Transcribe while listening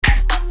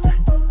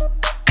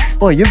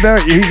Boy,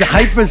 he's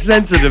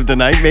hypersensitive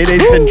tonight.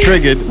 Mayday's been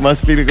triggered.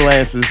 Must be the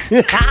glasses.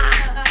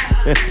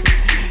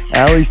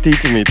 Allie's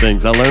teaching me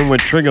things. I learned what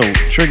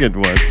triggered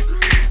was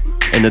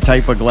and the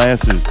type of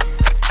glasses.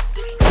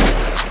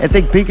 I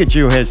think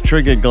Pikachu has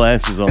triggered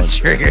glasses on.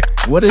 Trigger.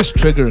 What is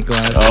trigger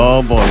glasses?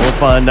 Oh boy, we'll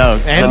find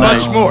out. And tonight.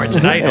 much more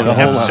tonight on And a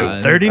whole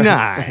episode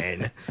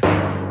 39.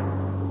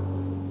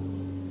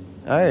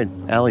 All right,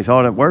 Allie's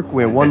hard at work.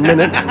 We're 1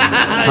 minute.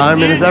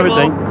 Timing is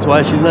everything. That's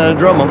why she's not a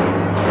drummer.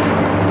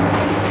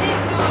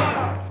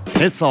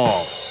 Piss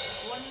off.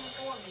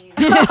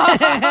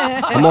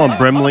 Come on,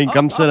 Brimley,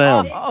 come sit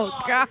down. Oh,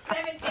 God.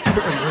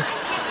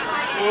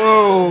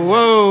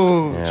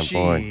 Whoa. Yeah, Gee,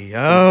 boy.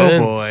 Oh,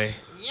 boy.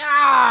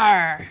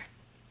 Yarr.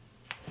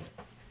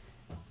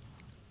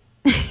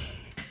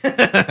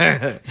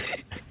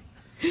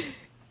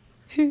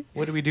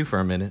 What do we do for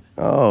a minute?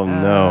 Oh,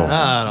 no.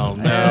 I don't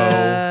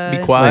know.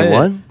 Be quiet. Wait,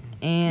 what?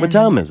 And What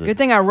time is it? Good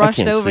thing I rushed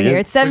can't over see here.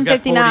 it. It's We've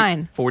got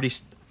 7:59.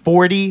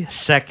 40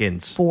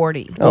 seconds.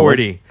 40. Oh,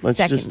 40. Let's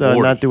just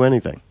seconds. not do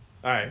anything.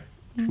 All right.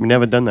 We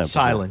never done that before.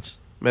 Silence.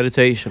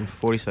 Meditation for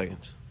 40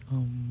 seconds.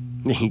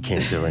 He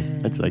can't do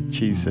it. That's like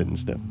cheese sitting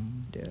still.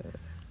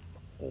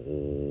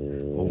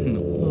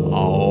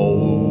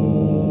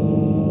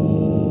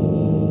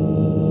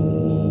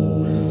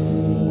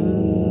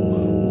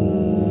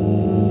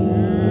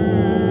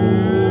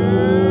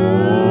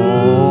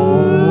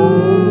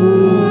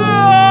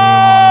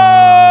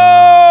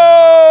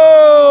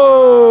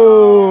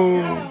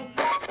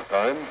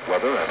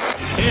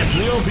 It's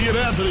the Opie and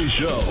Anthony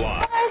Show.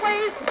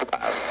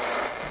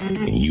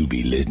 And you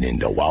be listening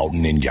to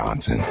Walton and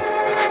Johnson.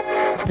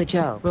 The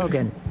Joe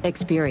Rogan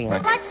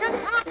Experience.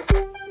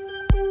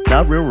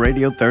 Not Real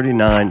Radio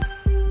 39,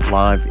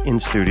 live in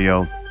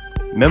studio.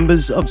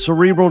 Members of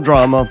Cerebral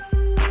Drama,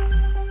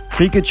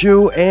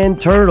 Pikachu and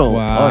Turtle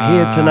are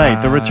here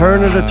tonight. The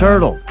return of the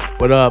turtle.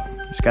 What up?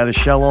 He's got his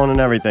shell on and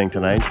everything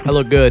tonight. I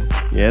look good.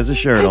 He has a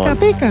shirt on.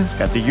 Pika. He's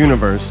got the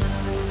universe.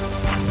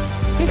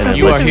 And I'd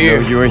You like are to know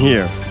here. You are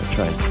here. That's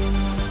right.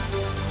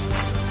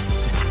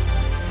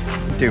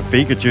 Dude,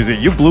 Pikachu's here.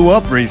 You blew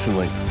up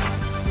recently.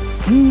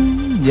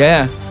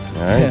 Yeah.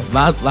 All right. Yeah.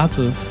 Lots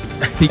of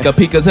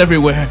Pikas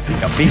everywhere.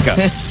 Pika.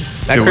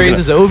 That Dude, craze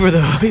is over, though.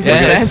 As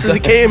fast as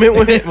it came, it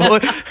went. Boy.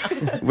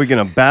 We're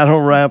going to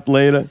battle rap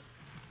later.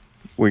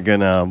 We're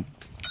going to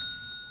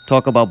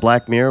talk about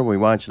Black Mirror. We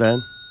watched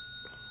that.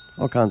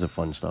 All kinds of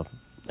fun stuff.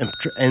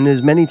 And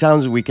as many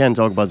times as we can,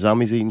 talk about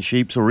Zombies Eating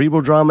Sheep,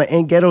 Cerebral Drama,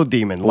 and Ghetto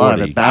Demon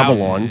live at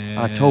Babylon,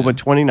 October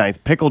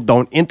 29th. Pickle,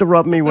 don't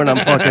interrupt me when I'm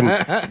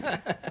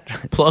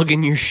fucking...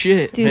 Plugging your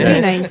shit. Dude, man.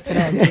 be nice to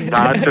that dude.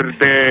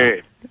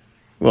 Saturday.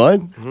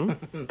 What?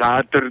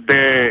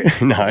 Saturday.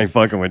 No, I ain't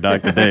fucking with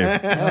Dr. Dave.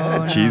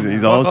 Oh, Jesus,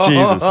 he's all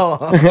Jesus.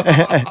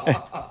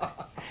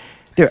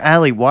 Dude,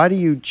 Allie, why do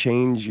you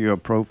change your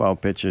profile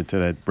picture to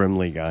that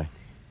Brimley guy?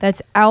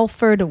 That's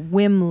Alfred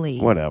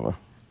Wimley. Whatever.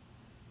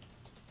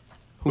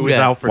 Who is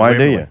Alfred Why Wimley?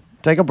 do you?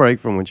 Take a break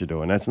from what you're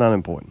doing. That's not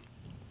important.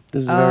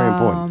 This is very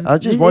important. I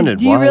just wondered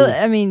Do you why. really?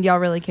 I mean, y'all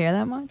really care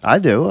that much? I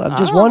do. I'm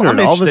just Oh, wondering.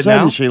 I'm All of a interested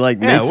sudden, now. she like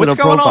Yeah, makes it what's a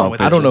going on profile with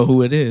picture. I don't know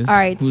who it is. All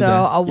right, Who's so that?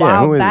 a Yeah,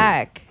 while who is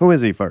back. he? Who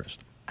is he first?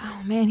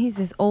 Oh man, he's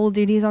this old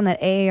dude. He's on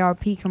that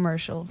AARP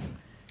commercial.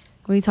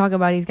 When you talk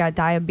about he's got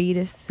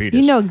diabetes,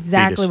 you know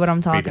exactly what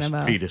I'm talking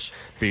about. Beatus.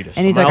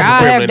 And he's like, Alfred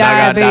I have Wimley,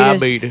 I got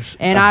diabetes,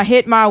 and I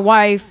hit my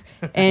wife,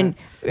 and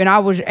I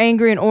was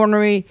angry and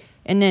ornery,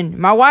 and then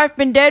my wife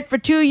been dead for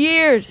 2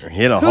 years.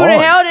 Hit her Who hard. the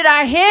hell did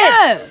I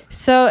hit?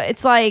 So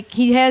it's like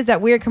he has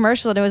that weird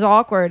commercial that was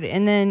awkward,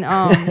 and then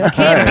I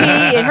can't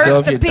pee. It So hurts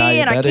if to you're pee,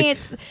 and I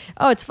diabetic- can't.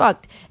 Oh, it's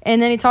fucked.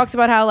 And then he talks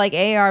about how like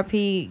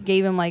AARP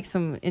gave him like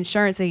some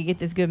insurance so he could get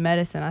this good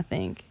medicine. I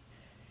think.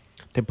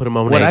 They put him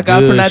on What that I got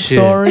good from that shit.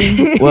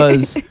 story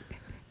was,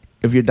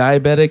 if you're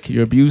diabetic,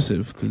 you're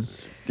abusive. Because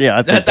Yeah,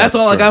 I think that's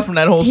all I true. got from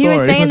that whole He story.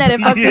 was saying that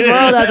it fucked his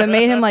world up and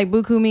made him like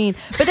buku mean.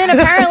 But then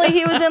apparently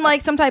he was in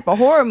like some type of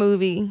horror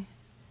movie,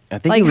 I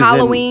think like he was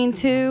Halloween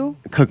 2.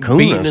 in Cocoon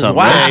Beating or his something.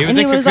 wife. right? He was And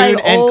in he was, Cocoon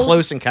like, and old.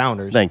 Close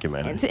Encounters. Thank you,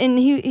 man. And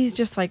he's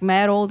just like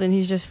mad old and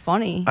he's just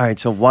funny. All right,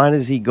 so why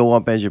does he go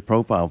up as your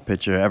profile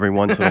picture every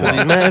once in a He's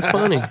while? mad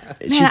funny.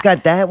 She's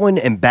got that one,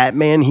 and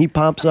Batman, he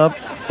pops up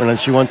when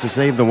she wants to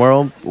save the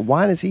world.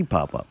 Why does he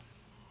pop up?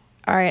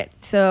 All right,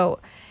 so,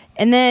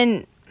 and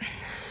then,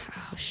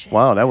 oh shit.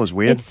 Wow, that was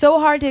weird. It's so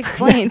hard to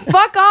explain.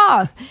 Fuck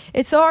off.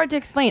 It's so hard to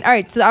explain. All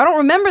right, so I don't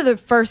remember the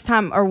first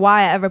time or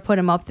why I ever put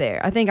him up there.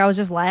 I think I was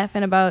just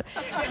laughing about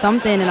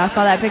something and I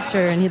saw that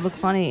picture and he looked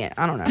funny.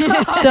 I don't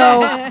know.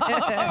 So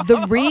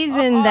the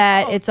reason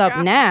that it's up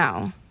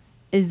now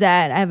is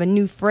that I have a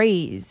new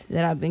phrase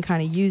that I've been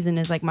kind of using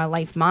as like my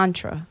life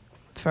mantra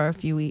for a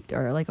few weeks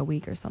or like a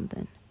week or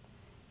something.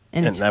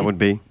 and it's, that would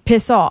be?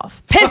 piss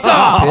off. Piss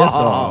off. Piss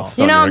off.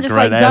 You know, I'm just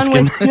like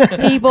Starting to done regret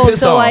with people. Piss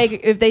So off. like,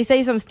 if they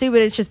say something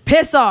stupid, it's just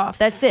piss off.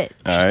 That's it.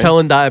 All She's right.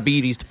 telling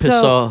diabetes to piss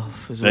So-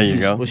 off. Is There what you she's-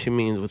 go. What she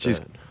means with She's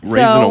that.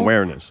 raising So-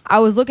 awareness. I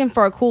was looking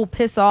for a cool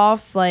piss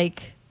off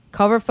like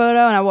cover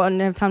photo, and I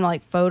wouldn't have time to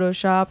like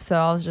Photoshop, so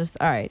I was just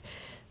all right.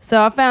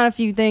 So I found a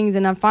few things,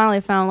 and I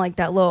finally found like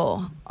that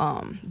little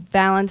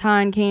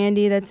Valentine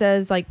candy that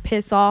says like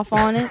 "piss off"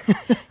 on it,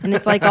 and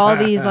it's like all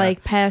these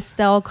like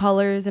pastel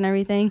colors and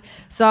everything.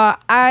 So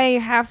I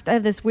have to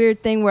have this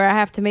weird thing where I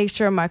have to make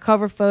sure my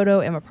cover photo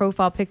and my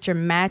profile picture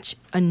match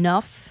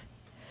enough.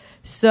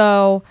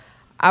 So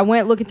I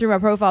went looking through my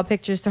profile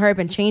pictures to hurry up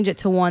and change it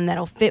to one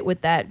that'll fit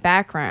with that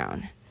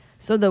background.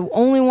 So the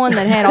only one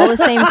that had all the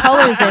same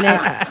colors in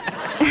it.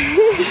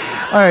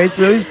 All right,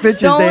 so his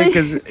picture's there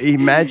because he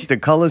matched the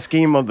color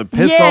scheme of the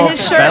piss Yeah, off.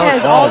 his shirt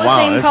has all the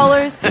same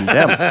colors.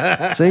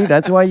 In-depth. See,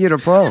 that's why you're the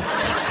pro.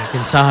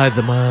 Inside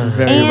the mind.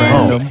 Very And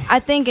random. I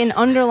think an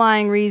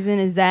underlying reason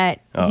is that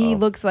he Uh-oh.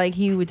 looks like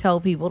he would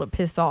tell people to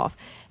piss off.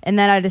 And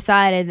then I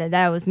decided that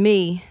that was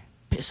me.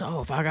 Piss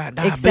off. I got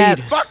diabetes.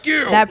 Except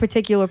that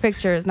particular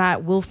picture is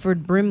not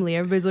Wilford Brimley.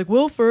 Everybody's like,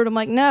 Wilford. I'm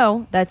like,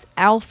 no, that's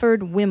Alfred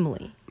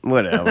Wimley.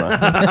 Whatever.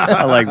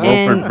 I like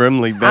And Wilford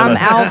Brimley better. I'm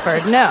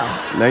Alfred. No.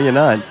 No, you're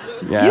not.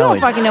 Yeah, You don't Allie.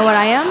 fucking know what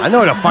I am. I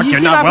know the fuck You you're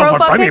see not my Wilford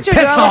profile Brimley. picture?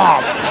 Piss You're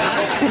off.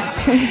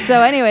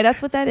 So anyway,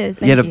 that's what that is.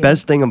 Thank Yeah, the you.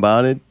 best thing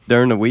about it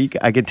during the week,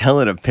 I could tell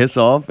her to piss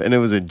off, and it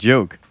was a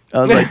joke.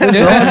 I was like, this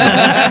is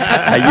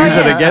awesome. I use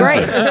it against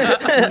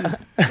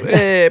her.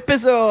 Hey,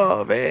 piss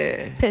off.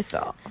 Hey. Piss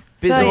off.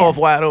 Piss So, yeah, off,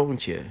 why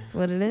don't you? that's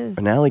what it is.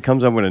 When Allie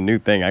comes up with a new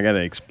thing, I got to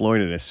exploit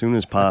it as soon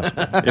as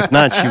possible. If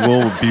not, she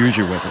will abuse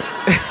you with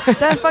it.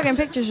 That fucking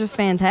picture's just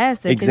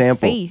fantastic.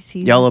 Example. His face.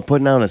 He's Y'all are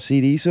putting out a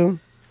CD soon?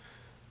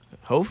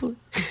 Hopefully.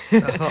 CD's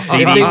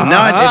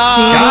nuts.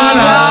 Oh,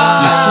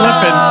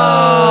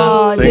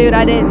 You're slipping. See? dude,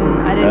 I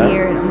didn't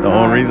hear it. I'm That's the sorry.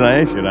 whole reason I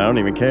asked you. I don't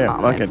even care.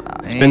 Oh, Fuck my it.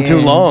 fuck. It's been too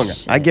Man, long.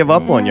 shit, I give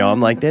up on man. y'all. I'm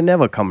like, they're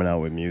never coming out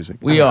with music.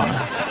 We are.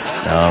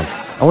 No.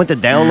 I went to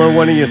download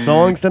one of your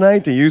songs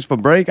tonight to use for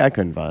break. I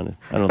couldn't find it.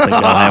 I don't think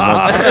y'all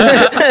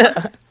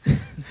have one.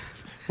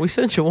 We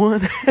sent you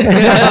one.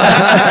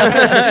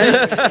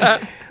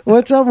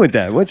 What's up with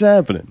that? What's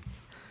happening?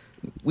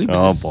 We've been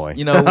Oh, just, boy.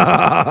 You know,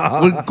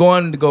 we're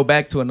going to go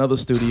back to another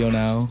studio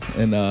now,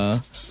 and All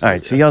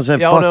right, so y'all said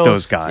Y'all fuck know,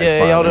 those guys. Yeah,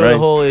 y'all finally, know right? the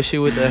whole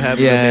issue with the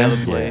having Yeah. the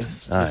other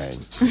place. All right.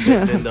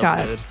 Been done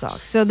God, with. it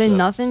sucks. So then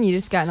nothing. You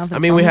just got nothing. I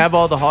mean, we from it? have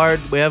all the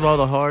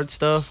hard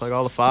stuff, like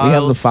all the files. we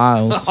have the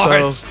files.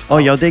 So Oh,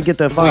 y'all did get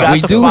the we, file. got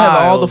We the do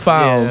have all the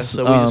files.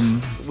 Yeah, files.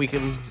 so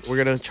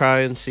we're gonna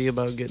try and see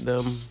about getting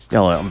them.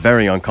 Y'all are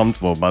very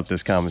uncomfortable about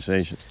this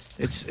conversation.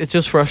 It's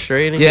just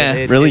frustrating. Yeah.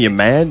 Really, you're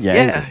mad?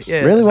 Yeah,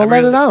 yeah. Really? Well, I let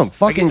really- it out.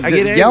 Fucking I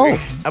get yell.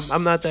 angry.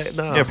 I'm not that.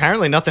 No. Yeah,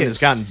 apparently nothing has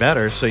gotten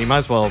better, so you might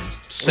as well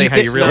say You how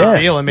can- you really Yeah.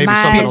 feel, and maybe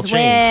Might something will as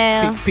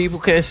change. well. People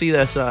can't see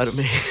that side of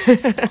me.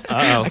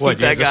 Uh-oh. What,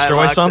 you That guy destroy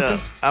locked something?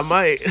 up. I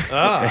might. Oh,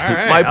 all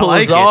right. Might I pull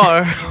like a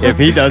czar. If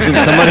he doesn't,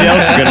 somebody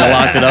else is going to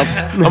lock it up.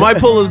 I might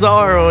pull a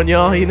czar on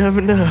y'all. You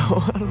never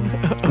know.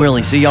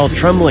 Really? See, y'all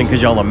trembling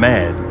because y'all are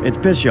mad. It's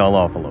pissed y'all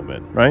off a little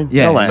bit, right?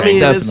 Yeah, Y'all are I angry. mean,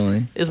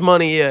 definitely. It's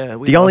money. Yeah.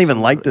 Do y'all even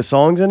like the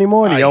songs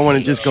anymore? Or do y'all want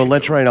to just go,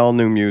 let's write all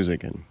new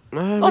music? And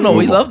Oh no,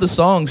 we love the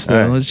song still.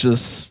 All right. It's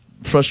just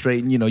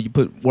frustrating. You know, you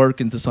put work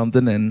into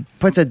something, and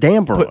puts a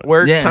damper on put it.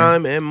 work, Yeah.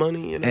 time, and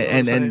money. You know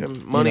And- what I'm and, saying?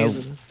 you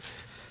Money's know-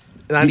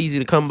 not easy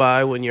to come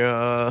by when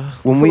you're.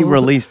 When we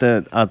released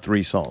our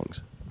 3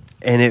 songs,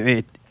 and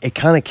it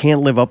kind of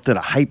can't live up to the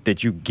hype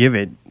that you give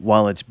it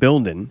while it's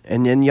building,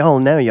 and then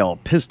y'all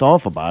pissed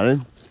off about it,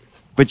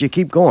 but you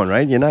keep going,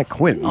 right? You're not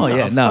quitting. oh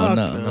yeah, no.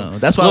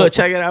 That's why. Look,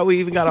 check it out. We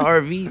even got an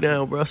RV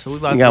now, bro. So we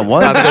about You got to,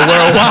 what? about to go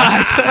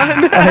worldwide,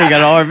 son. Oh, you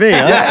got an RV,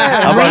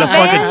 huh? How about a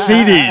fucking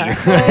CD?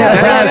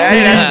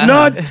 CD's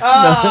nuts.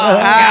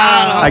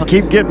 I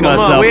keep getting Come on,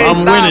 myself. we ain't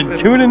I'm winning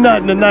stopping.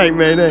 2-0 tonight,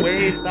 man. We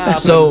ain't stopping.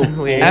 So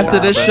We ain't after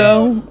this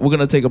stopping. show, we're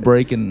gonna take a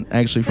break and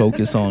actually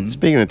focus on.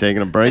 Speaking of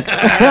taking a break,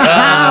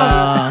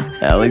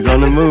 Allie's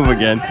on the move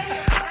again.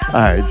 All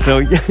right,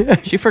 so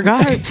She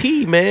forgot her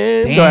tea,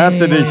 man. so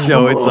after this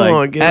show, Come it's on,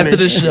 like get After her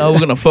this shit. show, we're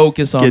gonna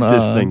focus on Get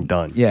this thing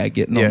done. Yeah,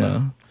 getting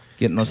Yeah.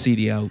 our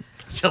CD out.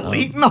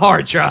 Deleting the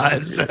hard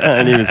drives. I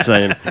ain't even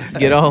saying.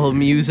 Get all the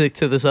music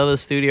to this other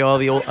studio, all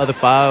the other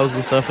files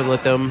and stuff, and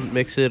let them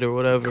mix it or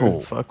whatever.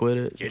 Cool. Fuck with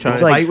it. It's Try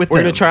and- like- with we're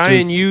gonna them. try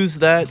and Just- use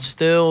that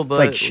still, but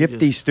It's like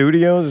Shifty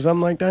Studios or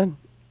something like that.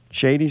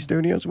 Shady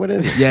Studios. What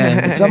is it?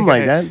 Yeah. It's something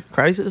like that.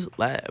 Crisis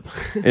Lab.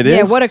 It is.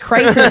 Yeah, what a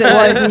crisis it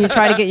was when you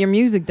try to get your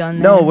music done.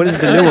 No, there. what is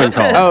the new one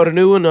called? Oh, the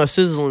new one,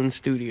 Sizzling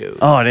Studio.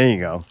 Oh, there you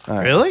go. All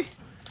right. Really?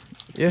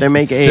 Yeah. They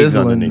make eggs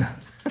Sizzling. underneath.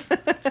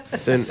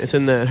 It's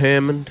in the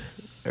Hammond.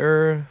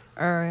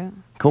 Yeah.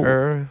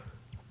 Cool.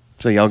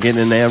 So y'all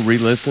getting in there,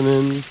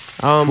 re-listening,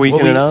 tweaking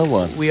well, it out?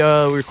 What? We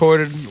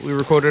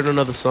recorded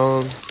another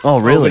song. Oh,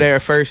 really? Over there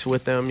first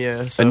with them,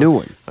 yeah. So A new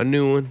one. A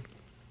new one.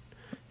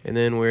 And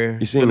then we're.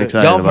 You seem gonna-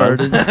 excited Y'all about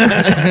heard it.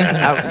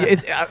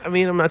 I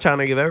mean, I'm not trying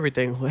to give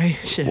everything away.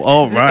 Shit.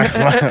 Oh, right.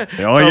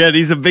 Oh, yeah,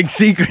 these are big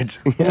secrets.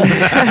 What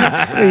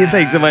do you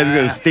think? Somebody's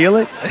going to steal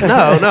it?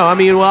 No. I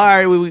mean, well, all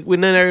right.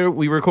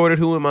 We recorded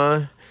Who Am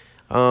I?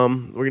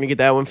 We're gonna get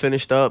that one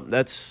finished up.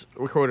 That's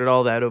recorded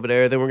all that over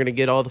there. Then we're gonna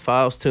get all the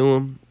files to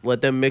them,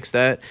 let them mix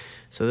that.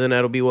 So then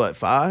that'll be what,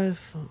 five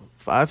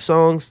 5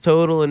 songs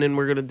total, and then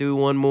we're gonna do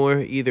one more,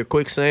 either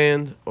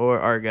Quicksand or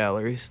Art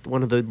Galleries,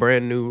 one of the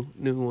brand new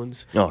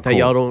ones Oh, that cool.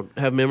 y'all don't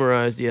have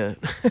memorized yet.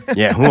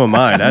 Yeah, who am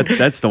I?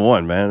 That's the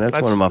one, man. That's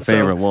one of my That's- so-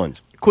 favorite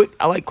ones.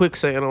 I like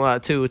Quicksand a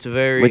lot too. It's a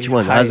very Which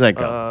one? How's that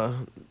go?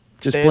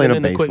 Just play Standing the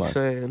in the bass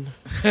quicksand.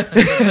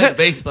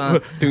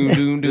 Baseline. Doon,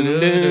 doon, doon, doon,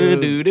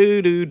 doon, doon,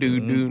 doon,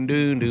 doon, doon,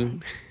 doon,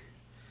 doon.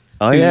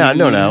 Oh yeah, I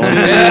know that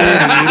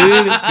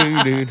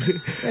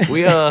one.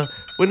 We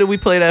when did we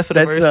play that for the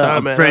That's first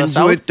time? At, Friends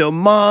South? with the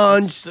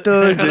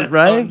Monsters,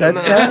 right?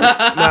 That's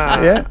that.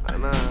 Nah, Yeah.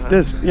 nah.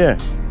 This, yeah.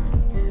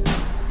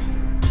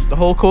 The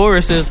whole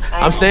chorus is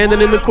I'm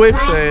standing in the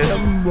quicksand.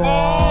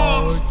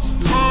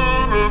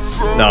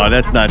 No,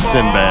 that's not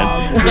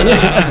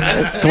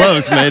Sinbad. It's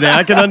close, man.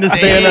 I can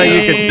understand how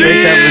you could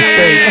make that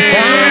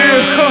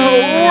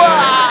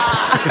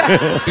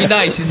mistake. Be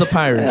nice. He's a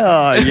pirate.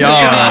 Oh, yeah.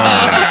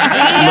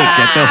 Look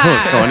at the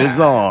hook on his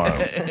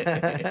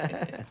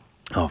arm.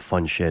 Oh,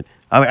 fun shit.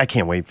 I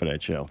can't wait for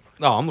that show.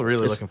 No, I'm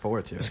really looking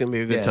forward to It's it. gonna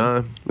be a good Yeah.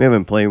 time. We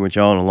haven't played with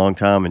y'all in a long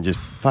time, and just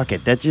fuck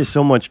it. That's just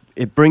so much.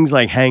 It brings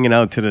like hanging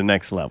out to the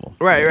next level.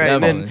 Right.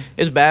 And then Definitely.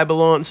 it's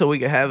Babylon, so we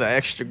can have an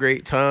extra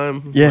great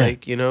time. Yeah.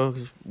 Like,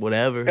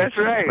 whatever. That's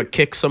right. But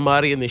kick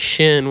somebody in the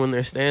shin when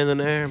they're standing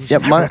there. I'm Yeah,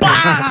 just my get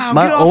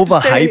off the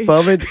overhype stage.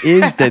 of it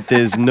is that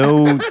there's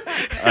no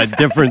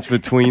difference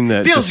between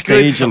the Feels good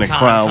stage and the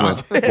crowd.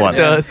 sometimes, With huh? what? It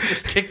does.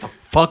 Just kick the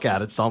fuck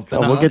out of something.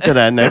 Oh, we'll huh? get to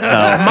that next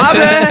hour. My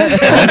bad.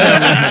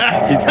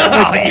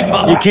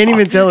 You can't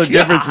even tell the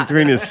difference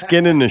between his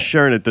skin and his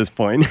shirt at this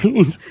point.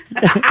 He's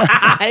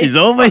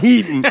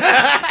overheating.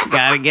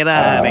 Gotta get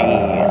out of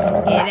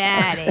here. Get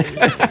out of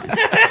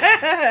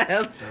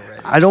here.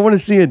 I don't want to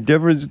see a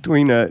difference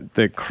between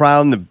the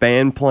crowd and the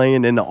band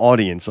playing and the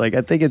audience. Like,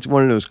 I think it's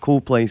one of those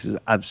cool places.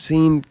 I've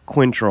seen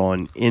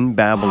Quintron in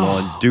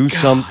Babylon do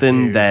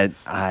something that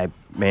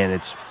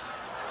it's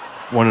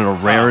one of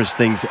the rarest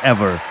things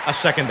ever. I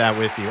second that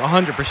with you,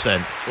 100%.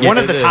 Yeah, One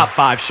of they the did. top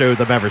 5 shows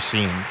I've ever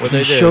seen. What He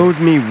they did. showed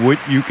me what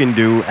you can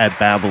do at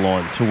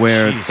Babylon to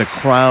where Jesus. the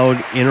crowd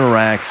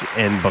interacts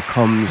and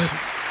becomes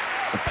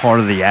a part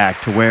of the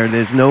act, to where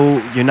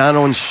you're not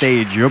on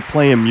stage, you're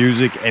playing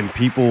music and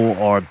people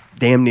are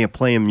damn near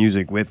playing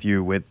music with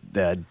you, with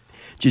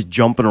just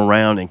jumping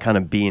around and kind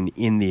of being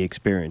in the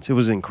experience. It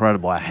was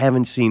incredible. I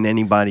haven't seen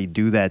anybody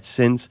do that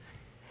since.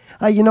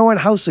 You know what?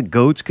 House of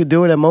Goats could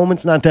do it at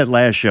moments. Not that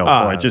last show.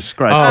 Boy, just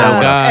scratch that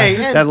one. God. Hey,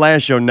 and- That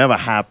last show never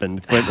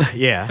happened. But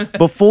yeah.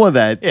 before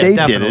that, Yeah, they did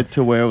definitely. it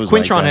to where it was Quintron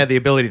like that. had the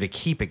ability to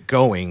keep it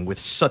going with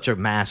such a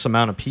mass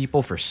amount of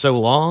people for so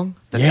long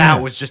that Yeah.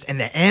 that was just, and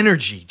the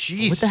energy,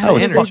 Jesus. That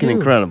was energy. fucking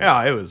incredible.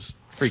 Yeah, it was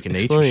freaking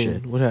nature Explain.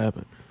 shit. What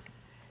happened?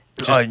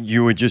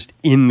 You were just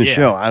in the Yeah.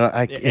 show.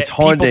 It's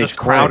hard People to just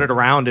explain. crowded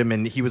around him,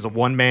 and he was a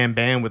one-man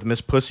band with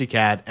Miss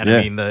Pussycat, and Yeah.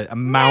 I mean the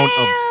amount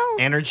of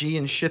energy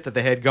and shit that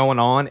they had going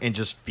on, and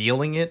just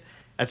feeling it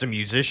as a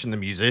musician,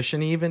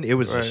 even it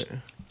was just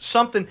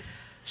something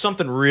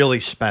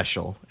really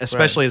special,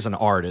 especially as an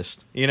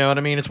artist. You know what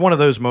I mean? It's one of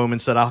those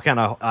moments that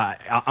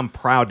I'm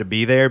proud to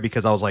be there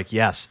because I was like,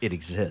 yes, it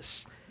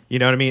exists. You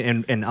know what I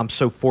mean? And I'm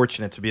so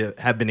fortunate to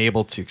have been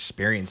able to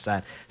experience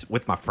that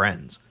with my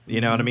friends. You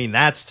know what I mean?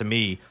 That's to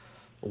me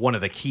one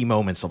of the key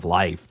moments of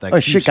life. That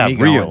keeps shit got me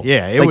going. real.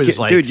 Yeah, it was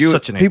like dude,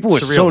 such an people were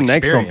surreal so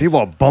next to him. experience. People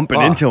are bumping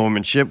Oh. into him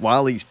and shit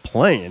while he's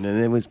playing, and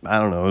it was it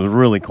was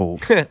really cool.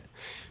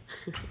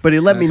 But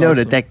it let me know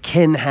that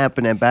can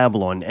happen at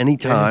Babylon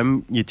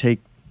anytime you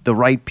take the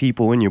right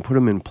people and you put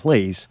them in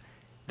place.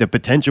 The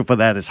potential for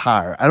that is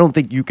higher. I don't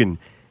think you can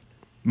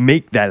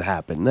make that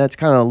happen. That's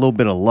kind of a little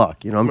bit of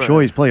luck. You know, I'm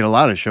sure he's played a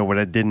lot of show where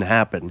that didn't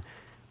happen,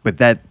 but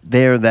that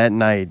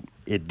night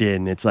it did.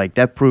 And it's like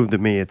that proved to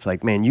me. It's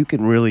like, man, you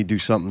can really do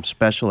something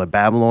special at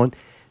Babylon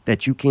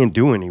that you can't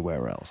do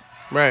anywhere else.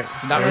 Right.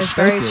 Not That's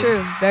very restricted.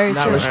 true. Very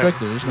Not true.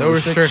 restricted. There's No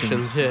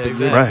restrictions. Yeah,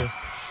 exactly. Right.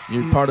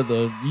 You're part of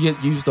the. You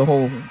get use the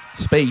whole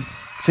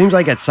space. Seems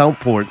like at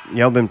Southport,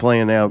 y'all been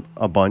playing there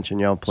a bunch and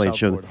y'all played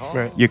shows. Southport Hall.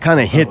 Right. You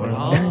kind of hit,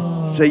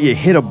 say you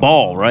hit a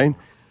ball, right?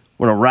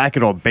 With a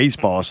racket or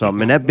baseball or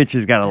something, and that bitch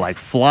has got to like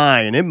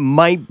fly, and it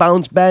might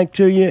bounce back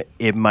to you,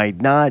 it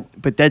might not,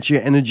 but that's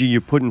your energy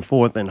you're putting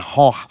forth and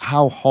how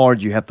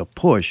hard you have to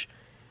push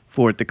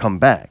for it to come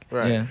back.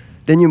 Right. Yeah.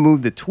 Then you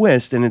move the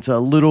twist, and it's a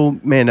little,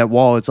 man, that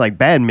wall, it's like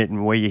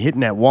badminton where you're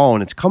hitting that wall,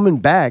 and it's coming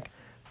back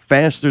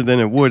faster than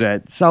it would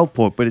at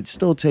Southport, but it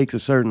still takes a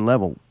certain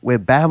level. Where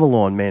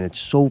Babylon, man, it's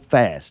so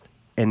fast,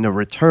 and the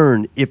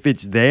return, if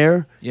it's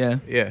there, Yeah.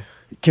 Yeah.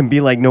 can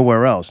be like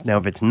nowhere else. Now,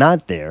 if it's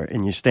not there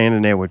and you're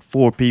standing there with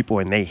 4 people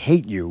and they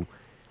hate you,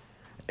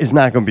 it's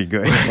not going to be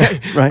good,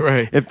 right?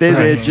 Right. If they're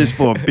there just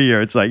for a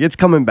beer, it's like it's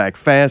coming back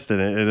fast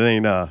and it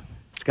ain't.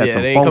 It's got Yeah,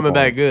 some it ain't funk coming on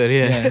back it. good.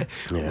 Yeah.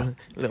 Yeah,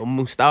 Little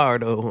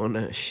mustardo on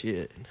that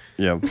shit.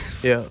 yeah.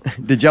 Yeah.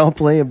 Did y'all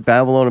play at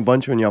Babylon a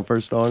bunch when y'all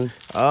first started?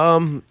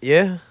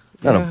 Yeah.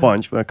 Not Yeah. a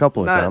bunch, but a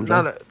couple of Not, times.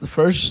 not right? a, The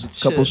first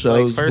couple shit,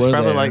 shows Like first were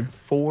probably there. like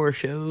 4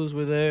 shows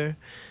were there,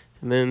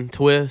 and then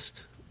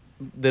Twist.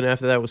 Then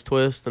after that was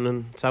Twist, and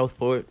then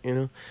Southport. You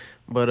know,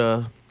 but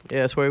Yeah,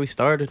 that's where we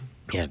started.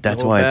 Yeah,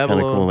 that's Old why it's kind of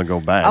Babylon. cool to go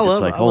back. I love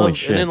It's like, I holy love,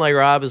 shit. And then like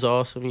Rob is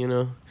awesome, you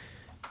know.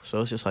 So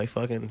it's just like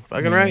fucking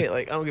right.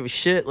 Like I don't give a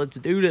shit. Let's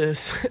do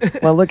this.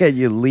 Well, look at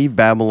you leave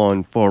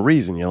Babylon for a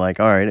reason. You're like,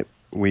 all right,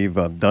 we've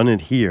done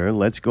it here.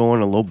 Let's go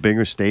on a little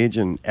bigger stage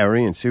and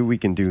area and see what we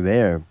can do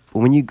there. But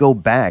when you go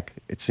back,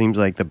 it seems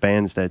like the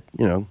bands that,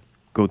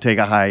 go take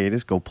a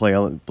hiatus, go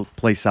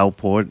play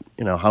Southport,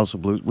 House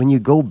of Blues. When you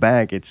go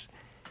back,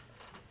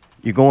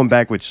 you're going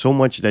back with so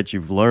much that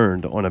you've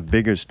learned on a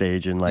bigger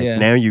stage. And like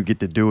now you get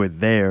to do it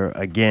there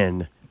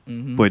again,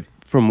 but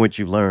from what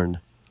you learned.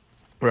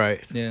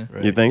 Right. Yeah.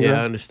 Right. You think Yeah, so?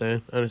 I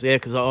understand. Yeah,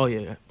 because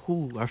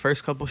our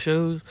first couple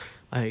shows,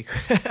 like,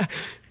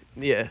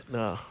 yeah,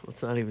 no,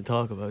 let's not even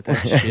talk about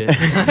that shit.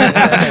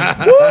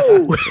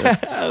 Woo!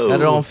 Got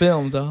it on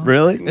film, dog.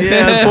 Really?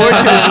 Yeah,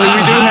 unfortunately, we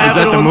do have Is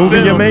that it the on movie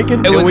film. you're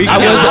making? It was, we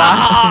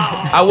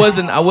I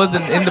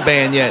wasn't in the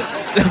band yet.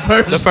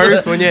 The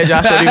first one, yeah,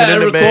 Josh wasn't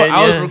even in the band.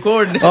 I was yeah.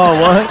 recording it. Oh,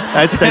 what?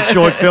 That's that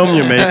short film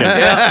you're making.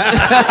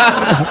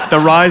 The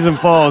Rise and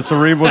Fall of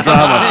Cerebral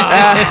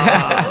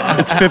Drama.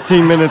 It's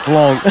 15 minutes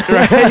long.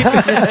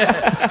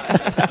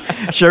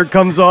 Shirt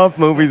comes off,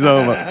 movie's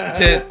over.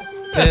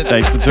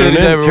 Thanks for tuning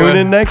in. everywhere. Tune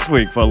in next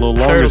week for a little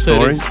longer Turtle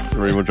story. titties.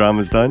 Cerebral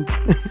Drama's done.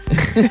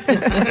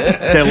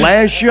 It's their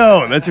last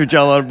show. That's what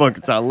y'all ought to book.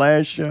 It's our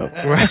last show.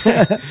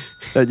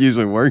 That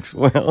usually works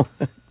well.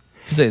 You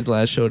say it's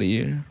last show of the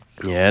year.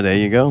 Yeah, there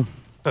you go.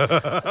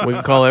 We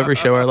can call every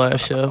show our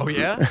last show. Oh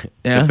yeah.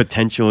 Yeah. The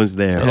potential is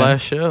there. Our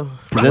last show.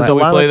 There's So a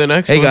we lot play of- the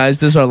next Hey one. guys,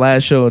 this is our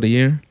last show of the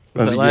year. It's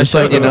our Just last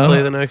show. like, you Then we'll know.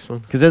 play the next one.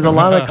 Because there's a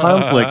lot of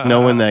conflict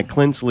knowing that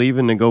Clint's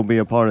leaving to go be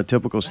a part of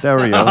Typical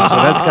Stereo. So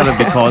that's got to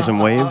be causing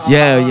waves.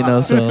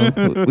 Yeah, so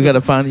we got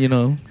to find,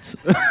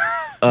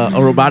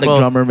 a robotic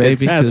drummer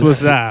maybe. That's 'cause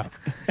what's up.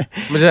 But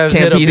just have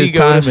Can't hit up beat his Bigo or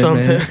timing,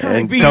 something. man.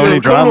 And Bigo, Tony come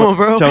Drama, on,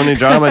 bro. Tony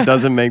Drama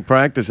doesn't make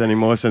practice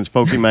anymore since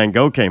Pokemon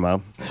Go came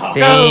out.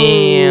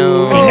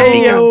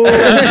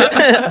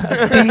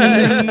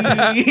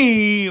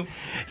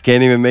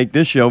 Can't even make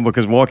this show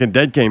because Walking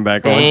Dead came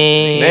back on.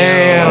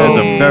 There's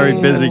a very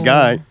busy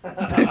guy.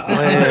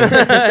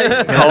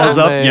 Calls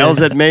up, yells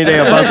at Mayday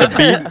about the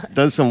beat,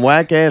 does some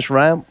whack ass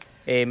rap.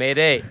 Hey,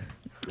 Mayday.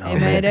 Hey,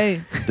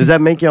 Mayday. Does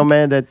that make y'all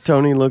mad that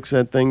Tony looks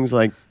at things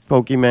like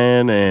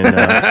Pokemon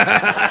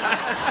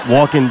and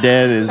Walking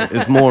Dead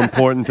is more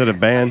important to the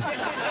band?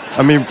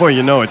 I mean, before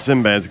you know it,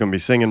 Sinbad's going to be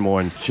singing more,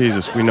 and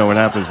Jesus, we know what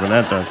happens when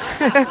that does.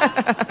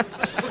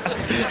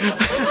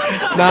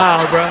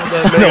 Nah, bro.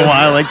 You know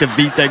why I like to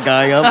beat that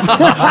guy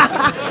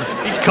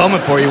up? He's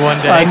coming for you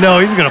one day. I know,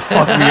 he's going to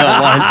fuck me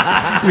up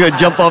once. He's going to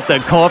jump off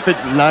that carpet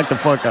and knock the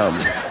fuck out of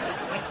me.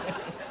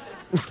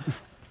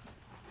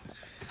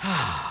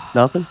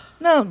 Nothing?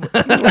 No.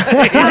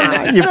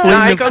 You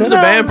Nah, he comes to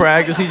band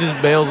practice. He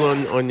just bails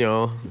on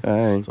y'all. All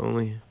right. It's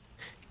only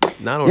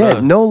not on Yeah,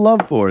 us. no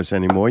love for us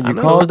anymore. You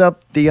know. called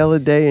up the other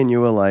day and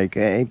you were like,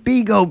 hey,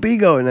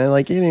 Bigo. And they're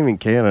like, you didn't even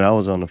care that I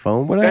was on the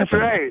phone. What That's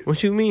happened? right.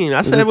 What you mean?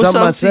 I Is said it what's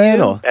something I up to said?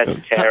 you. Or? That's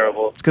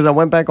terrible. It's because I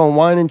went back on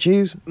Wine and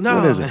Cheese? No,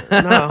 What is it?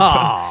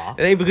 No,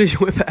 it ain't because you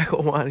went back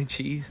on wine and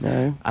cheese. All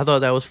right. I thought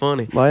that was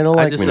funny. Well, you don't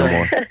like just me no said-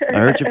 more. I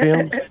hurt your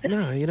feelings?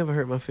 No, you never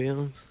hurt my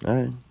feelings. All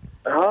right.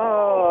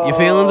 Oh. Your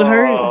feelings are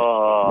hurt?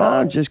 No,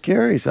 I'm just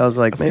curious. I was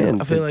like,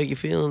 man. I feel like your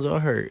feelings are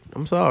hurt.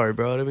 I'm sorry,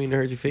 bro. I didn't mean to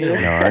hurt your feelings.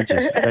 No,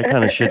 that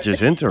kind of shit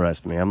just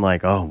interests me. I'm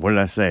like, oh, what did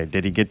I say?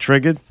 Did he get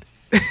triggered?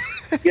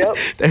 Yep.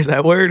 There's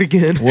that word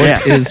again.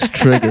 What is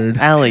triggered?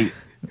 Allie,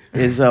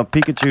 is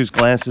Pikachu's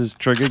glasses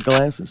triggered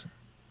glasses?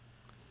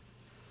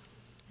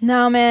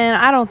 No, man,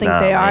 I don't think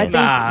Nah, they are. I man. think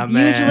Nah,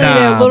 man. usually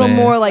they're a little man.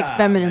 more like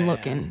feminine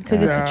looking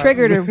because it's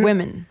triggered to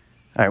women.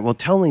 All right, well,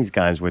 tell these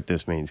guys what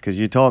this means because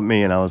you taught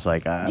me, and I was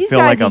like, I These feel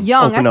guys like are I'm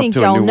young. open I up think to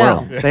a y'all new know.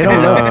 world. They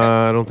don't know.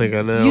 I don't think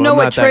I know. You know I'm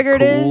what not that triggered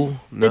cool. is?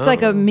 No. It's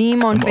like a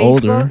meme on I'm Facebook.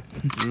 older.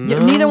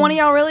 Neither one of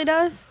y'all really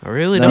does. I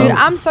really No. don't. Dude,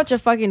 I'm such a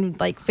fucking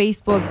like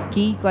Facebook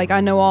geek. Like I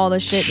know all the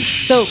shit.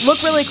 So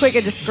look really quick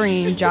at the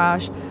screen,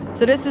 Josh.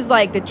 So this is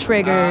like the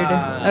triggered,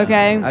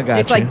 okay? I got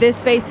It's you. like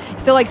this face.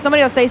 So like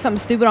somebody will say something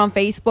stupid on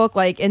Facebook,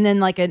 like, and then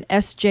like an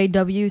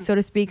SJW, so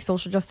to speak,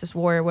 social justice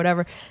warrior,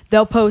 whatever.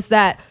 They'll post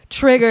that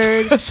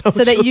triggered, so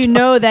that you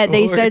know that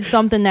they said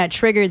something that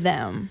triggered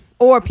them.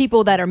 Or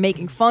people that are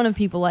making fun of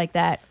people like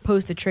that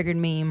post a triggered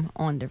meme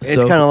on different.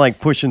 It's So- kind of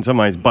like pushing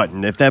somebody's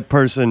button. If that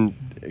person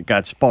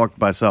got sparked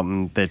by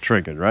something, they're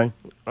triggered, right?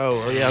 Oh,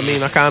 well, yeah. I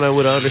mean, I kind of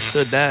would have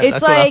understood that. It's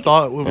That's what I like-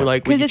 thought. We were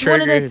like, when 'cause you it's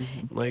one of those- triggered,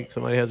 like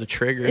somebody has a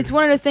trigger. It's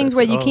one of those things sets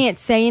where it you off. can't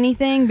say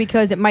anything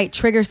because it might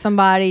trigger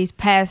somebody's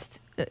past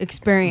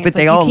experience. But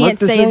they Like, all you look can't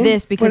the say same?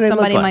 this What because do they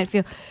somebody look like? might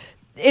feel.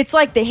 It's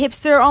like the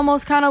hipster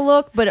almost kind of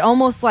look, but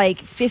almost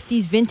like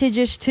 50s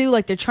vintage-ish too.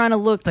 Like they're trying to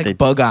look Like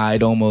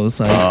bug-eyed almost.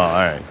 Like, Oh, all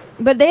right.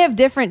 but they have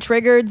different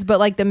triggers. But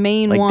like the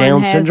main Like one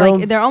Down has syndrome?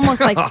 like they're almost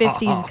like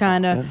 50s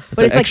kind of.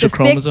 But an it's like the extra thick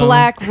chromosome.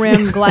 black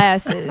rim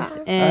glasses,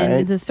 and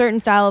Alright. it's a certain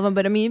style of them.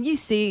 But I mean, if you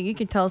see, you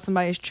can tell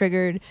somebody's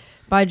triggered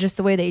by just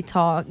the way they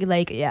talk.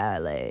 Like the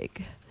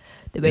way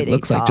it they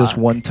looks talk. like just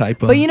one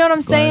type of But you know what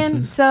I'm saying?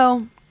 glasses.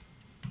 So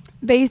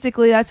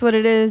Basically, that's what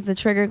it is. The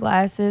trigger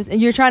glasses.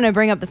 And you're trying to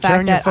bring up the fact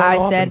Turn your that phone I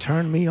off said and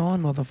turn me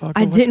on, motherfucker.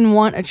 I didn't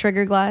want a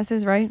trigger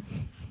glasses, right?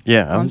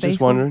 Yeah, I On was just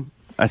Facebook? wondering.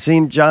 I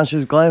seen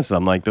Josh's glasses.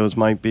 I'm like, those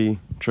might be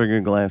trigger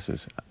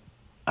glasses.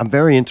 I'm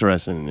very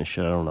interested in this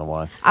shit. I don't know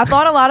why. I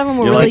thought a lot of them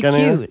were You really like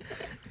any of cute.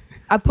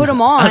 I put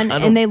them on, I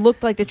don't- and they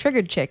looked like the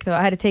triggered chick, though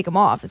I had to take them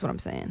off, is what I'm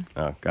saying.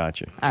 Oh,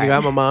 gotcha. You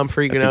got my mom I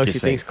freaking think out. you're She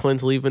safe. thinks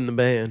Clint's leaving the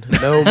band.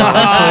 No, Mom, Clint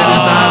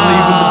is not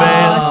leaving the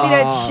band. Oh, see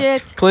that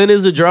shit? Clint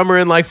is a drummer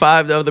in like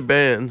 5 other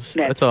bands.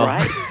 That's all.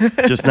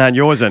 Just not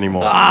yours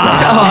anymore. Oh,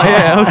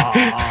 yeah.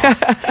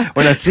 Okay.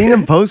 When I seen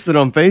him posted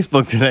on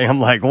Facebook today, I'm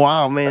like,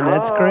 wow, man,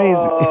 that's crazy.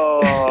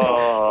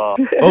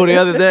 Oh, the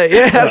other day.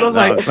 Yeah, I was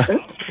like,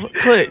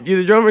 Clint, you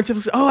the drummer in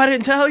Typical? Oh, I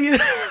didn't tell you.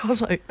 I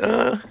was like,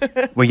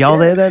 Were y'all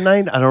there that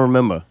night? I don't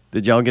remember.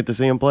 Did y'all get to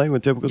see him play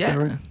with Typical Yeah.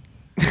 Stereo?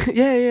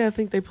 yeah, I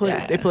think they played.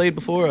 Yeah. They played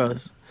before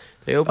us.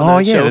 They opened Oh,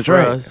 that yeah, show that's for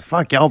right. us.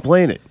 Fuck, y'all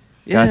played it.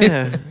 Gotcha.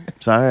 Yeah.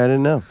 Sorry, I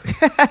didn't know.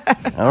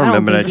 I don't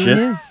remember that think we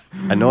shit.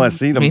 I know I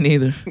seen Me him.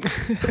 neither.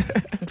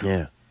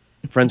 Yeah.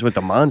 Friends with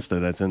the Monster,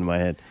 that's in my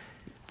head.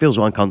 Feels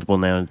uncomfortable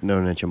now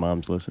knowing that your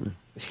mom's listening.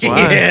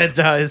 Yeah, it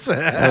does. I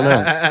don't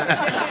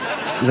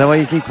know. Is that why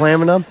you keep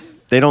clamming up?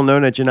 They don't know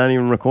that you're not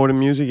even recording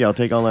music. Y'all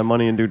take all that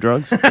money and do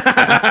drugs. She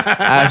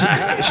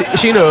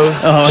knows.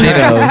 She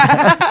knows.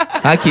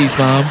 Hi, Keith's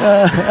mom.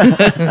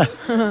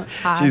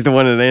 She's the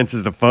one that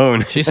answers the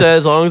phone. She said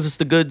as long as it's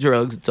the good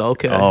drugs, it's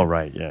okay. All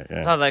right,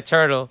 yeah. Sounds like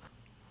Turtle.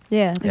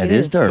 Yeah, I think That it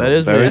is Turtle. That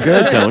is very me.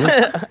 good, Tony.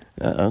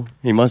 Uh-oh.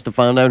 He must have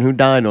found out who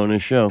died on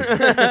his show.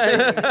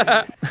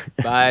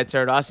 Bye,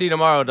 Turtle. I'll see you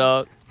tomorrow,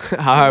 dog.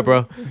 Hi, bro.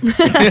 All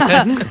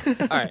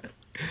right.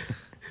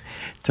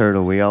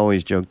 Turtle, we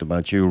always joked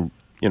about you,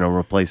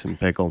 replacing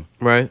Pickle.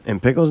 Right?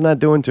 And Pickle's not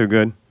doing too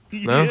good.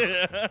 No?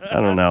 I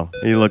don't know.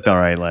 He looked all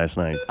right last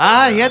night.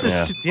 He had to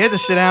Yeah. he had to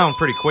sit down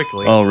pretty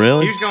quickly. Oh,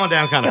 really? He was going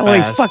down kind of Oh,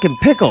 he's fast. fucking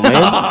Pickle, man.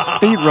 His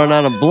feet run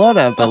out of blood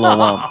after a little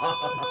while.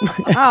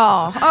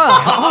 Oh,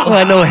 That's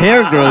why no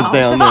hair grows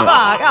down there.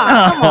 fuck.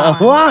 Oh, come on.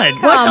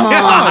 What? Come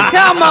on.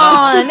 Come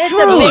on. It's a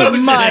truth.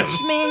 bit much,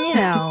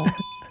 man,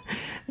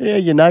 Yeah,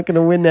 you're not going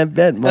to win that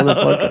bet,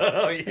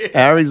 motherfucker.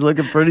 Harry's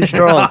looking pretty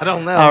strong. I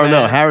don't know, I don't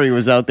know. man. Harry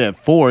was out there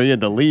at 4. He had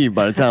to leave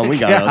by the time we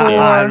got out there.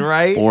 God,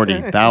 right?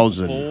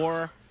 40,000.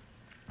 4.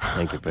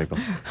 Thank you, Pickle.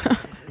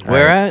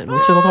 Where at?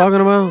 What you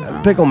talking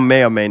about? Pickle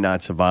may or may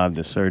not survive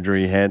the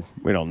surgery he had.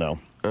 We don't know.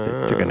 They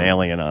took an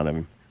alien out of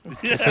him.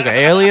 Took an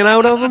alien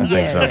out of him? I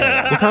think so.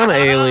 What kind of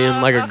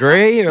alien? Like a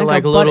gray or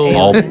Like like a a butt little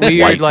alien. weird,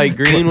 White. like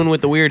green one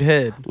with the weird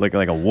head? Look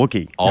like a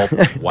Wookiee. All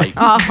white.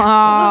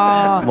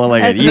 Oh, More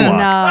like an that's Ewok.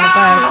 enough.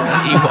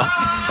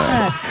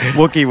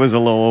 Wookiee was a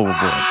little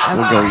overboard.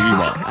 We'll go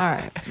Ewok. All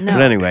right. No.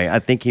 But anyway, I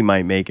think he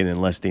might make it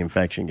unless the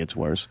infection gets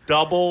worse.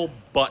 Double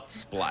butt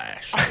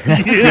splash.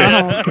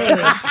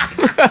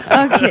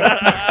 Okay.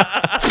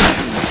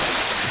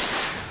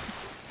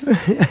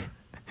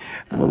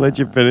 We'll let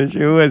you finish.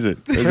 Who is it?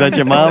 Is that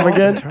your mom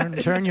again?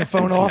 Turn your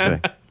phone off.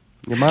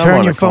 Your mom Turn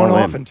wanna your phone call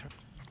off in. and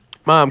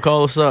Mom,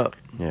 call us up.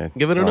 Yeah,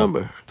 Give it a well,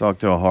 number. Talk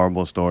to a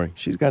horrible story.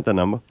 She's got the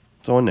number.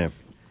 It's on there.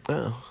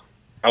 Oh.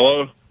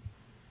 Hello?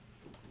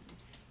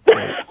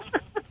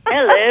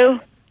 Hello?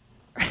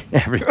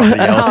 Everybody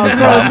else Oh, is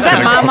girl, is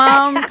that moms.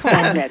 my mom?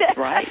 Come on. That's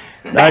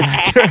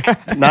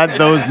right. Not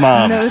those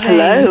moms. No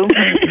Hello?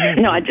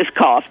 thanks. No, I just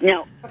coughed.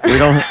 No. We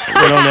don't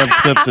have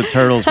clips of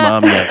Turtle's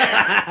mom yet.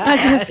 I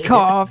just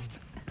coughed.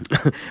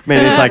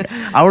 Man, it's like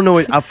I don't know.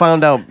 I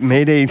found out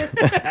Mayday.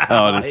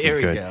 Oh, this is Here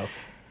we good. go.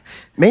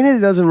 Mayday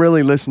doesn't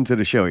really listen to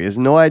the show. He has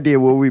no idea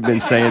what we've been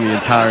saying the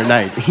entire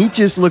night. He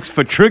just looks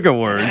for trigger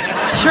words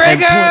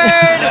Triggered.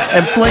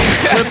 and plays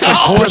clips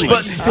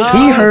accordingly.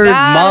 He heard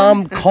God.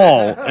 mom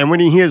call, and when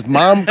he hears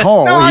mom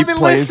call, No, he I've been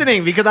plays.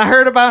 listening because I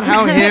heard about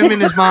how him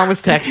and his mom was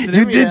texting him.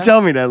 You did yeah.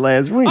 tell me that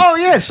last week. Oh,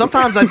 yeah.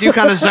 Sometimes I do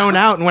kind of zone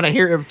out, and when I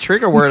hear a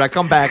trigger word, I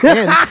come back in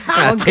and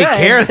I Oh, take good.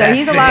 care of So that.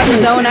 he's allowed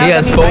to zone out. He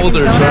That has means I can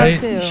folders, zone out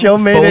right? too. Show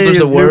Mayday Folders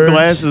his of new words.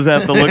 glasses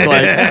have to look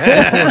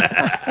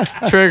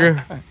like.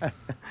 Trigger.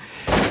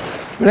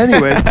 But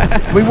anyway,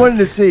 we wanted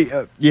to see.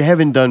 You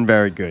haven't done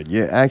very good.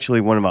 You're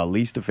actually one of our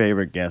least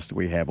favorite guests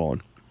we have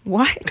on.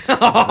 What?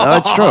 No,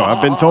 it's true.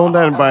 I've been told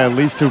that by at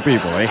least 2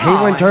 people. They hate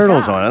when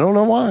Turtle's on. I don't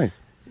know why.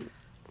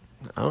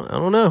 I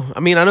don't know. I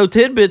mean, I know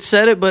Tidbit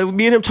said it, but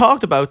me and him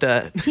talked about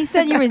that. He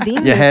said you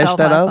redeemed You hashed yourself.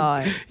 that I out?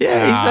 thought.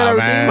 Yeah, he said I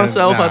redeemed man,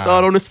 myself. I nah.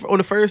 thought on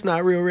the first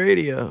Not Real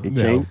Radio. He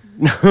changed.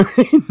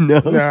 No.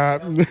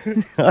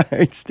 All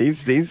right, Steve.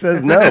 Steve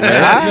says no, man.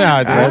 Yeah,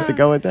 I do. I have to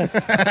go with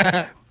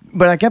that.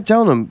 But I kept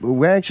telling him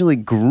we're actually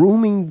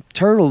grooming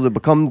Turtle to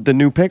become the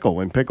new Pickle.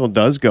 When Pickle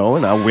does go,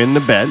 and I'll win the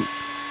bet.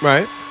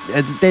 Right?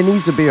 There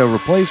needs to be a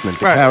replacement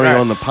to Right, carry right.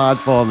 on the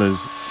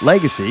Podfather's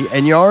legacy.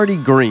 And you're already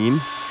green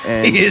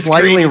and He is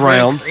slightly green,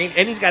 round. green,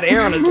 and he's got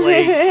hair on his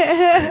legs.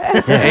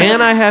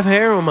 And I have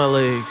hair on my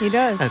legs. He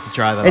does. I have to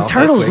try that And off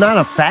Turtle's quick. not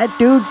a fat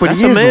dude, but That's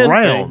he a is man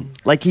round. thing.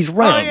 Like he's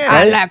round. yeah.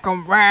 I Right? like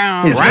him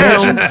round. His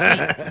Round.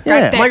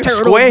 Yeah. Like a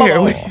turtle square.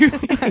 ball.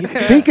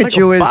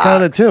 Pikachu is box.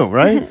 kind of too,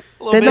 right?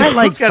 They're bit. not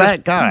like He's got his-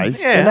 fat guys.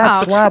 Yeah. They're not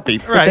Oh. sloppy,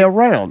 but Right. they're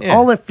round. Yeah.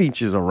 All their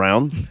features are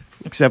round.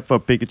 except for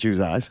Pikachu's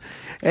eyes.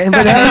 And,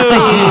 but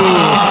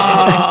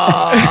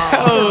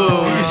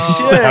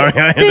sorry,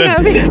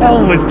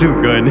 that was too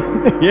good.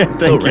 Yeah,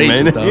 thank you,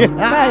 man.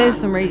 That is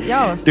some racist.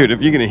 Yo, Dude,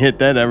 if you're gonna hit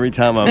that every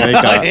time I make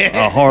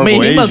a horrible I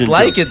mean, he Asian must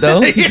like joke. it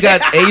though. He's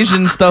got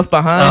Asian stuff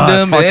behind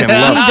him. Fucking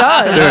love, He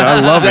does. Dude, I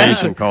love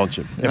Asian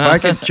culture. If I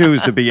could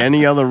choose to be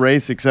any other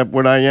race except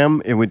what I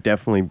am, it would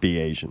definitely be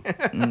Asian.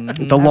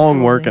 The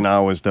long working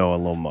hours, though, a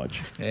little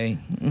much. Hey.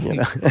 You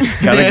know?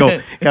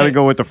 gotta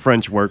go with the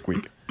French work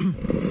week.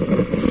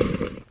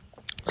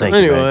 Thank you,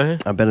 anyway. man.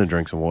 I better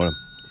drink some water.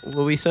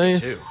 What we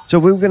saying? So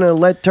we're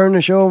gonna turn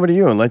the show over to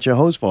you and let you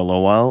host for a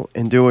little while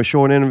and do a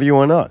short interview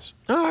on us.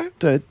 All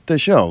right. The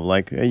show,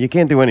 like you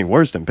can't do any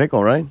worse than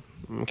Pickle, right?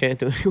 Can't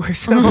do any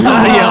worse. You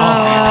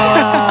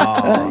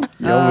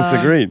almost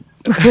agreed.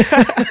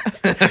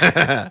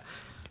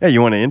 Hey,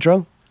 you want an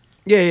intro?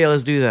 Yeah,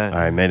 let's do that. All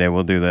right, Mayday,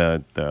 we'll do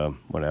the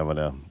whatever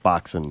the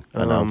boxing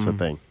announcer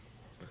thing.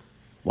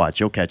 Watch,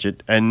 you'll catch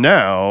it. And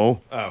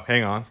now, Oh,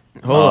 hang on.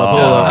 Hold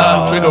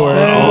up. Trigger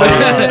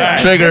word.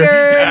 Trigger.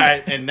 All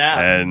right, and now.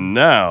 and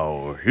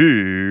now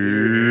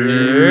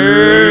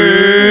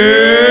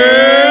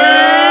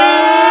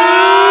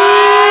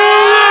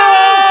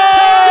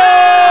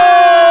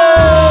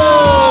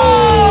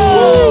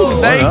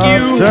Thank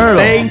you. Turtle?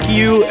 Thank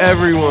you,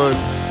 everyone.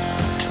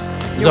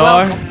 You're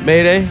Czar, welcome.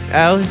 Mayday,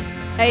 Allie,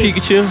 Hey.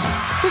 Pikachu.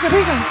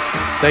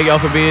 Thank y'all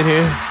for being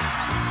here.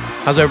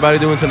 How's everybody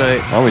doing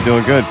tonight? Oh, we're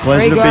doing good.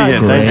 Pleasure to be Great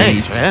here. guy. Thank you.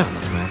 Thanks for having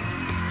us,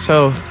 man.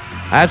 So,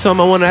 I have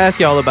something I want to ask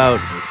y'all about.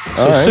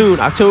 So All right. soon,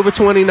 October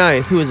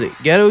 29th, who is it?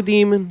 Ghetto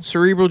Demon,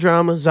 Cerebral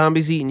Drama,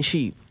 Zombies Eating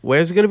Sheep.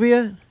 Where's it going to be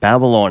at?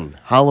 Babylon,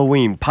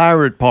 Halloween,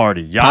 Pirate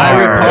Party. Yar.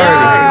 Pirate Party.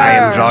 I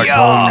am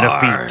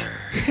Zartome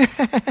the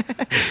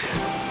Feet.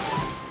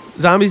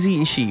 Zombies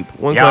Eating Sheep.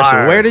 One Yar.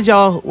 question. Where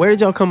did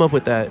y'all come up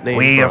with that name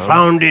We from?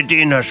 found it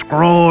in a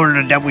scroll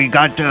that we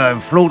got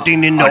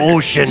floating in the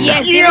ocean.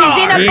 Yes, it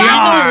was in a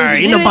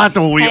bottle. In a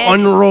bottle, we Had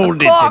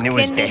unrolled it, cork and it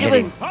was the it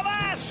heading. was,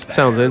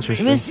 Sounds it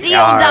interesting. was sealed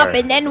Yar. up,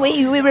 and then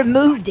we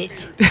removed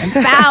it and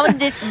found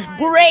this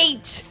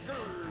great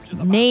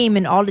name,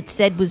 and all it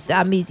said was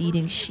zombies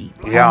eating sheep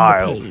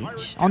Yar. on the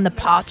page, on the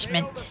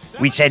parchment.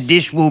 We said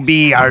this will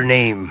be our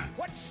name.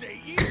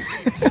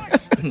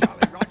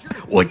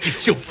 What's it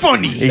so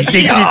funny? He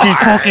thinks it is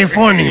fucking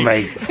funny,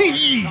 mate.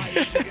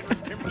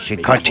 We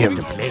should cut him.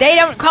 They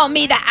don't call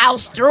me the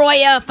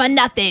Austroyer for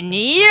nothing.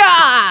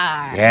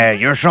 Yeah. Yeah,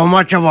 you're so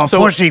much of a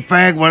pussy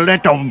fag, we'll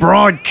let the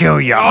broad kill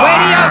you. Where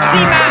do y'all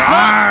see my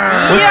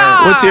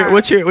hook?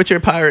 Yeah. What's your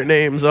pirate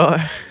name,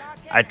 Czar?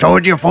 I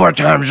told you 4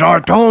 times,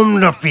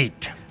 Zartome the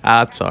Feet.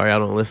 Sorry, I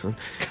don't listen.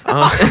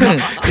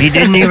 He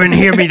didn't even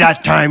hear me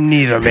that time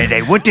neither,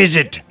 Mayday. What is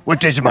it?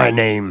 What is my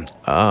name?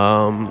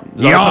 Yar.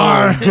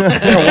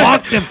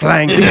 Walk the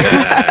plank.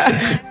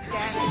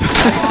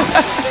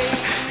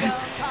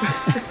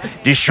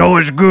 This show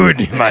is good,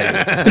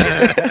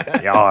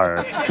 mate.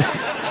 Yar.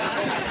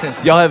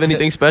 Y'all have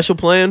anything special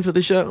planned for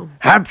the show?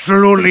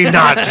 Absolutely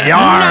not.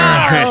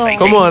 Yar. No.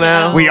 Come on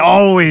now. We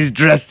always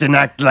dress and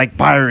act like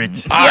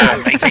pirates.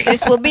 Yes,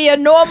 this will be a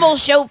normal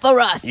show for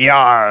us.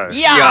 Yar.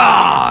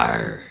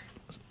 Yeah.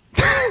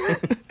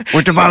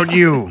 What about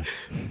you?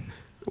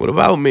 What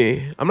about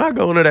me? I'm not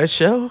going to that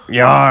show.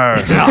 Yar.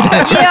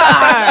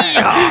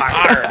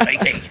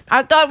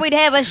 I thought we'd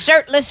have a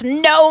shirtless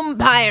gnome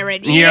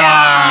pirate. Yar.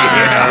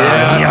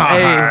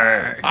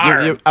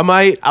 Hey,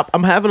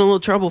 I'm having a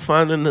little trouble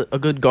finding a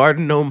good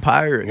garden gnome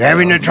pirate. You're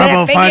having a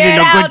trouble Better finding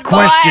figure a it good out,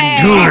 question,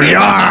 boy. too.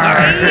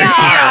 Yar.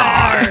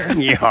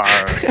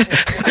 Yar.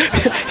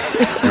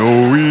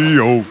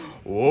 Yo-yo.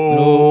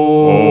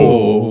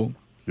 Whoa.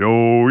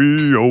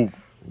 Yo-yo.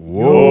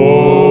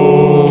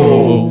 Whoa.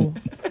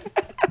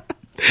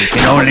 We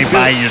can only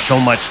buy you so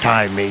much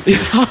time, mate.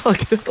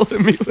 Look at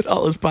me with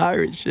all this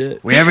pirate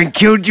shit. We haven't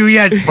killed you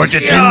yet, but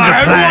it's in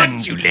the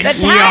plans. The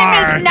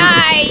time is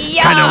nigh.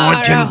 Kinda Yar.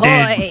 want him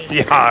dead. Ahoy.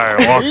 Yar.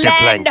 Walk the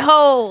Land plank.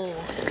 ho.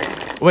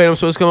 Wait, I'm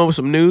supposed to come up with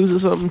some news or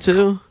something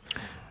too?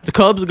 The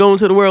Cubs are going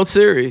to the World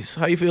Series.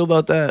 How you feel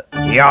about that?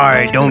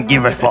 Yar. Don't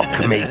give a fuck,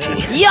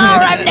 matey. Yar,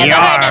 I've never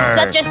heard Yar. of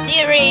such a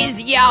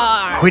series.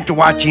 Yar. Quit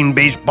watching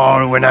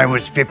baseball when I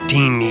was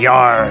 15.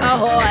 Yar.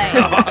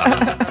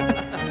 Ahoy.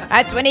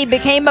 That's when he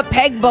became a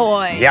peg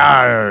boy.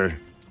 Yar.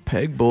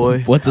 Peg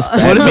boy. What does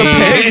What is a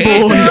peg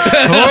boy?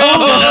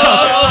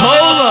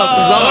 Hold up,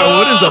 Czar,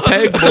 what is a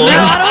peg boy? No,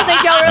 I don't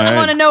think y'all really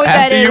want to know what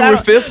that After is. you I were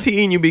don't-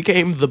 15, you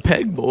became the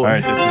peg boy. All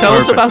right, this is Tell us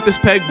perfect. about this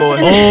peg boy.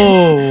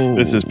 Oh.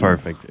 This is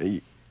perfect.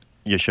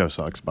 Your show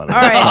sucks, by the way.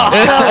 All right.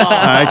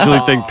 I actually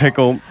think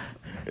Pickle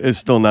is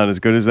still not as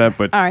good as that,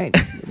 but All right.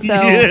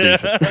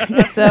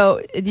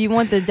 So do you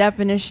want the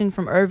definition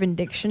from Urban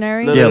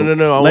Dictionary? No, Yeah,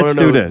 no. I let's want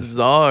to know do this.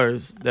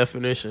 Czar's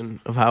definition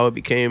of how it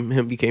became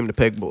the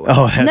peg boy.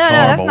 oh, that's No, that's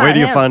horrible. not Where do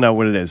you him. find out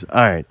what it is?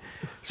 All right.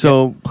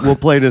 So we'll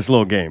play this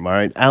little game, all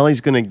right?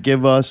 Allie's going to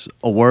give us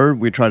a word.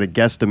 We try to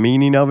guess the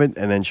meaning of it,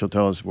 and then she'll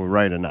tell us we're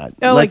right or not.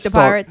 Oh, like the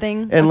start- pirate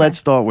thing? And Okay. let's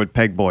start with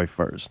Peg Boy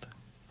first.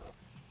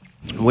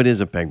 What is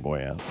a peg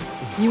boy, Al?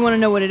 You want to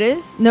know what it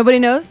is? Nobody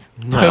knows?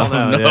 No.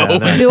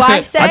 Do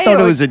I say? I thought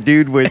it or- was a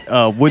dude with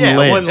wooden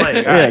leg. One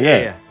leg.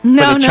 Yeah.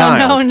 No, But a no,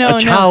 child. no, A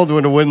child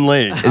with a wooden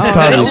leg. It's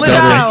probably it's a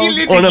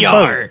child. On a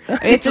boat.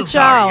 It's a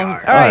child. All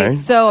right. Alright.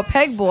 So a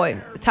peg boy,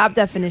 the top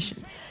definition.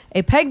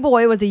 A peg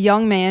boy was a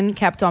young man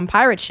kept on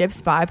pirate ships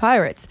by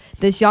pirates.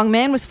 This young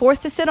man was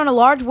forced to sit on a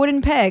large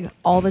wooden peg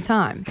all the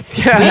time.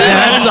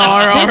 That's all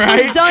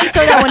This was done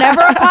so that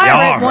whenever a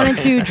pirate wanted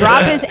to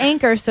drop his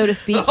anchor, so to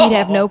speak, he'd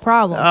have no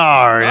problem.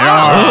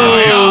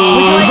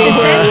 Would you like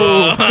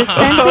the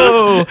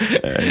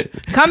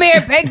sentence? Come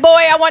here, peg boy.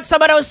 I want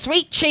some of those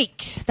sweet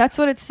cheeks. That's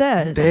what it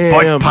says.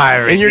 Damn.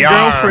 pirate, And your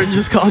yar. girlfriend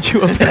just called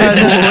you a peg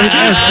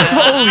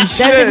boy. Holy shit.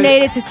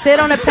 Designated to sit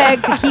on a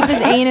peg to keep his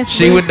anus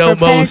She loose would know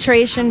for most.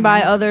 penetration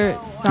by other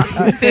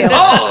sailors.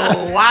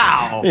 Oh,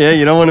 wow. Yeah,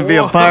 you don't want to be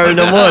a pirate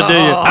no more, do you?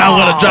 I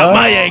want to drop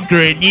my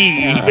anchor in you.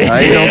 I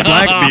ain't no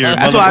Blackbeard.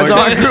 That's why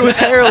Czar grew his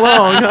hair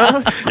long,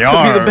 huh? To be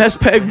Yar. the best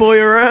peg boy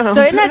around.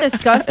 So isn't that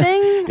disgusting?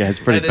 Yeah, it's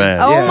pretty That is-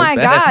 bad. Oh Yeah, my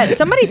it's bad. god!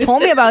 Somebody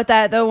told me about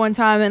that though one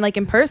time and like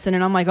in person,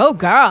 and I'm like, oh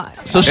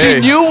god. So she Hey.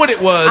 knew what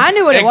it was. I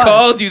knew what it and was.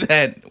 called you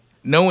that,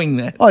 knowing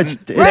that. Oh, it's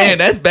Man,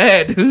 that's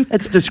bad, dude.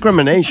 it's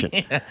discrimination.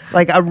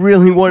 Like I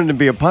really wanted to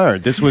be a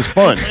pirate. This was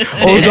fun.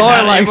 Oh,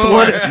 Czar likes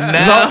one.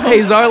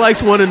 Now- Czar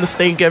likes one in the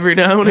stink every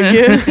now and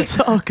again. It's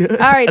all good.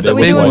 All right, so The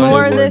we big doing one.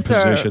 more of They were in this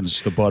or?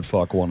 positions to butt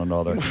fuck one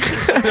another.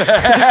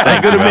 I was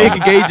gonna make a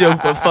gay joke,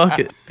 but fuck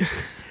it.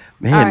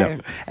 Man, All no.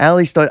 right.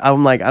 Allie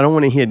I'm like, I don't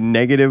want to hear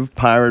negative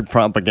pirate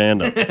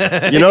propaganda.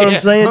 You know what I'm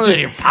saying? Yeah, Just,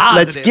 you're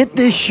positive. let's get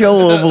this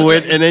show over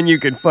with, and then you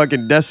can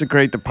fucking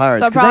desecrate the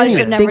pirates. So I 'Cause probably didn't should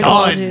even never think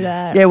told of- you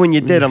that. Yeah, when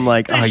you did, I'm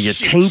like, oh, you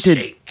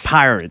tainted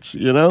pirates,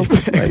 you know?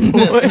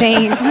 Like,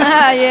 Taint.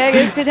 yeah, I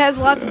guess it has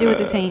a lot to do with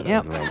the taint.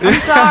 Yep. I'm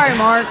sorry,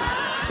 Mark.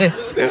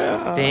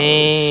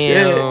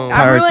 Damn. I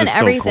Pirates ruined are still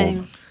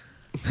everything.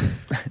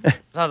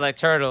 Sounds like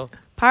turtle.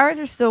 Pirates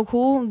are still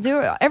cool.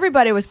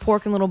 Everybody was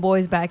porking little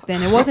boys back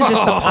then. It wasn't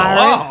just the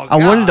pirates. I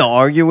wanted to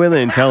argue with her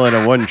and tell her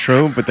it wasn't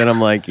true, but then I'm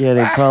like, yeah,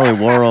 they probably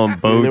were on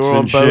boats They were on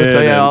and boats, shit. so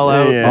yeah, and- all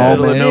out. yeah.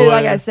 Middle of Dude, nowhere.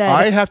 like I said,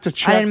 I have to I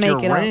check didn't make your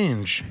it up.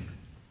 range.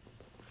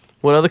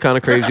 What other kind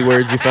of crazy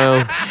words you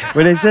found?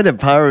 When they said that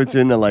pirates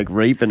into like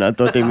raping, I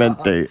thought they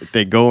meant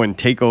they go and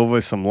take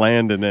over some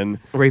land and then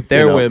Rape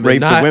their women,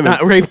 rape not, the women.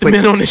 not rape the But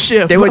men on the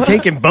ship. They were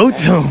taking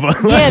boats over.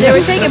 Yeah, they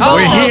were taking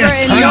boats over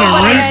and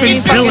nobody had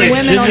any fucking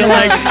women on the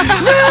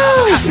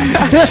boat.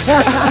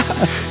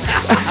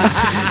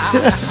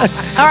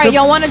 All right,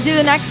 y'all want to do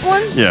the next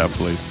one? Yeah,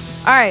 please.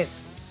 All right.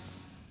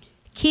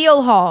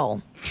 Keel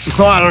Hall.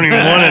 Oh, I don't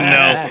even want to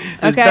know.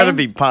 This Okay. better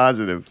be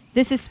positive.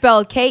 This is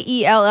spelled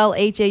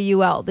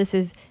Kellhaul. This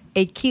is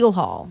a keel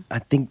haul. I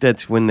think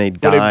that's when they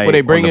Where die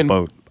they bring on in the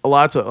boat.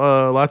 lots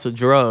of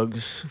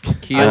drugs.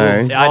 Kilo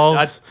Alright.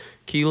 hauls.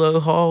 Kilo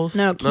hauls.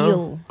 No,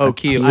 keel. Oh,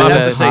 keel. I'd My have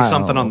bad. to say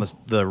something on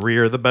the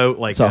rear of the boat,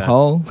 like It's a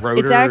hull?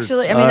 rotor. It's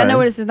actually, I mean, I know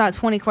Alright. this is not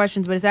 20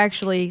 questions, but it's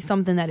actually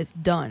something that is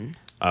done.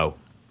 Oh.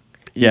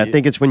 Yeah, I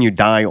think it's when you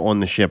die on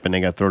the ship and they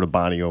got to throw the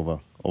body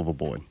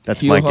overboard.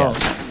 That's my Keel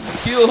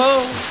guess. Keel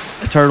ho.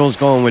 Turtles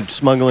going with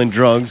smuggling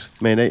drugs.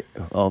 Man,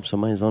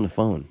 somebody's on the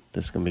phone.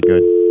 This is gonna be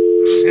good.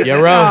 Yeah,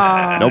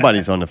 right.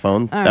 Nobody's on the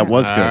phone. All That right.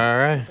 was good. All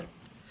right.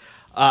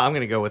 I'm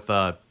going to go with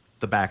the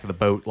back of the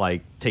boat,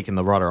 like taking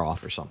the rudder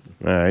off or something.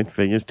 All right,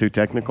 figures too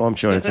technical. I'm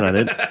sure that's not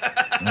it.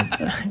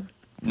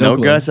 No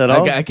clue. guess at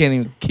all? I can't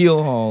even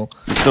keel haul.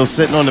 Still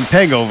sitting on the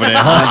peg over there,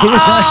 huh?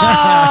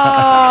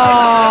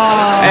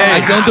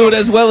 I don't do it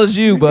as well as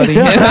you, buddy.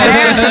 See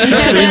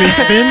me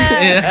spin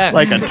Yeah.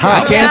 like a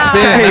top. I can't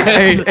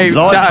spin. Hey,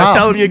 Zod Josh, top.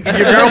 tell him your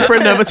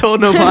girlfriend never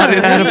told nobody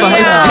that about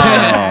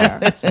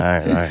you.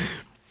 All right.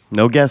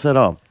 No guess at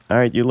all. All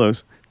right, you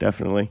lose.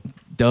 Definitely.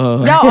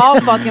 Duh. Y'all all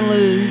fucking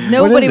lose.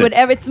 Nobody it? would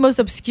ever. It's the most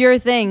obscure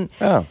thing.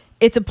 Oh.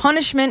 It's a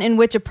punishment in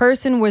which a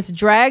person was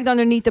dragged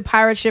underneath the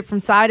pirate ship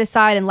from side to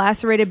side and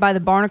lacerated by the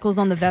barnacles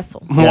on the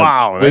vessel.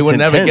 Wow. We that's would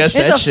never intense.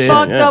 guess It's that a shit.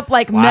 fucked Yeah. up,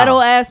 like metal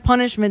ass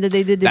punishment that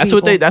they did to That's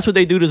people. what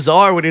they do to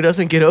Czar when he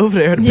doesn't get over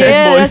there. The Yeah,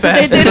 peg boy that's what they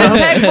fast did to the enough.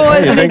 peg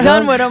boys when they think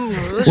done so? with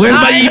them. Where's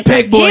my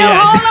E-Peg boy Keel at?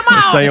 haul them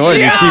out. Tell you what,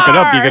 you keep it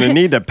up, you're Yar. gonna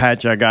need that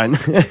patch I got.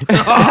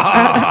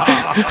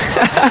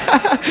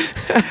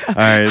 All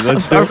right,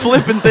 let's Start do.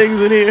 flipping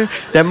things in here.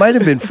 That might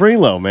have been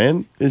Freelo,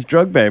 man. His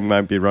drug bag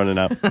might be running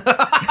out.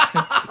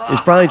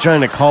 He's probably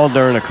trying to call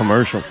during a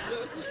commercial.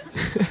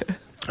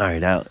 All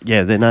right, Al.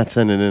 Yeah, they're not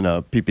sending in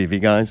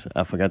PPV guys.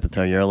 I forgot to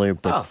tell you earlier,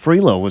 but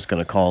Freelo was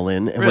going to call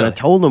in, and when I Really?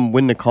 told him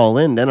when to call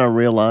in, then I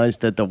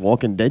realized that the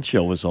Walking Dead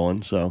show was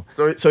on. So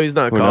So he's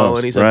not Who calling.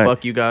 knows? He said, Right.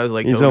 "Fuck you guys,"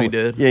 like he's Tony over,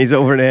 did. Yeah, he's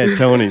over there at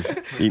Tony's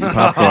eating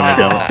popcorn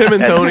together. Him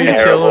and Tony are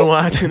terrible. chilling,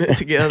 watching it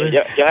together.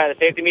 Y'all had a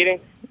safety meeting?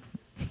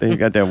 They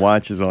got their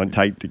watches on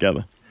tight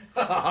together.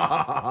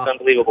 It's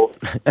unbelievable.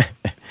 All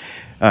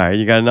right,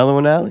 you got another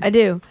one, Allie? I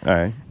do. All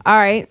right. All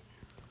right.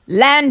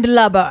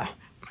 Landlubber.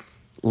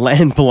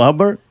 Land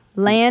blubber?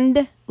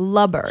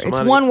 Landlubber. It's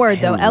Somebody- one word,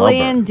 though.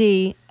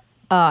 Landlubber.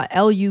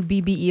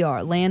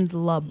 Landlubber.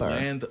 Landlubber.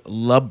 And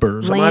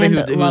lubber. Somebody who's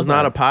Landlubber.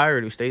 not a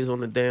pirate who stays on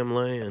the damn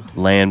land.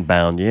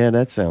 Landbound. Yeah,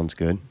 that sounds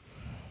good.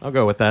 I'll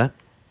go with that.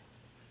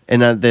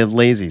 And they're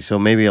lazy, so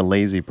maybe a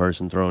lazy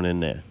person thrown in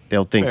there.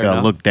 They'll think, Fair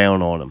enough. look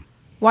down on them.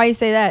 Why you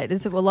say that?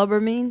 Is it what lubber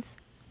means?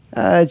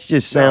 It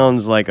just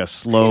sounds like a You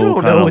slow don't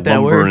kind know of what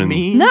that word lumbering.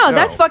 means. No,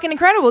 that's fucking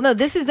incredible. No,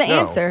 this is the No.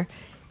 answer.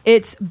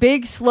 It's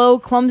big, slow,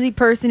 clumsy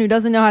person who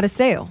doesn't know how to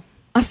sail.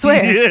 I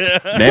swear.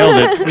 Nailed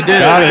it. We did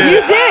Got it.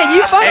 You did.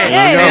 You fucking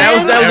Hey,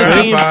 man. that was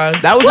a team.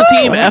 That was a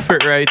team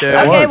effort right there.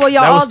 Okay, well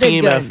y'all that all was did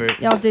team good. effort.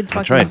 Y'all did fucking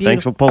That's right. beautiful.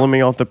 Thanks for pulling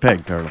me off the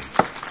peg, Turtle.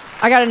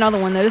 I got another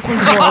one though. This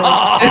one's more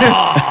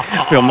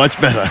like, Feel much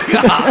better.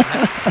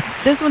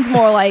 this one's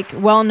more like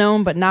well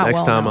known but not Next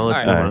well time I'll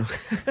known.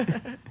 let you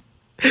know.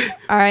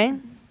 All right.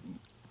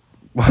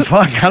 Well,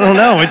 fuck, I don't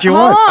know what you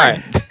Hold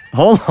want. on.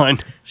 Hold on.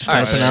 All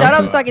right. Shut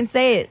up so I can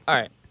say it. All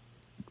right.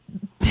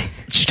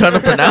 She's trying to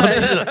pronounce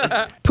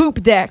it.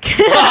 Poop deck.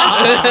 You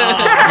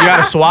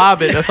gotta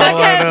swab it. That's all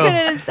I I know.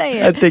 couldn't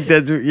say I it. think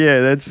that's when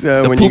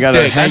you poop gotta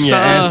deck. hang your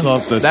That's, ass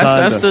off the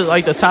That's side. the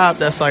like the top.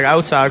 That's like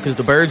outside because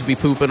the birds be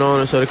pooping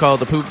on it, so they call it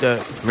the poop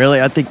deck.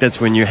 Really, I think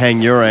that's when you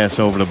hang your ass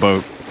over the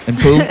boat. And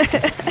poop.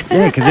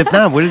 Yeah, because if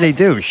not, what do they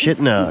do? Shit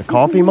in a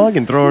coffee mug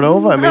and throw it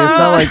over? I mean, it's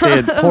not like they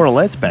had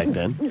portalettes back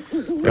then.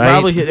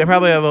 They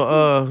probably have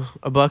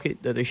a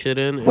bucket that they shit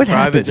in. And What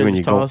private, happens then when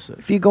just you go? toss it.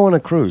 If you go on a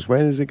cruise, where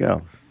does it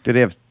go? Do they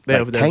have, They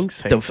have those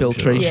tanks? The I'm sure.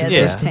 filtration Yeah,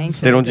 Yeah. there's tanks.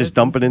 They don't just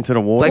dump it into the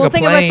water? like Well, a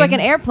think of it, it's like an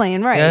plane.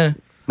 airplane, right? Yeah.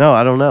 No,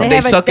 I don't know. They They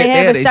have suck a, it- they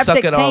have yeah, a they suck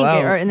septic it all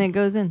tank, out. and then it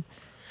goes in.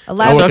 A Suck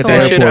laboratory.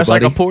 that shit. airport, That's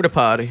like a buddy. porta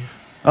potty.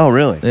 Oh,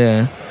 really?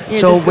 Yeah. Yeah, it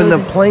So just when the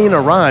goes in. plane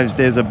arrives,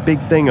 there's a big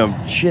thing of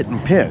shit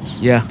and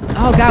piss. Yeah.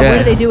 Oh God, Yeah. what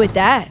do they do with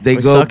that? They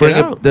We go suck it bring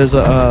out. up. There's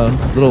a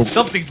little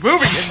Something's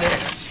moving in there.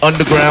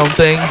 underground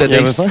thing that Yeah,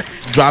 they what's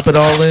that? drop it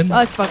all in. Oh,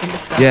 it's fucking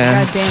disgusting.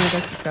 Yeah. God damn it,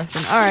 that's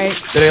disgusting. All right,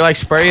 Do they like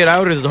spray it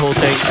out, or is the whole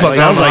tank? Fuck, like,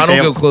 Sounds I like don't they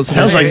go have, close to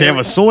sounds that like shit. they have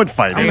a sword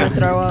fight. I'm gonna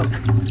throw up.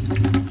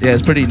 Yeah,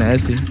 it's pretty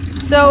nasty.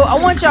 So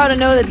I want y'all to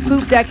know that the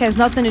poop deck has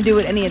nothing to do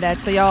with any of that.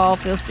 So y'all all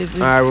feel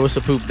stupid. All right, what's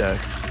the poop deck?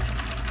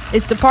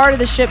 It's the part of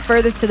the ship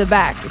furthest to the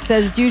back. It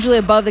says it's usually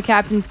above the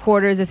captain's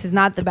quarters. This is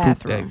not the poop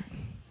bathroom. deck.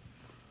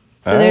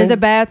 So there's a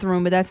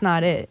bathroom, but that's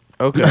not it.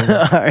 Okay.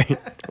 All right.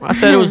 I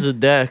said it was the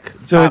deck.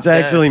 So Top it's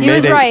actually He made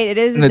was it. right. It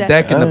is And a the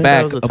deck in the Oh, back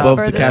that was a top above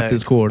the further.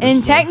 captain's quarters.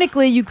 And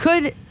technically, you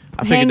could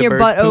I figured hang the your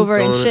birds butt pooped over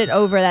and on it. shit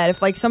over that.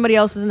 If like somebody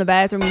else was in the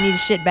bathroom, you need to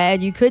shit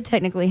bad, you could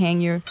technically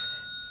hang your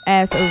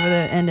ass over the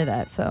end of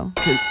that. So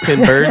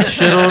Can birds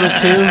shit on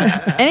it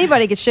too?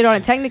 anybody could shit on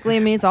it. Technically, I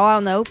mean, it's all out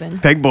in the open.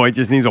 Peg boy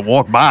just needs to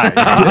walk by.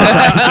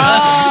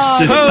 Oh,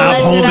 Just stop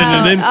let holding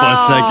out. it in for a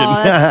second.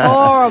 Oh, that's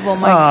horrible.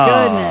 My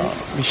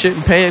goodness. You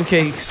shitting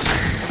pancakes.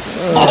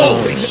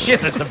 Holy shit,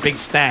 that's a big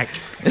stack.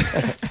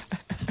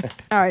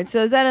 All right, so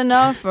is that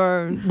enough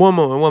or? One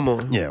more.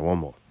 Yeah, one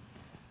more.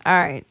 All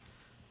right.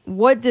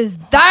 What does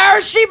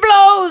 "there she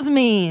blows"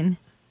 mean?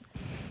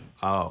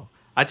 Oh,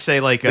 I'd say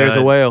like There's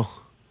a whale.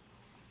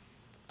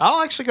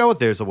 I'll actually go with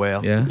 "There's a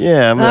Whale." Yeah.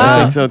 Yeah, Oh,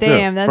 I think so too.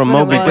 damn, that's From what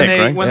it Moby was. When Dick, they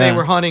right? when Yeah. they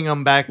were hunting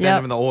them back then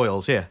Yep. in the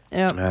oils, yeah.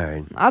 Yep. All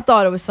right. I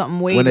thought it was something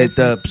way When it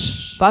different.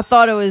 But I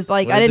thought it was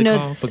like what I is didn't it know.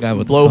 called? Forgot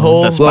what it's Blowhole.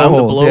 called. The spout, the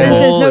Blowholes, blowhole. yeah. Since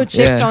there's no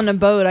chicks Yeah. on the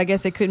boat, I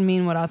guess it couldn't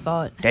mean what I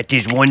thought. That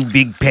is one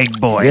big peg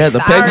boy. Yeah, the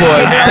peg boy.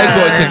 The peg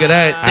boy took it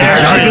at. There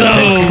she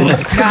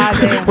blows. God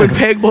damn. When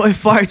Peg Boy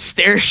farts,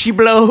 there she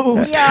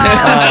blows.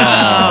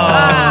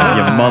 Yeah.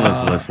 Your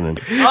mother's listening.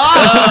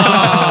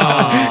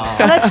 Oh,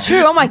 that's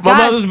true. Oh my My God. my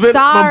brother's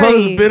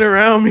Sorry. been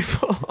around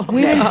before.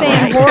 We've been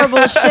saying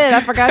horrible shit. I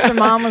forgot your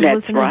mom was That's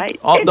listening. right.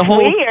 Oh, It's the whole-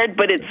 weird,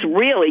 but it's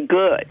really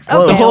good.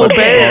 Okay. The whole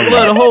band,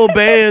 look, the whole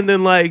band,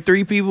 and like 4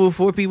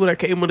 people that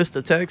came with us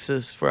to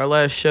Texas for our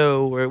last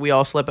show, where we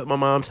all slept at my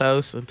mom's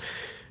house, and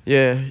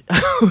yeah,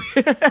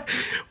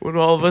 when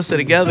all of us are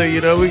together,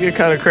 you know, we get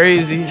kind of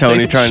crazy. Tony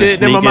Say some trying to shit,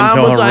 then sneak my mom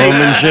into was her like,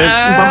 room and shit.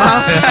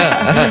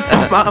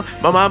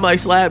 my mom like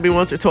slapped me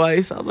once or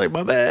twice. I was like,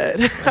 my bad.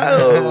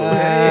 Oh,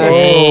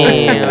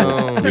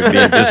 Damn. You're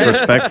being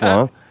disrespectful,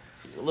 huh?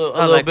 a little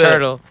Sounds like bit.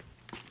 turtle.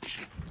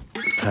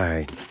 All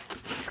right.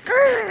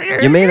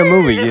 You made a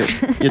movie.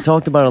 You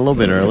talked about it a little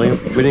bit earlier.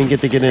 We didn't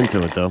get to get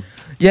into it though.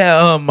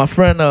 Yeah, my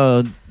friend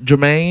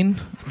Jermaine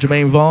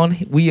Vaughn.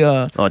 We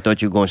Oh, I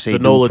thought you were going to say The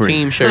NOLA Dupree.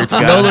 team shirts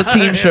guy. NOLA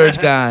team shirts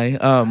guy.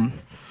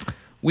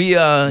 We he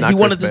Chris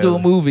wanted to do a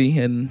Bailey. movie,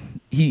 and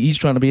he's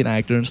trying to be an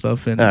actor and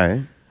stuff. And All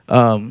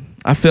right.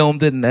 I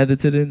filmed it and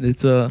edited it.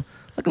 It's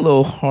like a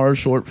little horror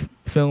short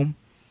film,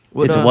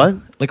 It's what?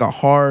 like a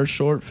horror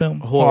short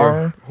film.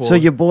 Horror. So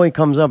your boy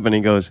comes up and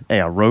he goes,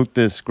 "Hey, I wrote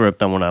this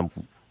script. I want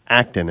to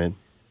act in it,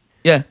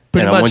 Yeah,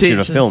 pretty and much. I want you to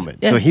it's just- film it."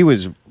 Yeah. So he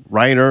was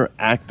writer,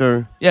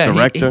 actor, Yeah,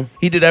 director.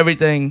 He did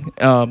everything.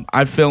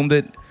 I filmed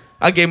it.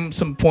 I gave him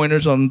some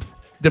pointers on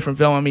different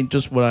film. I mean,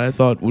 just what I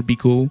thought would be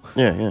cool.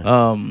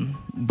 Yeah.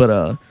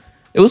 But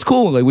it was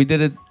cool. Like we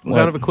did it. What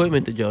kind of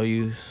equipment did y'all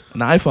use?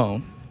 An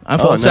iPhone. Oh,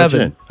 iPhone no 7.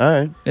 shit. All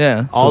right.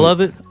 Yeah. All of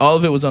it? All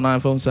of it was on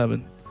iPhone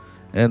 7.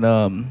 And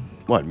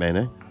What,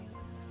 man?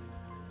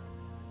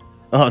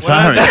 Oh,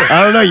 sorry.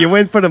 I don't know. You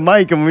went for the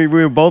mic, and we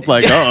were both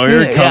like, "Oh,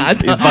 here it comes.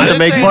 He's about to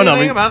make fun of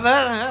me." About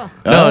that?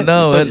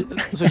 No.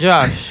 So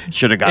Josh,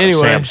 should have got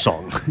anyway. a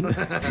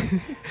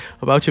Samsung.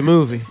 About your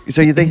movie.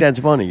 So you think that's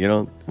funny? You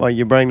don't? Well,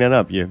 you bring that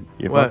up. You're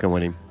What? fucking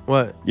with him.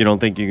 What? You don't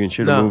think you can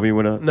shoot a movie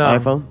with an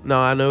iPhone? No,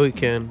 I know he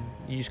can.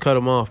 You just cut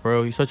him off,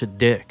 bro. You're such a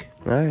dick.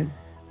 All right.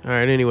 All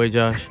right. Anyway,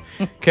 Josh,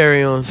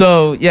 carry on.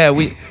 So yeah,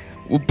 we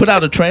put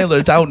out a trailer.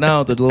 It's out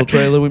now. The little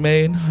trailer we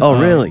made. Oh,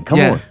 really? Come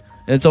on.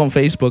 It's on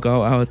Facebook.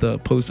 I'll have to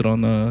post it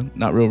on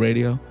Not Real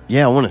Radio.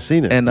 Yeah, I want to see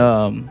this. And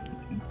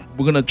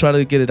we're gonna try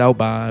to get it out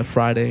by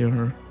Friday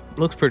or.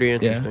 Looks pretty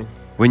interesting.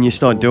 When you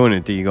start doing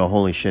it, do you go,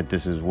 "Holy shit,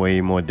 this is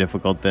way more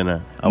difficult than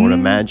I would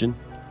imagine"?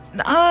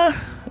 Nah.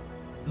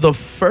 The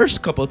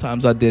first couple of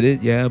times I did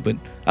it, yeah, but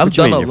I've What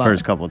you done mean, a your lot.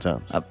 first couple of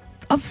times?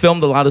 I've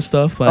filmed a lot of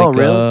stuff like Oh,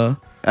 really?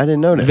 I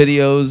didn't know this.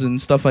 videos and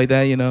stuff like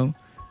that. You know,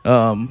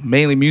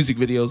 mainly music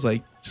videos,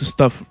 like just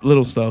stuff,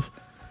 little stuff.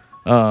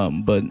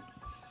 But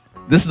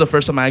this is the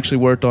first time I actually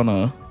worked on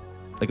a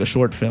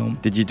short film.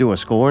 Did you do a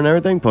score and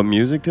everything? Put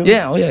music to it?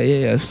 Yeah,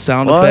 yeah.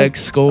 Sound What?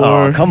 effects, score.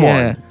 Oh, come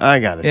yeah. on! I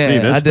gotta see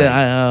this. I did. thing.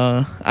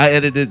 I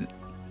edited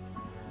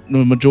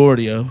the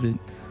majority of it.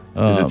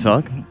 Does it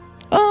suck?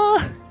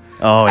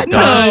 Oh, it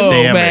does.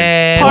 Damn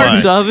man. it!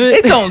 Parts of it.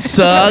 It don't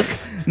suck.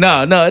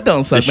 No, it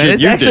don't suck, The man. shit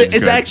It's you actually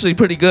did's good. actually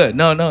pretty good.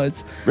 No,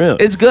 it's Really?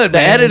 it's good. The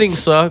man. editing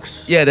It's-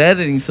 sucks. Yeah, the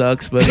editing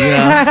sucks, but you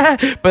know,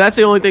 But that's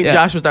the only thing Yeah.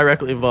 Josh was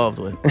directly involved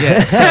with.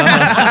 yeah.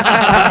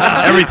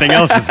 So, Everything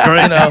else is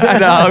great. you know,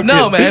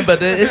 No, I'm kidding. man,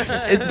 but it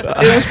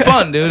was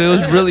fun, dude. It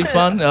was really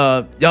fun.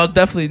 Y'all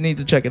definitely need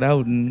to check it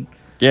out, and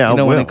Yeah, you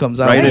know I when will. it comes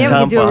out. Right Yeah, in we time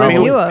can do a for I mean,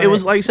 review of it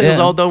was it. like you said, it was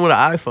Yeah. all done with an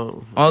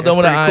iPhone. All done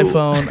with an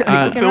iPhone. You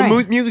can film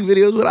I- music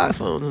videos with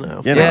iPhones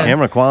now. Yeah, Yeah. the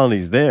camera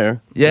quality's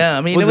there. Yeah,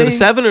 I mean, Was I it a mean,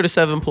 7 or the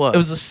 7 Plus? It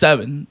was a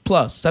 7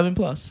 plus.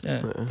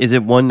 Yeah. Is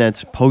it one that's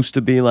supposed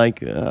to be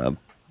like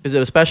Is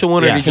it a special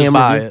one or Yeah. did you just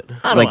Camera buy view?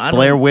 it? like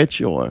Blair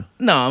Witch or?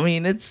 No, I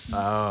mean it's.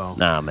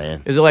 Nah,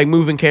 man. Is it like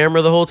moving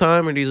camera the whole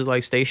time or is it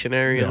like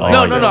stationary? Oh,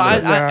 No.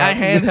 yeah. I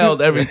handheld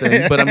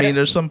everything, but I mean,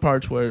 there's some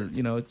parts where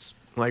it's.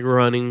 Like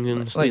running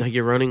and Like- like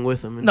you're running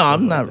with them. And No, stuff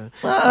I'm like not.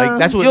 that. Like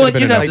that's what you'd like,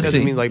 have to doesn't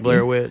see. mean like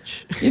Blair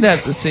Witch. You'd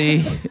have to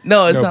see.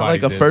 No, it's not Nobody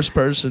like a did. first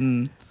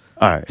person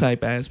All right,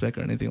 type aspect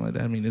or anything like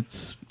that. I mean,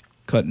 it's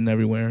cutting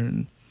everywhere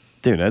and.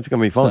 dude, that's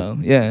gonna be fun. So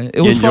yeah, it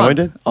You was enjoyed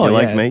fun. it? Oh You yeah,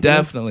 liked making it?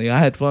 definitely. I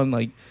had fun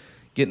like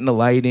getting the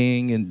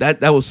lighting, and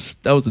that was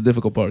the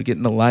difficult part,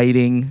 getting the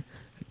lighting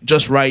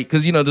just right,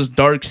 because there's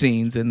dark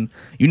scenes and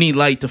you need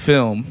light to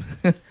film.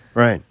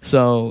 Right.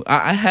 So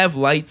I have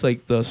lights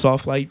like the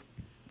soft light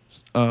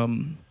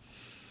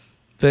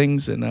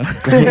things and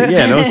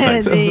Yeah, those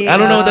things. I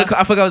don't know what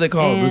I forgot what they're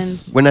called.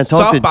 This- When I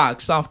talk to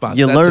softbox.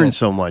 you that's learn it.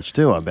 so much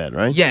too. I bet,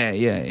 right?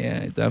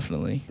 Yeah,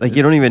 definitely. Like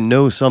you don't even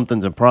know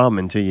something's a problem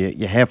until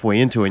you're halfway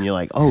into it and you're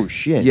like, oh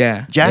shit.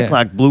 Yeah, Jack yeah.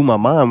 Black blew my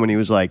mind when he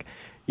was like,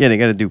 yeah, they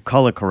got to do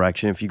color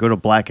correction. If you go to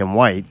black and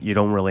white, you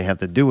don't really have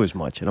to do as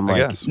much. And I'm I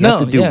like, guess. you have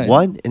No, to do yeah.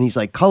 what? And he's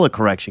like, color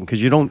correction,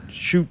 because you don't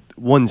shoot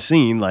one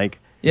scene like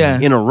Yeah.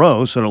 in a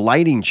row, so the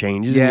lighting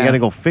changes and Yeah. you got to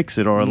go fix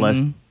it, or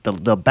unless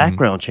the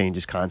background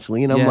changes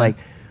constantly. And I'm Yeah. like,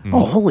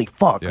 oh, holy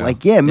fuck. Yeah.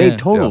 Like, yeah, it made Yeah.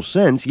 total Yeah.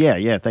 sense.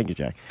 Yeah, thank you,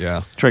 Jack.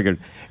 Yeah. Triggered.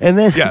 And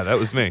then Yeah, that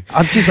was me.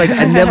 I'm just like,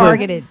 I never,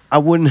 Targeted. I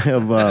wouldn't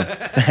have,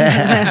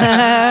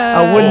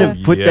 I wouldn't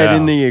have put that yeah.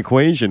 in the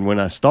equation when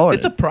I started.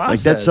 It's a Like that's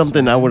process,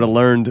 something I man. would have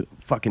learned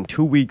fucking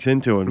 2 weeks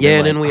into it.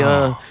 Yeah, been and then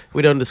like,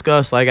 we done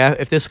discussed like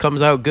if this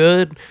comes out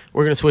good,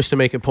 we're gonna switch to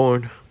making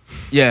porn.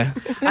 Yeah.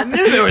 I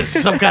knew there was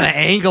some kind of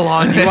angle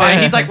on you.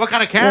 He's like, "What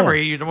kind of camera are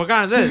you using? What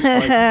kind of this?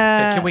 Like,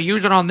 can we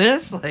use it on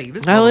this? Like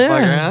this Hell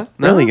motherfucker, yeah. huh?"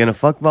 Really, gonna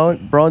fuck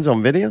broads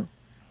on video?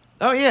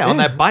 Oh yeah, on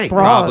that bike.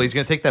 Broads. Probably he's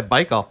gonna take that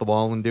bike off the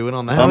wall and do it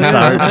on that. I'm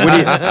sorry. What do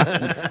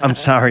you, I'm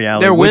sorry, Alan.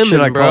 They're what should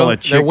women, I call bro. a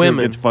chick They're who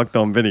women. gets fucked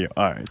on video?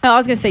 All right. Oh, I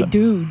was gonna say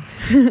dudes.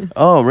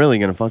 Oh, really?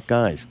 Gonna fuck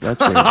guys? That's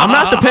weird. I'm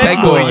not the peg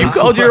Peg boy. You boys.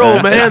 called your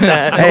old man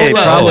that. Hey,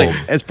 Hold up.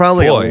 it's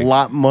probably boy. a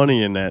lot of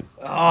money in that.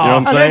 You know what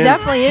I'm Oh, there saying?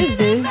 definitely is,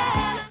 dude.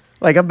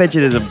 Like, I bet you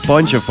there's a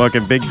bunch of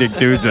fucking big dick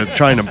dudes that are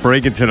trying to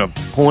break into the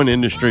porn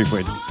industry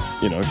with,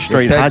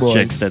 straight peg hot boys.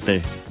 chicks that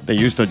they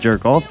used to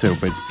jerk off to.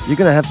 But you're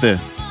gonna have to,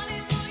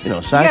 You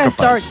gotta sacrifice.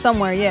 start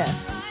somewhere, yeah.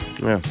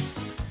 Yeah.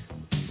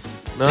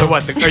 So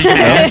what? Are you gonna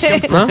ask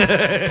him?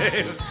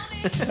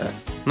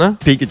 No?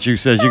 Pikachu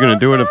says you're gonna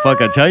do what the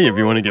fuck I tell you if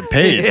you want to get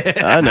paid.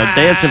 I know.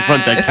 Dance in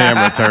front of that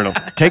camera, Turtle.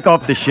 Take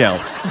off the shell.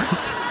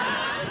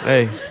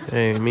 Hey,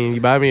 I mean,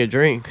 you buy me a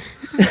drink.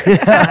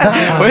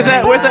 Where's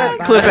that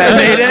clip at,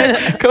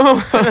 Mayday? Come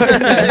on.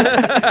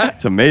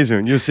 It's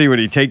amazing. You'll see when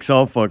he takes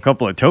off for a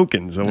couple of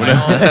tokens or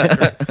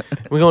whatever.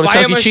 We going to Buy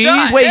Chuck him E. a Cheese?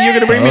 shot, Wait, you're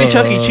gonna bring me to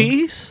Chuck E. Uh.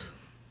 Cheese?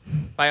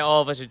 Buy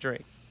all of us a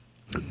drink.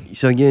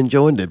 So you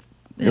enjoyed it.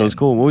 It was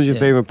cool. What was your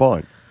favorite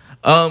part?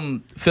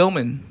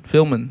 Filming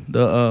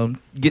the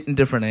getting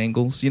different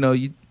angles.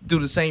 You do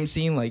the same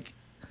scene like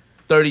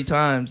 30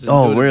 times and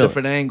Oh, do it at really?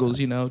 different angles.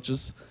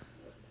 Just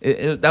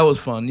that was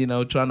fun.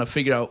 Trying to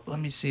figure out. Let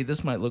me see.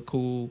 This might look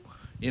cool.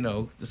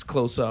 This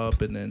close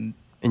up, and then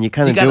And you're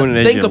kind you of gotta doing it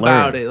as think you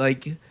about learn. it.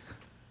 Like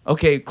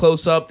okay,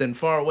 close up, then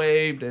far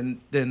away,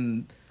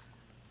 then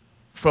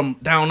from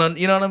down on.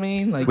 You know what I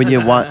mean? Like When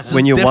you watch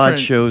different.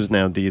 shows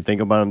now, do you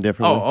think about them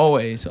differently? Oh,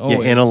 always.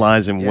 You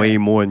analyze them way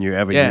more than you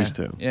ever Yeah, used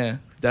to. Yeah,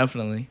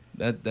 definitely.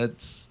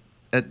 That's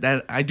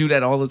I do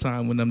that all the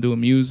time when I'm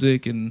doing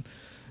music and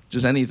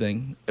just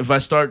anything. If I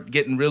start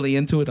getting really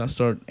into it, I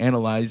start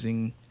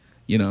analyzing,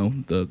 all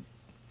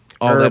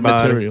that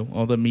material,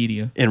 all the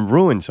media. And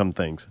ruin some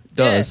things.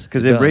 Does.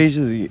 Because it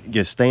raises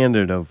your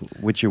standard of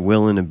what you're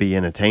willing to be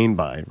entertained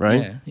by,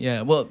 right?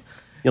 Yeah. Well,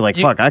 you're like,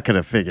 fuck, I could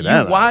have figured that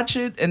out. You watch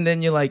it, and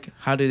then you're like,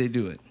 how did they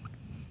do it?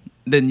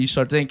 Then you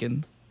start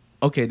thinking,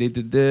 okay, they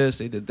did this,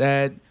 they did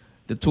that,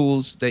 the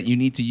tools that you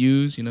need to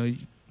use, you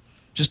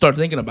just start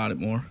thinking about it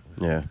more.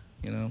 Yeah.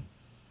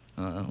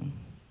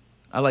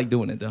 I like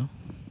doing it, though.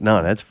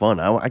 No, that's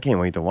fun. I can't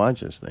wait to watch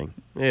this thing.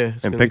 Yeah.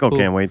 It's And gonna be Pickle cool.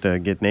 can't wait to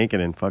get naked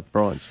and fuck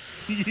broads.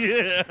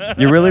 Yeah.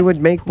 You really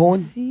would make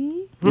porn?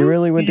 You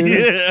really would do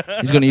that?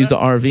 He's going to use the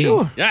RV.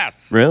 Sure.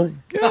 Yes. Really?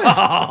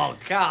 Oh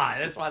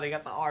God, that's why they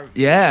got the RV.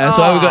 Yeah, that's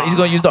why he's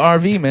going to use the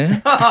RV,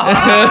 man.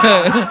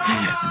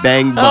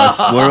 Bang Bus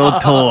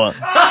World Tour.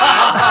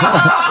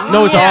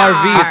 No, it's an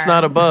RV. It's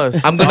not a bus.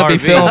 I'm It's going to an be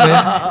RV. filming.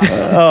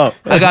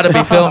 I got to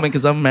be filming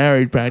because I'm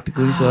married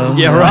practically, so.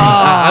 Yeah,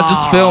 right. I'm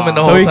just filming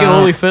the whole So time. he can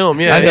only film.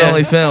 Yeah. I can yeah.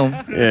 only film.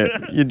 Yeah,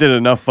 you did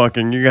enough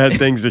fucking. You got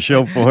things to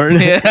show for it.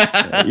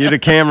 Yeah. You're the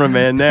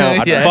cameraman now.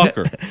 I'd Yeah. fuck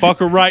her. Fuck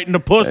her right in the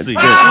pussy.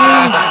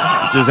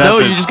 Just have No,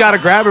 to, you just gotta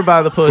grab her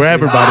by the pussy. Grab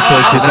her by the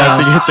pussy. just have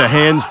to get the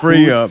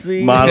hands-free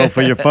Pussy. model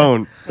for your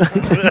phone.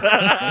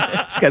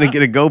 Just got to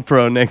get a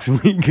GoPro next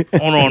week.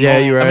 Hold on. Yeah,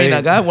 you're right. I mean,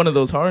 I got one of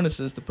those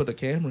harnesses to put a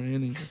camera in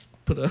and just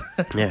put a.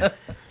 Yeah.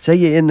 Say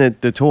you're in the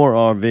tour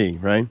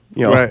RV, right?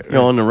 Right,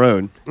 You're on the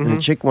road, and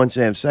the chick wants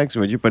to have sex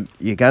with you, but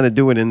you got to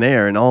do it in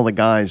there, and all the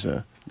guys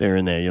are there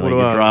in there. You're What like,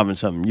 you're about- driving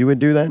something. You would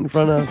do that in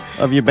front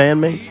of your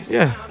bandmates?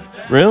 Yeah.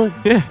 Really?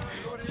 Yeah.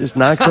 Just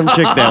knock some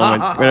chick down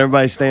when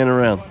everybody's standing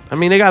around. I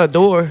mean, they got a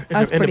door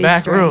That's in the pretty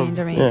back strange. room.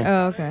 I mean,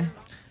 Yeah. oh, okay.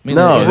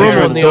 No, room this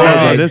on is, the no,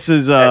 RV. this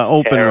is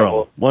open terrible.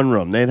 room. One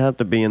room. They'd have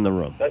to be in the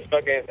room. That's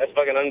fucking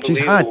unbelievable. She's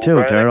hot too,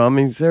 right? Taro. I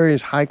mean,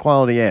 serious high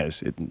quality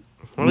ass.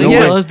 Well,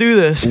 yeah, let's do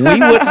this. We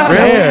wouldn't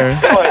care.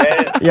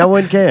 Yeah, I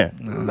wouldn't care.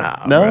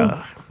 Nah,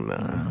 No? bro.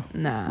 Nah.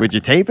 Nah. Would you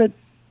tape it?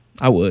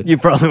 I would. You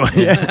probably would.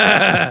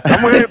 Yeah.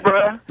 I'm with it,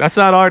 bro. That's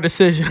not our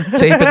decision.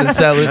 Tape it and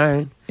sell it. All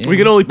right. Yeah. We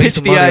can only Make pitch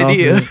some the money off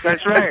idea. it.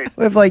 That's right.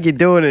 What if like you're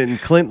doing it and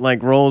Clint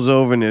like rolls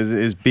over and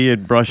his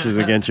beard brushes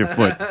against your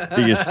foot?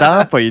 Do you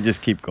stop or you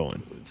just keep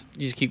going?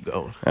 You just keep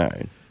going. All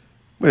right.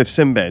 What if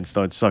Sinbad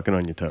starts sucking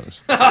on your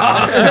toes?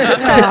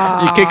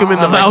 You kick him in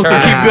the mouth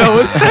and keep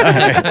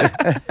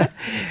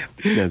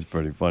going. That's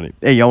pretty funny.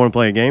 Hey, y'all want to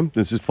play a game?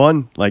 This is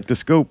fun. Like the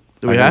scoop.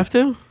 Do we have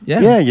to? Yeah.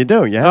 Yeah, you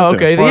do. You have Oh, to.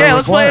 okay. It's part Yeah, of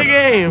let's play a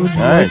requirement.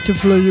 game. All right. To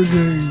play your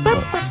game.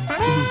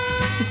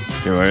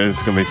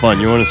 It's going to be fun.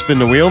 You want to spin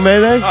the wheel,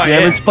 Mayday? You yeah.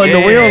 haven't spun the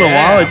Yeah, wheel in a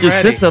yeah, while. It I'm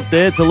just ready. sits up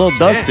there. It's a little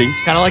dusty.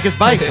 Kind of like his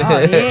bike. Oh,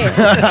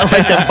 yeah.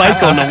 Like that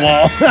bike on the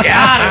wall.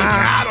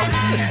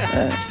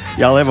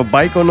 Y'all have a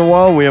bike on the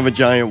wall. We have a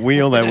giant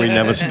wheel that we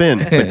never spin.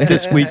 But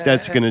this week,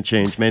 that's going to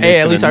change. Maybe Hey, it's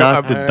at going least to our-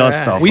 knock the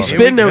dust off. We of it.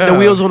 spin the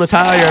wheels on the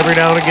tire every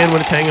now and again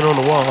when it's hanging on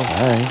the wall. All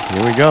right,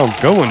 here we go.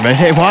 Going, man.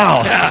 Hey,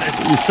 wow.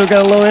 You still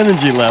got a low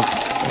energy left.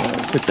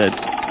 Put that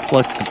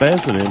flux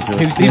capacitor into it.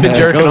 He's been Yeah, it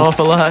jerking goes. off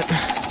a lot.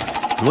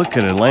 What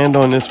could it land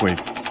on this week?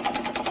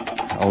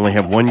 I only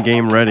have one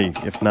game ready.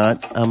 If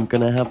not, I'm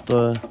going to have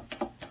to...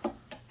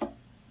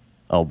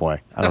 Oh, boy.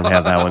 I don't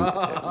have that one.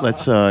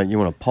 Let's, you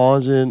want to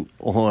pause it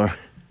or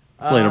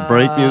play the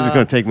break music? It's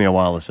going to take me a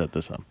while to set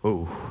this up.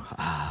 Ooh,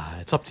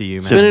 it's up to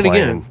you, man. Just Spin it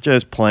playing. again.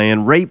 Just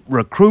playing. Rape,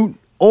 recruit,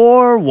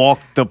 or walk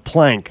the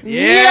plank. Rape? Is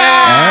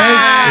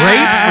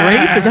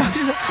that what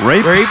you said?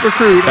 Rape, Rape,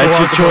 recruit. or that's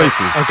your walk the plank.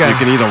 choices. Okay. You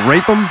can either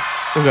rape them,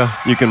 Okay.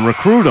 you can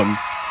recruit them,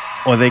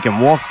 or they can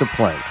walk the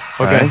plank.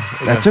 Okay. All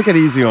right? I took it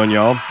easy on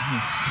y'all.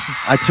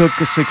 I took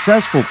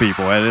successful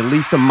people at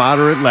least a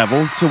moderate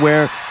level to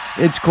where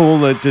it's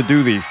cool to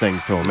do these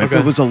things to them. If Okay.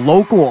 it was a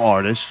local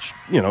artist,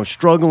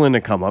 struggling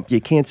to come up,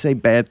 you can't say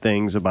bad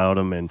things about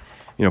them and,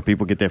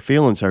 people get their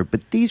feelings hurt.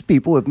 But these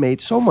people have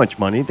made so much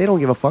money, they don't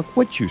give a fuck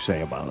what you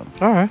say about them.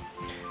 All right.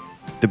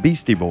 The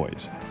Beastie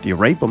Boys. Do you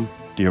rape them?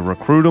 Do you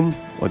recruit them?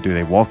 Or do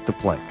they walk the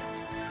plank?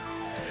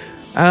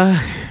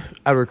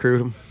 I recruit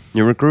them.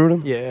 You recruit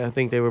them? Yeah, I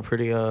think they were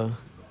pretty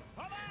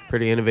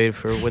innovative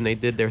for when they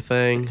did their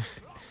thing.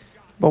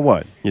 But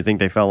what? You think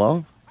they fell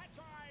off?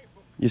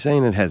 You're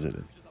saying it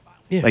hesitant.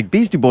 Yeah. Like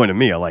Beastie Boy to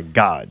me are like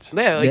gods.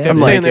 Yeah, like Yeah. I'm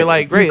I'm saying like, they're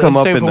like you great. come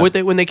I'm up saying in for the-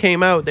 what when they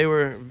came out, they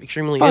were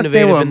extremely Fuck, they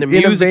innovative were in the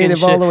music and innovative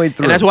shit. all the way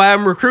through. And that's why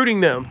I'm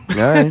recruiting them. All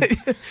right.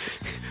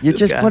 You This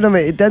just guy. put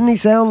him. Doesn't he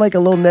sound like a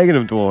little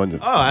negative towards him?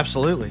 Oh,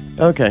 absolutely.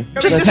 Okay.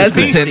 Just That's- this is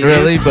Hesitant, Beastie,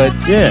 really, but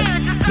yeah.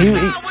 he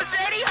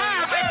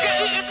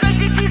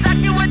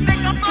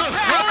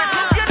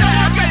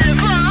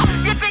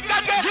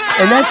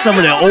And that's some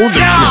of their older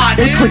shit.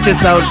 They put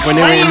this out when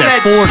they were in their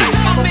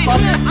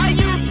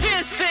 40s.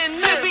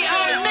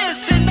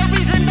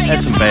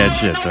 That's some bad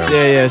shit, sir.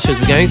 Yeah, shit's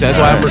gangsta. That's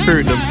why I'm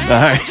recruiting them.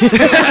 All right.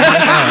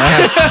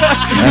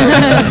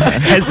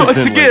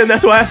 Once again,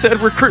 that's why I said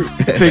recruit.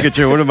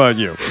 Pikachu, what about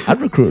you?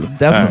 I'd recruit them.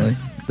 Definitely.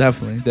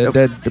 Definitely.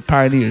 They're the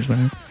pioneers,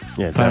 man.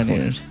 Yeah,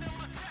 pioneers.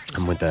 Definitely.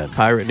 I'm with that.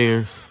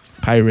 Pirateers.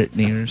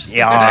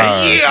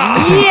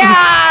 Yeah.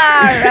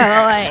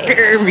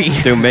 Scurvy.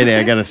 Dude, Mayday,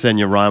 I gotta send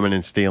you Ramen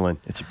and Stealing.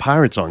 It's a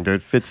pirate song, dude.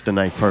 It fits the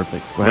night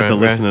perfect. We'll have to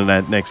listen to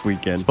that next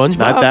weekend. SpongeBob?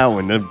 Not that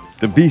one.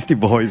 The Beastie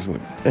Boys one.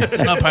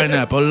 A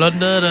pineapple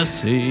under the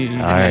sea.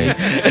 All right.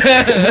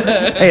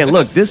 Hey,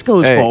 look, this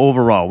goes for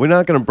overall. We're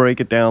not going to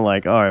break it down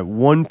like, all right,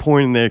 one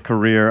point in their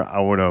career, I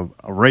would have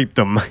raped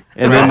them.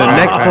 And then the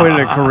next point in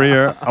their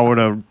career, I would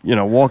have,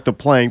 walked the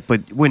plank.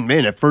 But when,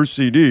 man, that first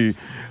CD.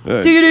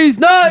 CD's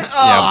nuts.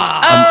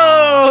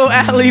 Oh,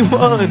 Allie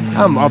won.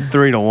 I'm up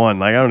 3-1.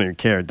 Like, I don't even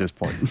care at this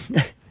point.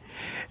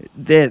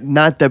 They're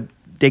not the.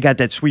 They got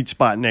that sweet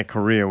spot in their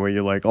career where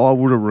you're like, oh, I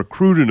would have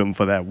recruited them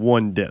for that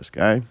one disc.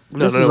 All right,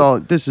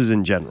 This is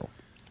in general.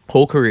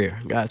 Whole career,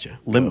 gotcha.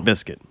 Limp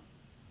Bizkit.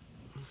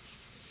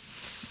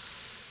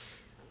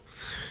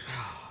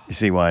 You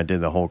see why I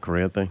did the whole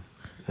career thing?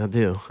 I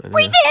do.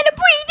 Breathe in and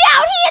breathe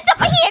out. Hands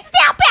up and hands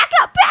down. Back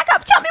up, back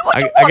up. Tell me what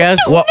you want to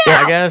do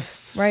now. I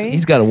guess. Right?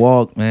 He's got to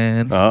walk,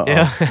 man.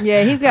 Yeah.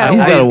 Yeah, he's got to He's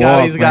walk. gotta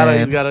walk, He's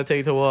man. got to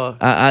take the walk.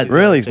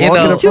 Really? He's you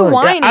walking know, up Too front.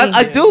 whiny.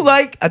 I do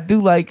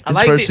like his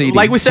first CD.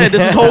 Like we said,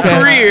 this is whole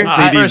career.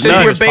 CD's Since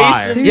we're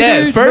nuts. basing,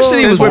 Yeah, first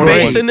CD was we're great.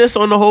 basing this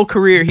on the whole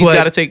career, he's But-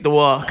 got to take the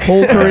walk.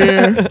 Whole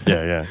career.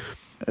 Yeah.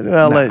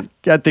 Well,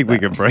 I think we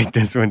can break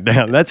this one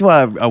down. That's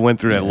why I went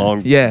through that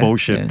long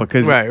bullshit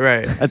because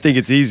Right. I think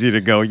it's easy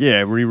to go,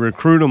 we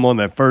recruit him on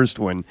that first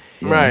one.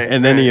 Right.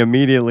 And then he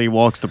immediately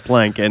walks the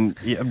plank, and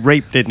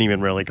rape didn't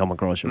even really come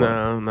across your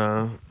mind.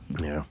 No.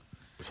 Yeah.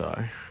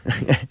 Sorry.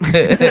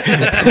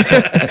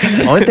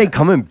 Aren't they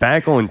coming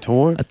back on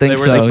tour? I think They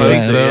were so. supposed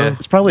Yeah. to, yeah.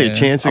 It's probably a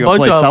chance to A go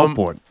bunch play of 'em.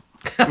 Southport.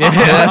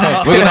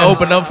 Yeah. We're gonna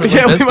open up for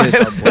Yeah, we Limp might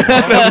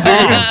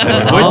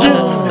Bizkit. Would you?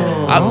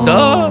 I'm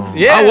done.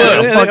 Yeah, I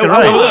would. yeah, fucking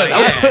I right. would.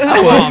 I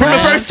would. From the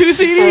first two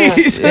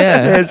CDs.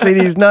 Yeah. Yeah,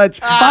 CD's nuts.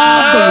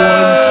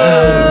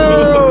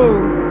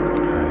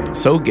 5-1.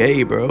 So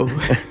gay, bro.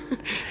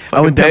 I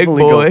would Peg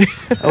definitely boy.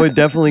 I would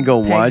definitely go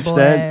watch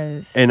that,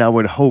 boys. and I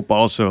would hope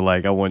also I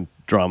want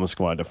Drama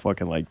Squad to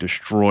fucking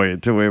destroy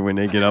it to where when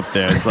they get up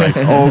there, it's like,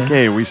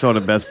 okay, we saw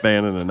the best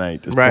band of the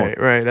night. This Right, point.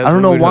 right. That's I don't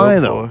what know we'd why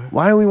hope though. for.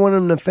 Why do we want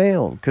them to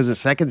fail? Because the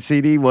second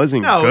CD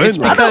wasn't No, good. it's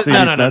because CD's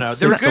no. not They're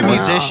 6 good to 1.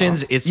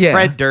 musicians. It's Yeah.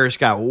 Fred Durst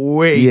got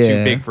way Yeah.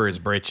 too big for his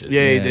britches.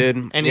 Yeah, he did.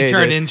 And Yeah, he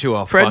turned did. into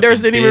a Fred fucking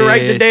Durst didn't even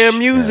write the bitch. damn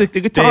music. The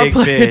guitar Big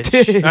player bitch.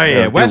 did. Oh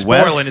yeah, Dude, Wes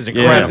Wes? Borland is Yeah.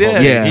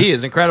 incredible. Yeah. He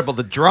is incredible.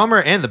 The drummer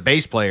and the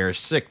bass player are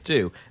sick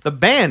too. The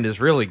band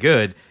is really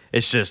good.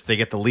 It's just they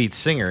get the lead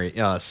singer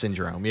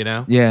syndrome,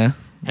 Yeah.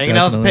 Hanging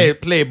out definitely. at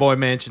the Playboy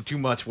Mansion too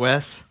much,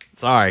 Wes.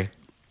 Sorry.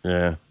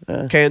 Yeah.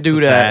 Can't do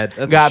That's that. sad.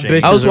 That's Got a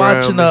shame. bitches I was around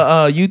watching me.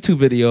 a YouTube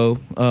video.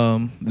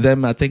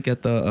 Them, I think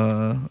at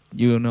the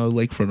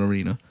Lakefront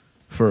Arena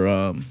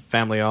for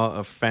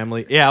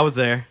Family. Yeah, I was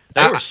there.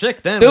 They were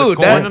sick then. dude. with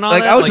Korn and all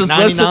that. I was like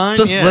just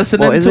 99. Yeah.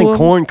 listening Well, to isn't him.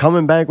 Korn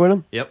coming back with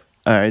him? Yep.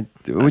 All right.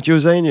 What you were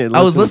saying? You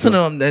I was listened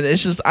listening to him, and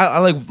it's just I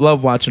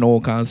love watching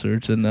old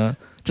concerts and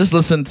just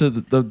listen to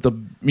the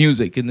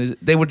music, and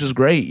they were just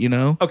great,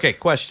 Okay,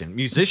 question.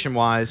 Musician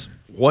wise,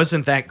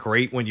 wasn't that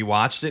great when you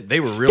watched it? They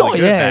were really Oh,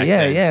 good yeah, back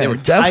yeah, then. yeah, They were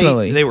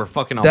definitely. tight. They were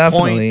fucking on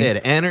Definitely. point. They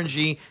had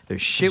energy. Their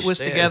shit was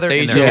together.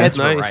 Stage And their was heads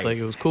were nice. right. Like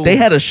it was cool. They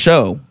had a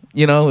show.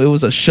 It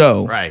was a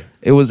show. Right.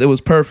 It was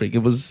perfect.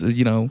 It was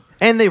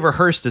And they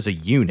rehearsed as a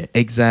unit.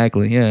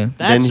 exactly. Yeah.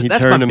 Then he That's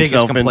turned my biggest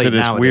himself into complaint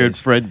this nowadays. weird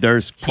Fred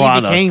Durst He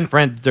product. became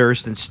Fred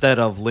Durst instead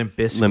of Limp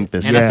Bizkit. Limp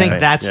Bizkit. And I think Yeah.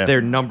 that's Yeah.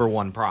 their number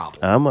one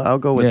problem. I'll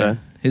go with Yeah. that.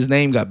 His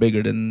name got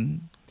bigger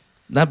than.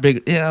 Not bigger.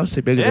 Yeah, I would say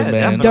bigger Yeah, than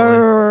band. definitely.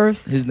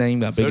 Durst. His name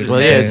got bigger does than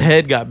Well, yeah, his band.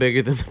 head got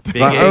bigger than the big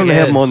But I don't have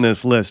heads. them on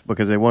this list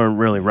because they weren't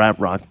really rap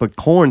rock. But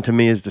Korn to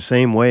me is the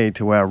same way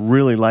to where I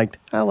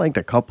liked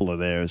a couple of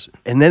theirs.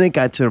 And then it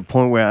got to the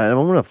point where I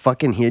don't want to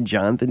fucking hear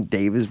Jonathan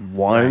Davis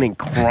whining and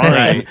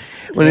crying. Right.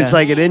 When it's Yeah.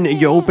 like,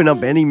 you open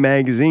up any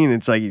magazine,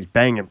 it's like he's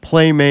banging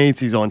Playmates,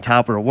 he's on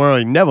top of the world.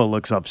 He never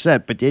looks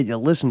upset. But yet you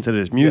listen to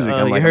this music.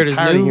 I'm you like, heard I'm his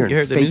tired of new? hearing You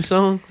heard the new fake-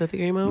 song that they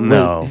came out?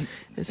 No.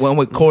 One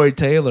with Corey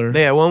Taylor.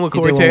 Yeah, one with He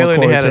Corey did one with Taylor,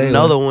 and they Corey had Taylor.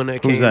 another one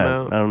that Who's came that?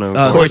 out. I don't know.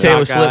 Corey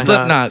Taylor, Slipknot.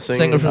 Slipknot,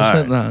 singer from All right.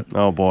 Slipknot.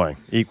 Oh boy,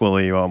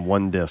 equally on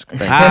one disc.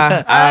 Thank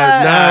you.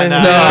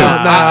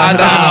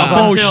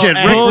 Bullshit.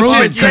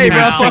 Bullshit. Say,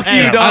 bro, fuck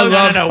you, dog.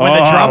 No. When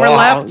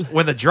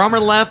the drummer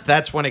left,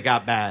 that's when it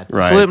got bad.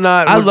 Right.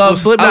 Slipknot. I love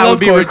Slipknot would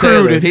be Corey Taylor.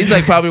 recruited. He's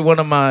like probably one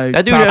of my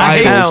That dude top has I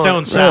hate talent.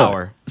 Stone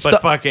Sour, but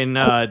fucking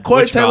Corey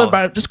what you call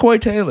Taylor, it? just Corey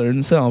Taylor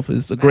himself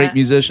is a great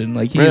musician.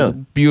 Like he's a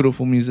Really?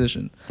 beautiful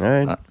musician. All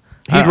right.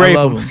 He'd rape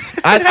love him.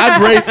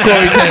 I'd rape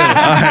Corey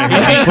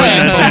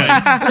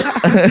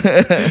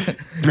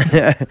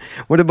Taylor.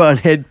 What about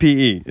Head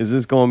PE? Is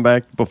this going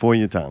back before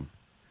your time?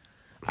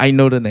 I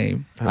know the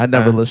name. I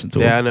never listened to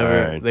Yeah, I him.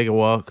 never. All right. They can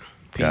walk.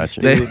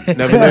 Gotcha. Dude,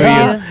 never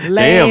knew you.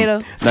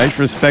 Damn. Nice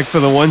respect for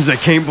the ones that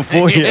came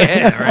before you.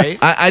 Yeah, right.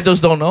 I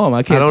just don't know him.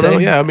 I can't I don't say. know.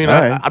 Yeah, I mean, All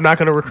right. I'm not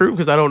going to recruit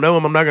because I don't know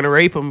him. I'm not going to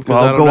rape him because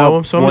Well, I I'll don't go know up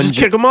him. So I'm going to one just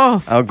kick him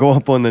off. I'll go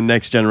up on the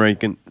next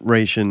generation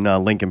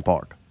Lincoln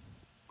Park.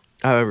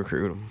 I would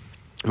recruit him.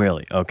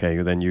 Really?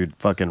 Okay, then you'd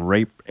fucking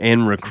rape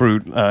and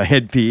recruit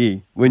head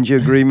PE. Wouldn't you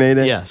agree,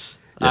 Mayday? Yes,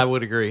 I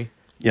would agree.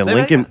 Yeah,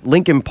 They-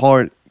 Lincoln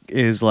Park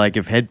is like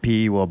if head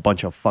PE were a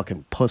bunch of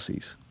fucking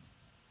pussies.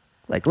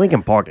 Like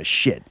Lincoln Park is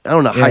shit. I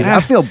don't know how. Yeah.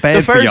 I feel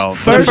bad for y'all.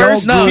 First, Y'all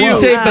no, grew you up-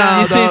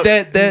 say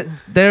that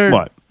they're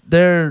What?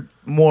 they're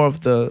more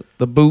of the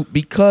boot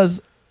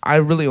because I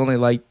really only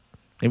like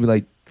maybe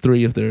like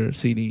 3 of their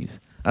CDs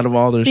out of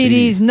all their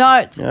CDs CDs.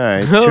 nuts. All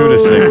right, 2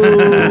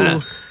 to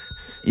 6.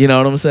 You know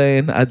what I'm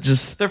saying? I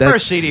just Their that's-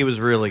 first CD was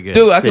really good.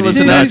 Dude, I can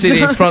listen to that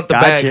CD front to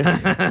back.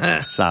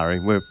 Gotcha. Sorry,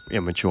 we're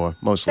immature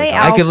mostly. Say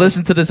I can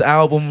listen to this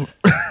album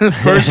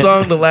first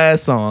song to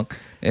last song,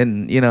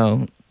 and you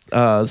know,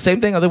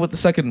 same thing I did with the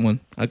second one.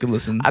 I could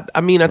listen.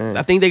 I mean,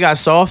 I think they got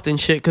soft and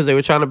shit because they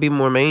were trying to be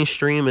more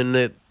mainstream and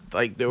that.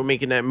 Like they were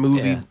making that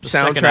movie the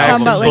second soundtracks album. and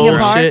Talking about Linkin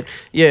Park? bullshit.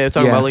 Yeah,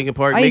 talking Yeah. about Linkin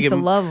Park. I used making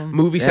to love 'em.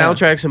 movie Yeah.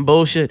 soundtracks and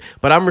bullshit.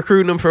 But I'm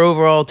recruiting them for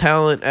overall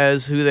talent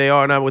as who they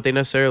are, not what they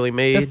necessarily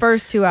made. The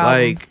first 2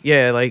 albums. Like,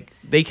 yeah, like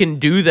they can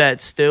do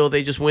that still.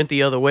 They just went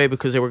the other way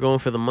because they were going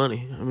for the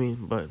money. I mean,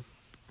 but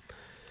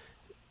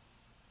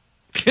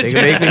they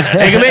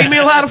can make me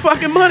a lot of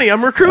fucking money.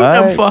 I'm recruiting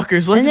them Right.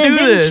 fuckers. Let's and then do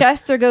didn't this.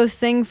 Chester go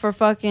sing for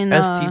fucking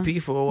STP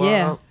for a while.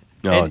 Yeah.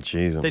 Oh, And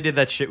jeez. They did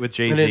that shit with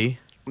Jay And Z.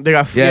 They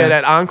got Yeah.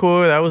 that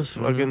encore. That was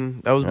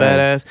fucking. That was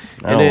badass.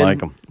 I And don't then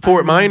like 'em.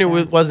 Fort Minor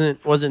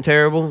wasn't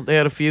terrible. They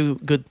had a few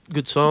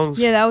good songs.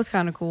 Yeah, that was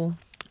kind of cool.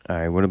 All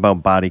right, what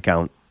about body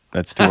count?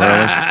 That's too early.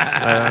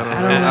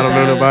 I don't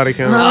know the body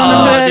count.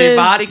 Oh, dude,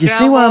 body You count,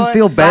 see why I boy?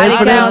 feel bad Body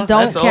for them? count,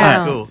 don't That's old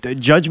count. school. The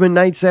Judgment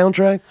Night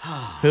soundtrack?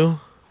 Who?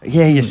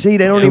 Yeah, you see,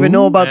 they don't even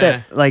know about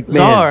that. Like, man,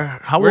 Czar.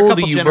 How We're a old are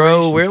couple you, bro?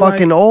 generations. We're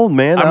fucking like, old,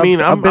 man. I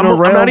mean, I've been I'm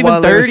around not even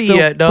while they were 30 still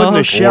yet, putting a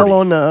dog. shell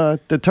on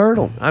the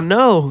turtle. I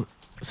know.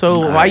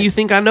 So why you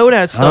think I know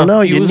that stuff? I don't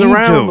know. You was need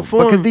around to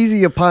before. because these are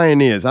your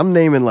pioneers. I'm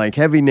naming like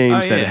heavy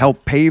names Oh, that yeah.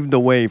 help pave the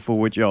way for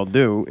what y'all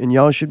do, and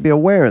y'all should be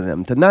aware of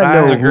them. To not I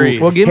know agree.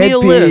 who Well, give me head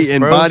a PE list,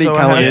 and bro, body so I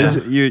count have is,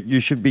 to- you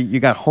should be. You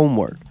got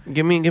homework.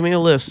 give me a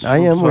list. I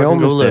am. So We're can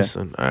go almost there.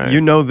 listen. All right.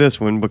 You know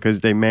this one because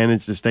they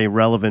managed to stay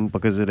relevant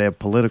because of their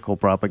political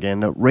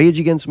propaganda. Rage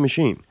Against the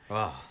Machine,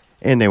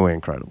 and they were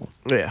incredible.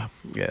 Yeah,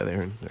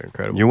 they're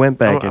incredible. You went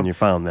back I'm- and you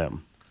found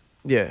them.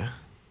 Yeah.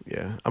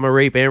 I'm a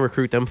rape and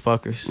recruit them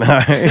fuckers. All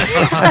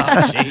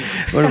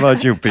right. What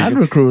about you, I'd Pete?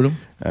 recruit him.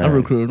 All I'd right.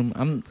 recruit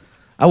him.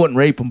 I wouldn't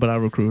rape him, but I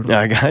recruit him.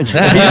 I got you.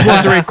 He just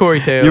wants to rape Corey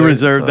Taylor. You It's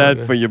reserved all that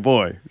good. for your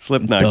boy,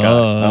 Slipknot guy.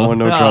 Duh. I want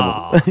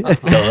no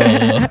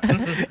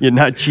trouble. You're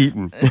not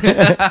cheating.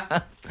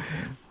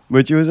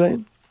 What you were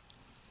saying?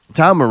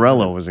 Tom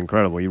Morello was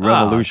incredible. He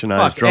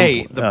revolutionized drum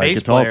Hey, the bass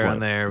guitar player player. on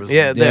there was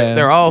Yeah,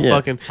 they're all Yeah.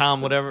 fucking.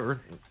 Tom whatever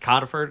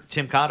Cotterford,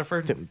 Tim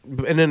Cotterford.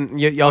 And then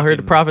y'all heard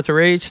the Prophet to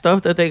Rage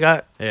stuff that they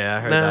got. Yeah, I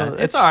heard No, that.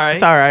 It's all right.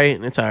 It's all right.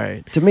 It's all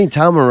right. To me,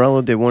 Tom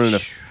Morello did one of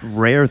the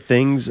rare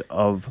things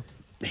of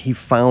he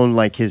found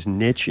like his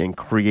niche and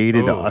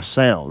created Ooh. a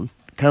sound.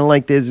 Kind of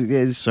like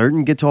there's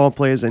certain guitar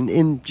players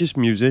and just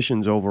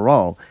musicians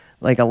overall.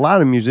 Like a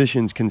lot of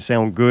musicians can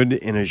sound good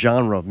in a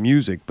genre of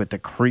music, but to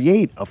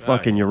create a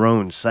fucking your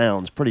own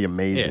sound's pretty Yeah,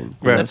 amazing.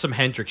 that's some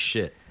Hendrix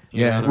shit.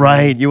 You know what I mean?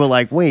 Right. You were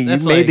like, wait,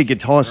 That's you made the like-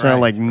 guitar sound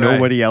right, like right.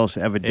 nobody else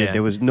ever did. Yeah.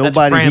 There was That's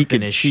nobody he could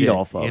Frampton-ish cheat shit,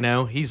 off of. You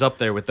know, he's up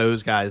there with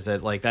those guys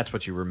that like that's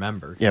what you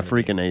remember. Yeah,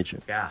 freaking nature.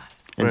 God.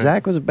 And Right.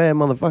 Zach was a bad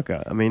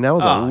motherfucker. I mean, that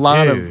was Oh, a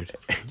lot dude.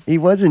 of. He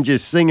wasn't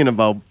just singing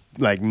about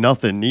like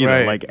nothing either.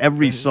 Right. Like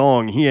every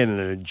song, he had an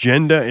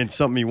agenda and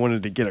something he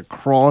wanted to get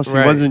across.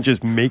 Right. He wasn't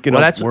just making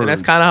Well, up that's words.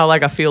 that's kind of how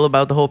like I feel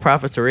about the whole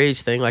Prophet to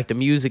Rage thing. Like the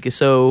music is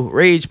so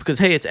rage because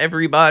hey, it's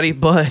everybody,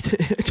 but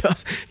it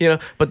just,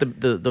 but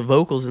the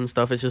vocals and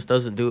stuff, it just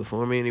doesn't do it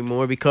for me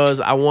anymore because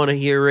I want to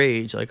hear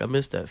rage. Like I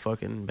miss that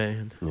fucking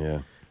band. Yeah.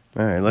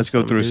 All right, let's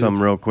go Some through dudes.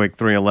 some real quick.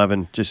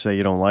 311. Just say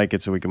you don't like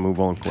it so we can move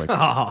on quick.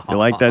 You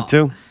like that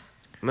too?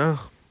 No,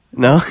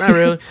 No? not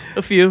really.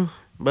 A few,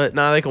 but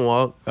nah, they can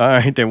walk. All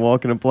right, they're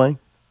walking and playing.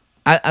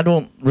 I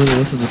don't really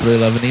listen to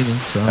 311 either.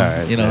 So All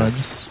right, yeah. I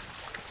just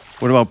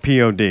What about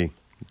POD?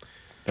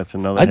 That's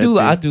another. I do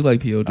headbeat.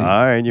 like POD. All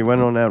right, you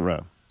went on that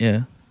route.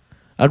 Yeah,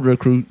 I'd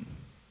recruit.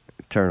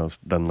 Turtles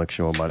doesn't look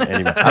sure about it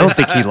anyway. I don't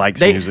think he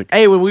likes music.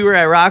 Hey, when we were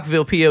at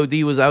Rockville,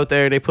 POD was out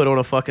there and they put on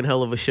a fucking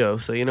hell of a show.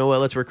 So you know what?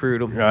 Let's recruit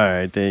them. All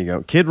right, there you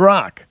go. Kid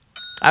Rock.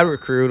 I'd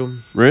recruit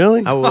them.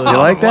 Really? I would. You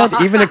like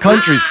that? Even the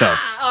country stuff.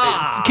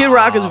 Kid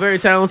Rock is a very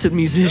talented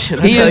musician.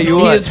 I He tell is- you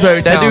he what, is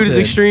very that dude is talented.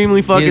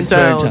 extremely He fucking is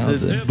very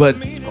talented. But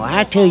Well,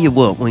 I tell you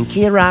what, when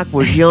Kid Rock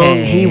was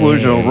young, he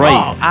was a rape.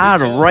 I'd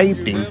have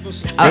raped him.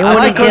 I Then when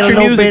like he get country a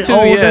little music bit too,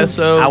 older, yeah,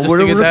 so I just would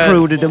to have get that.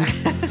 recruited him.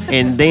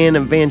 And then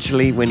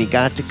eventually, when he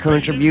got to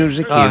country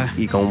music,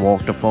 he gonna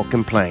walk the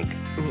fucking plank.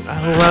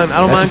 I don't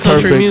mind that's a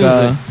country perfect,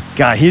 music.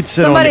 God, he'd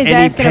sit Somebody's on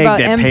any asking peg about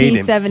that paid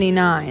him.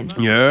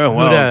 MP79. Yeah,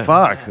 well, that?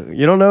 fuck.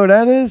 You don't know who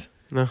that is?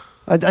 No.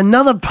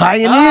 Another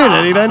pioneer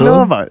that he doesn't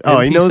know about. Oh,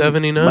 he knows.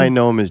 MP79? Might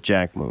know him as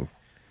Jack Move.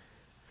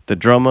 The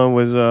drummer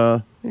was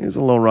he was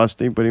a little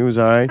rusty, but he was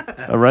all right.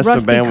 The rest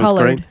of the band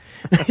was great.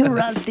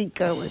 Rusty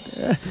colored.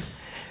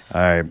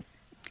 All right.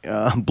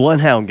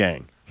 Bloodhound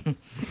Gang.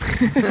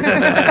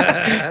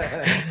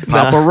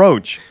 Papa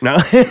Roach. No.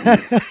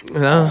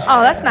 No.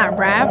 Oh, that's not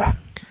rap.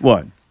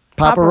 What?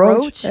 Papa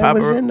Roach? That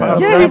was in there.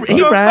 Yeah,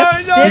 he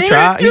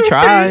raps. He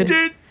tried.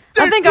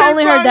 I think I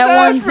only heard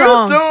that one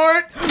song.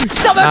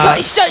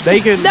 They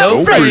can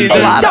No bleeding.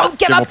 Don't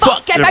give a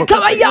fuck if I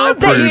come a yard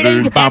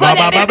bleeding.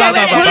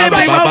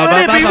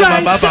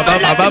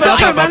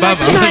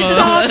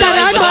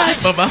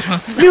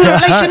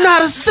 Mutilation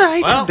out of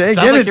sight. Well, They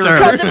sound get like it, you're- sir.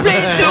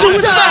 Contemplate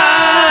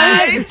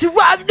suicide. So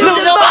I'm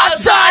losing my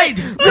sight.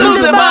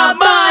 Losing my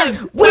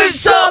mind. Wish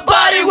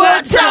somebody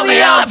would tell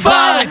me I'm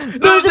fine.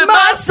 Losing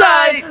my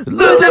sight.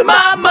 Losing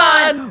my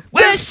mind.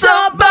 Wish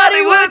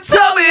somebody would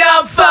tell me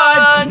I'm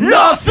fine.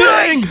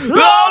 Nothing's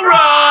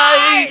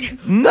alright.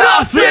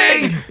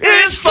 Nothing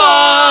is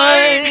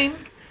fine.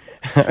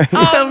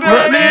 I'm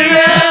running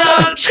and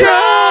I'm trying.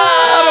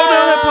 I don't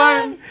know that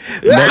part.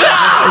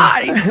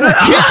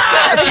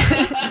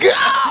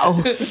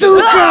 Go!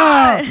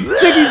 Suka!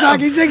 Ziggy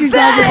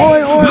zaggy,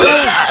 oi, oi,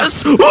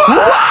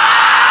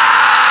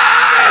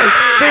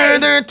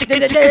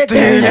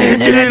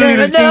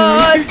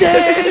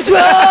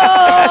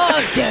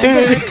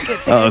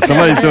 Oh,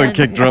 somebody's doing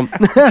kick drum.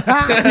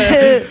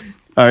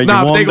 All right,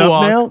 Nah, you they warmed can up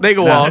walk. now? They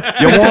can Nah, walk.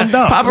 You warmed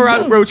up.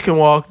 Papa Roach can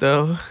walk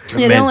though. Yeah,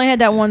 they Man. only had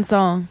that one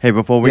song. Hey,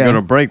 before we go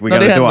to break, we No,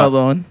 gotta they had do our.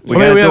 another one. We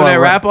Wait, gotta we do have our that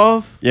rap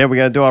off? Yeah, we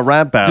gotta do our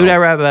rap battle. Do that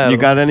rap battle. You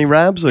got any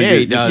raps? Or Yeah, you,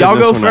 he does. Y'all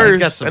this go one first,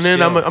 got some and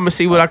then I'm skills. gonna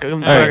see what I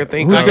can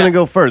think. Who's of. gonna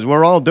go first?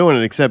 We're all doing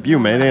it except you,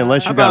 man.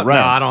 Unless you How got about- no, I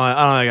raps.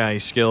 don't got any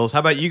skills. How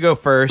about you go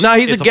first? No,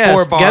 he's It's a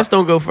guest. 4-bar. Guests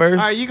don't go first.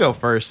 All right, you go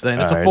first then.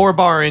 It's All a right.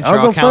 4-bar intro.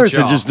 I'll go count first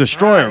and y'all. just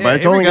destroy him. But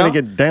it's here we only gonna go.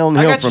 get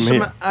downhill I got from you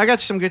here. some, I got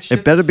you some good shit.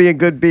 It better be a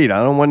good beat.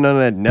 I don't want none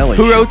of that Nelly.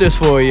 Who shit. wrote this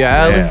for you,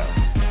 Allie? Yeah.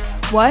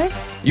 What?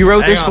 You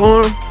wrote Hang this on.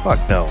 for him?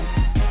 Fuck no.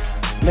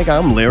 Nigga,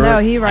 I'm lyric. No,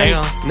 he Hang right.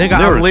 on. Nigga,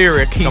 I'm Lyrics.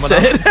 lyric, he Coming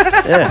said.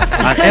 Yeah,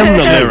 I am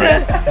the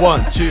lyric.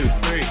 1, 2,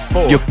 3,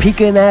 4. You're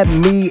peeking at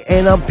me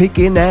and I'm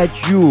peeking at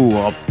you.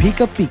 A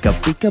pika pika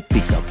pika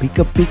pika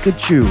pika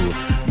Pikachu.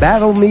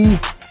 Battle me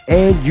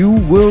and you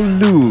will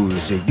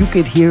lose. You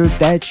could hear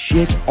that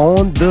shit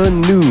on the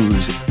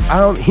news.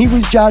 He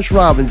was Josh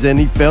Robbins and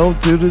he fell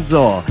to the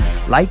Czar.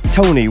 Like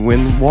Tony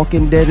when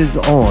Walking Dead is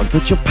on.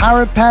 Put your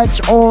pirate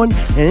patch on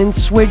and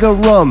swig a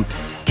rum.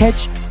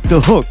 Catch the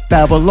hook,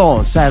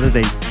 Babylon,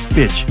 Saturday.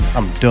 Bitch,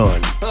 I'm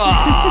done.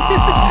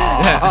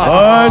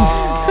 Done.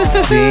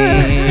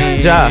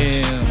 Josh.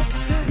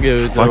 Give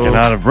it to Fucking him.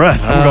 out of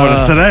breath. I'm going to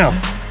sit down.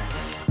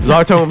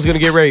 Zartome's gonna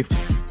get raped.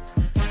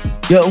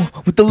 Yo,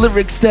 with the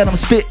lyrics that I'm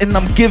spitting,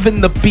 I'm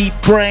giving the beat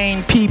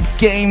brain. Peep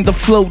game, the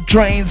flow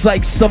drains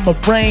like summer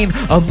rain.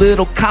 A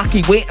little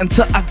cocky, wait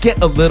until I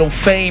get a little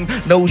fame.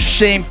 No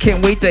shame,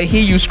 can't wait to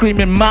hear you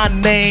screaming my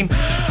name.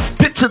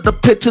 Picture, the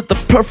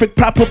perfect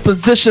proper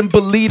position.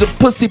 Believe the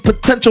pussy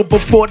potential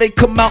before they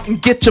come out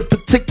and get you.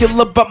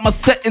 Particular about my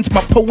settings,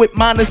 my poet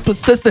mind is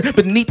persistent.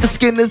 Beneath the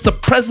skin is the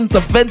presence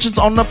of vengeance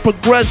on the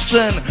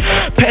progression.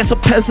 Pass a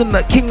peasant,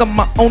 a king of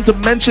my own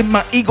dimension.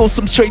 My ego,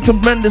 some straight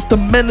tremendous. The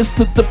menace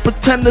to the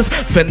pretenders.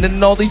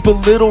 Fending all these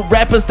belittled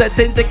rappers that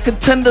think they're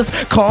contenders.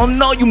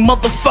 Calling all you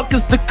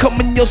motherfuckers to come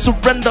in your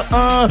surrender.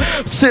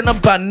 Sinner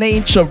by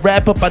nature,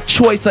 rapper by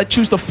choice. I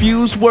choose to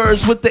fuse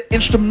words with the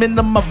instrument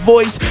of my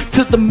voice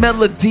to the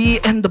melody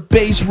and the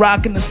bass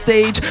rocking the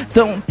stage.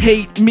 Don't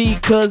hate me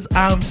cause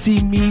I'm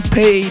see me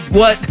paid.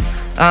 What?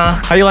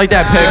 How you like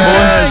that, Peg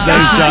boy?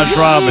 That's Josh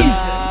Robbins.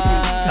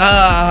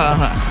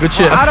 Good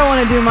shit. I don't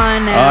want to do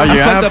mine now. Oh, you I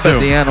have fucked up to. at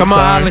the end. Come I'm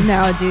on, sorry.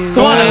 No, dude.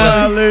 Come on,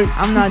 Allie.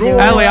 I'm not doing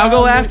Allie, it. I'll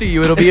go after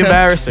you. It'll be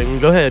embarrassing.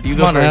 Go ahead. You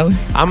go Come on, first.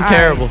 Allie. I'm All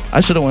terrible.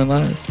 I should have went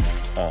last.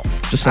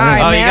 Just saying. All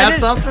right, Oh, you man. got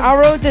something? I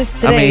wrote this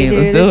today, I mean,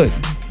 dude. let's do it.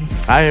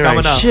 I ain't Coming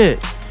right up. shit.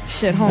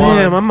 Shit, hold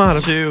Damn, on. I'm out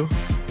of 2,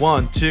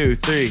 1, 2,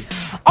 3.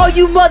 All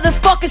you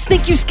motherfuckers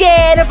think you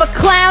scared of a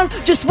clown?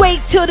 Just wait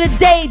till the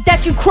day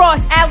that you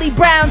cross Allie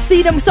Brown.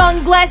 See them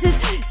sunglasses?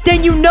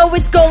 Then you know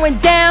it's going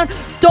down.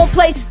 Don't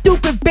play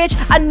stupid, bitch.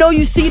 I know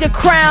you see the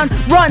crown.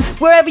 Run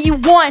wherever you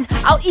want.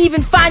 I'll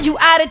even find you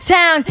out of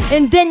town.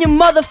 And then you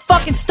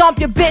motherfucking stomp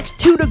your bitch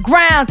to the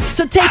ground.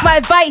 So take my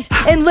advice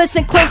and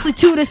listen closely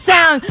to the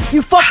sound.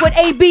 You fuck with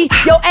AB,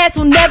 your ass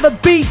will never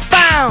be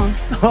found.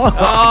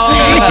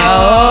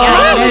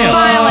 Mine was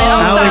violent.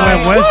 I'm Allie sorry.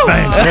 went West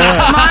Bank.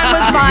 Yeah. Mine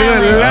was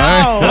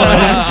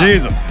violent.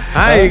 Jesus.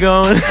 How you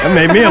going? That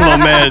made me a little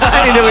mad.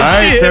 I ain't doing All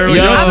right, shit. Terry,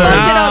 Yo, your I turn.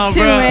 fucked it up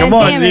too, man. Come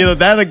on, Damn it. either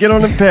that or get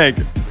on the peg.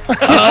 Nah,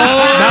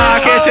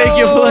 I can't take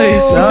your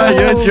place.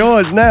 It's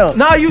yours now.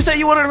 No, you said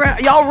you wanted to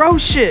rap. Y'all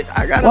wrote shit.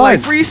 I gotta What? like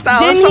freestyle.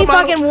 Didn't he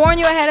Somebody- fucking warn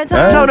you ahead of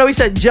time? No, he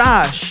said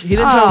Josh. He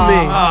didn't tell me.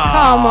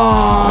 Come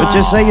on. But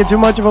just say you're too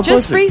much of a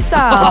Just pussy.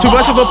 freestyle. Too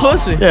much of a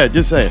pussy. Yeah,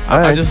 just say it. All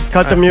right, just-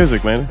 cut the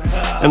music, man.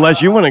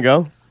 Unless you want to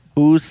go.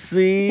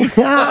 pussy.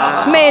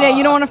 Mayday,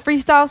 you don't want to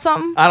freestyle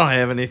something? I don't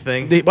have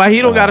anything. Why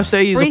he don't gotta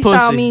say he's a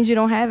Freestyle pussy? means you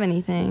don't have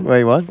anything.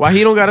 Wait, what? Why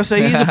he don't gotta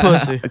say he's a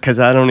pussy? Because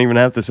I don't even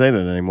have to say that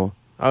anymore.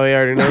 Oh, he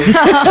already knows.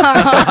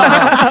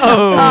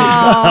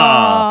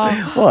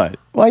 What?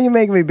 Why you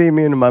making me be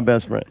mean to my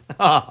best friend?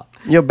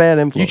 You're a bad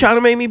influence. You trying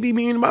to make me be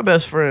mean to my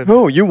best friend?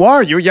 Who? You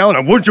are? You yelling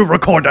at, would you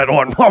record that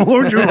on?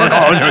 Would you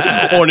record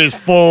it on his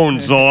phone,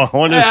 Zor?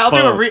 On his phone.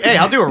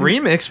 I'll do a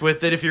remix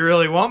with it if you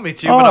really want me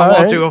to, All but I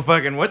won't right. do a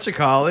fucking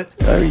whatchamacallit.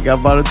 You got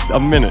about a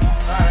minute.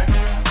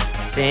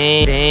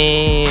 Damn.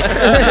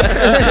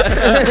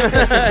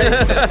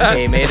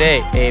 Hey, Mayday.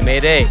 Hey,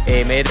 Mayday.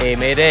 Hey, Mayday. Hey,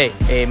 Mayday.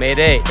 Hey,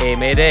 Mayday. Hey,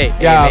 Mayday.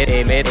 Yeah.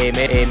 Hey, Mayday.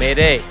 Hey,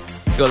 Mayday.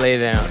 Go lay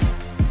down.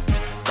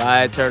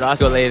 Bye, Turdos.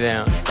 Go lay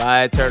down.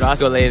 Bye, Turdos.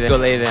 Go lay down. Go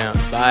lay down.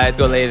 Bye,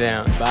 go lay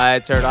down. Bye,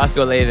 Turdos.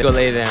 Go lay down. Go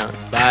lay down.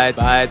 Bye,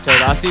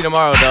 Turdos. See you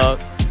tomorrow, dog.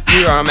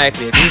 You are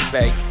automatically a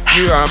douchebag.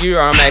 You are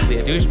automatically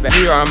a douchebag.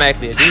 You are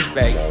automatically a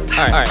douchebag.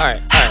 All right.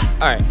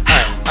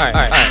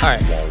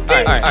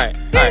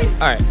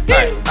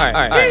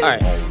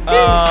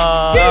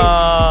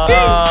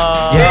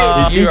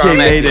 Yeah, it's DJ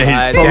Mayday.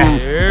 He's from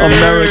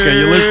America.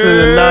 You're listening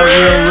to Not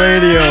Real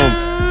Radio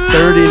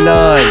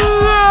 39.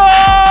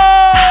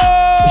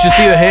 You should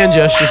see the hand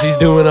gestures he's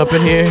doing up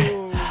in here.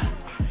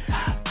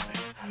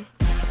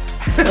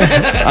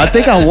 I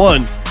think I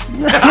won.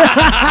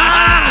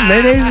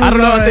 Mayday's was I don't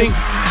know. alright.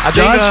 I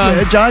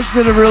think Josh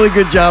did a really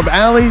good job.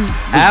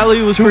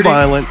 Allie was too pretty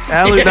violent.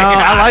 Allie, no,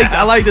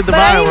 I liked the But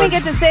I didn't even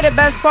violence. get to say the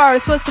best part.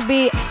 It's supposed to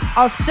be,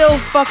 I'll still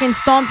fucking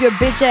stomp your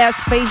bitch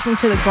ass face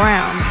into the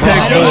ground.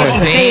 I didn't get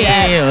to say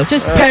Damn, that.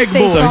 Just peg say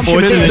boy. stomp your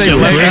Unfortunately, bitch. you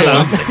That let shit go.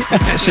 was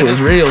that shit was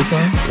real,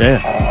 son.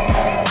 Yeah.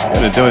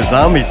 Gonna do a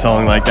zombie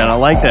song like that. I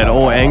like that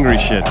old angry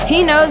shit.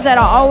 He knows that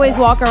I always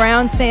walk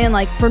around saying,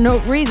 like, for no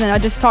reason, I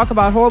just talk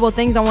about horrible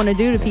things I want to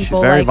do to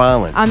people. very like,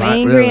 violent. I'm Right,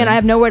 angry really. and I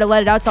have nowhere to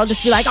let it out, so I'll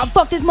just be like, I'll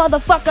fuck this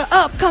motherfucker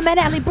up. Come at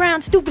Allie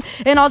Brown, stupid.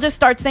 And I'll just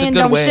start saying good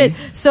dumb way. shit.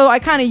 So I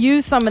kind of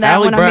use some of that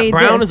Allie when I made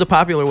Brown this. is a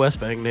popular West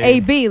Bank name.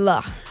 A.B.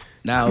 La.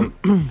 Now,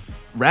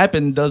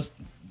 rapping does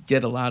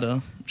get a lot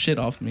of shit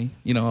off me,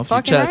 you know, off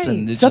Fucking your chest. right.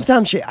 And it's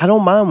Sometimes I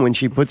don't mind when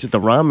she puts it the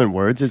ramen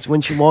words. It's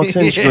when she walks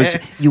in, she goes,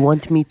 "You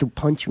want me to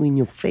punch you in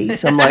your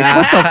face?" I'm like,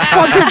 what the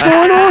fuck is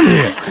going on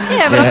here?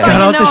 Yeah, but Just I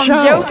got out thought the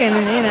I'm shower. joking,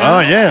 you know. Oh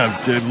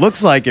yeah, it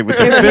looks like it with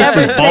the If fist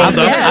you is ever balled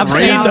say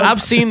up. yes.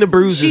 I've seen the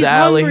bruises, She's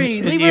Allie.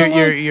 hungry. Leave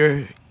her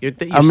Your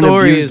I'm an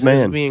story abused is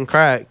man. being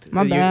cracked.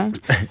 My bad.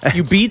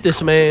 You beat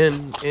this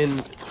man,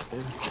 and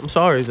I'm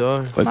sorry,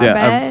 Zor. But My yeah,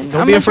 bad.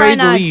 don't I'm be gonna try afraid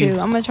to not leave. to.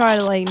 I'm gonna try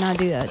to like not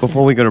do that.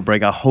 before we go to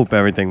break, I hope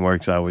everything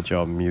works out with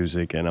your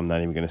music, and I'm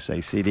not even gonna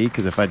say CD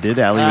because if I did,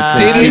 Allie would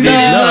say CD's CD's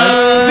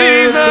nuts.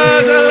 CD's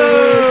nuts.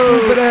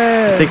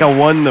 I think I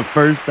won the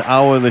first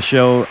hour of the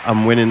show.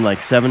 I'm winning like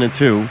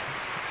 7-2.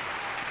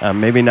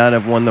 Maybe not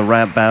have won the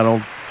rap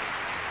battle.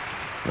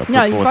 I'll put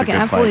No, you forth a fucking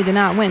good absolutely fight. did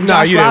not win. No,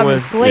 Josh you didn't Robin win.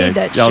 slayed Yeah,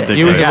 that y'all shit. did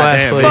You was in great.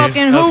 last place.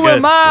 Fucking who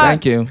am I?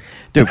 Thank you.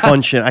 Dude,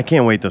 fun shit. I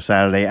can't wait till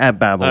Saturday at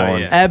Babylon.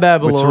 yeah. At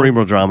Babylon. With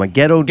Cerebral Drama,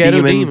 Ghetto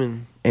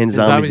Demon, and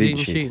Zombies Eating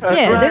Sheep.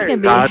 Yeah, there's gonna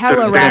be That's hella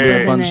right. It's gonna be rappers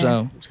a in fun there.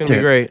 show. It's gonna be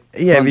great.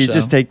 Yeah, Fun if you show.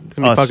 just take It's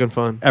gonna be us, fucking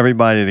fun.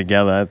 everybody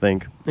together, I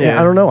think. Yeah, Yeah.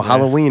 I don't know. Yeah.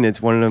 Halloween,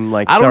 it's one of them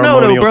like I don't know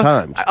ceremonial though, bro.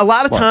 times. A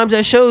lot of What? times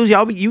at shows,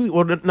 y'all be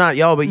not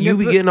y'all, but you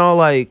be getting all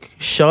like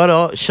shut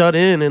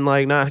in and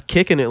like not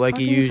kicking it like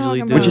you What are you usually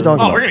talking do. What you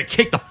talking Oh, about? we're gonna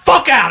kick the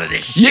fuck out of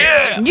this shit.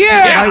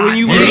 Yeah. Like when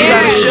you really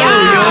got a show,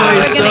 you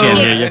always We're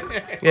gonna so.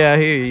 kick Yeah, I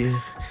hear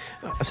you.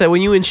 I said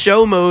when you in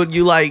show mode,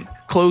 you like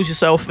close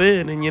yourself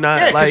in and you're not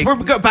Yeah, because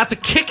like. we're about to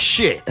kick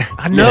shit.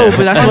 I know,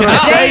 but that's what I'm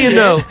saying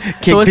though.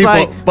 So it's people-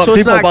 like, but so it's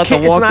people not, about to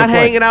it's walk not the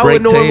hanging plank. out Break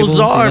with normal tables,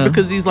 czar you know?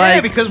 because he's Yeah,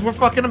 like. because we're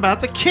fucking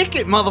about to kick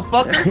it,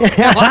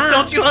 motherfucker. What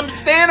don't you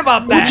understand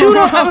about that? What you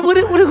don't?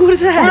 What is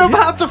that? We're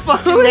about to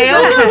fucking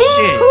nail some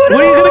shit. What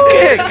are you gonna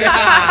kick?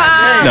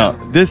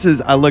 No, this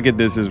is. I look at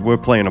this as we're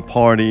playing a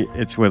party.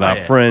 It's with our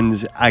yeah.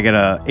 friends. I got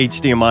a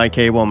HDMI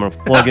cable. I'm gonna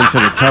plug into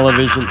the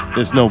television.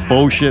 There's no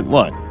bullshit.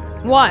 What?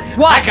 What? I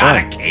What? got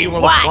a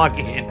cable to plug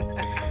in.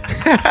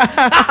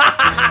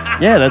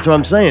 Yeah, that's what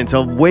I'm saying. It's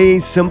a way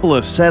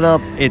simpler setup.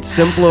 It's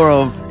simpler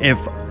of if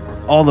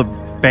all the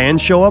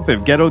bands show up,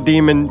 if Ghetto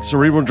Demon,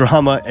 Cerebral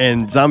Drama,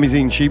 and Zombies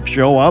Eating Sheep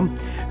show up,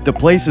 the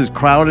place is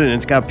crowded and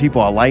it's got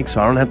people I like,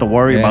 so I don't have to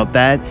worry Yeah. about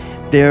that.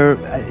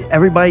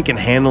 Everybody can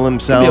handle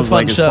themselves fun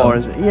like as show. far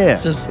as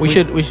It's just- We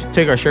should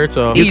take our shirts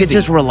off. you could Easy.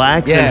 just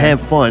relax and Yeah.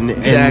 have fun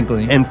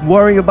Exactly. and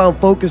worry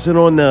about focusing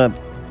on the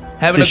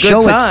having the a good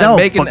show time, itself,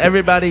 making but-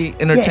 everybody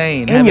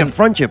entertained. Yeah, and you having-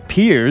 front your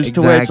peers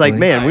to where it's like,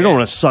 Exactly. man, we don't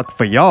want to suck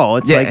for y'all.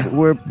 It's Yeah. like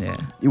we're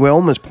Yeah.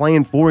 almost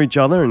playing for each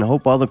other and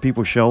hope other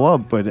people show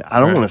up. But I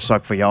don't want to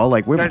suck for y'all.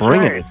 Like we're That's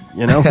bringing right. it.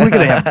 You know, we're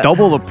gonna have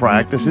double the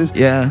practices.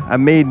 Yeah. I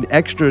made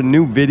extra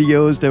new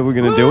videos that we're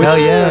gonna do. Hell It's-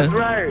 yeah. That's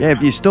right. Yeah,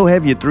 if you still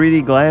have your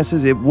 3D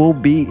glasses, it will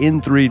be in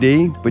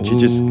 3D. But you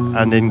just,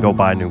 I didn't go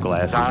buy new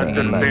glasses.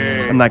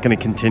 I'm not gonna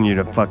continue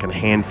to fucking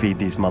hand feed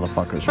these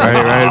motherfuckers. Right.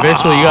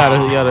 Eventually, you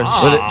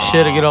gotta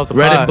shit to get off the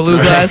Red pot. and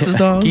blue glasses,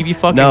 dog? Keep you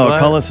fucking No, black.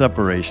 color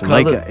separation.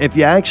 Color- Like if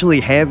you actually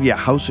have your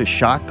House of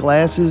Shock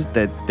glasses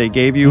that they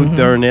gave you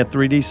during their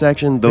 3D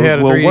section, those They had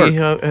a will 3D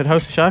work. at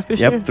House of Shock this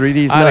Yep, year?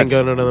 3D's I didn't nuts. go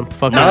to none of them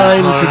fucking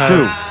 9 to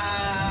 2.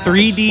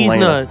 3D's Slam.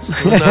 nuts.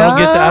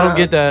 I don't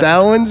get that. That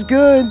one's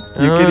good. You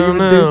I could don't even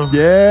know. do.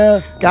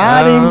 Yeah,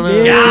 got I don't him.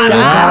 know. Yeah,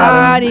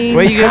 got him.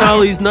 Where you getting all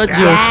these nut jokes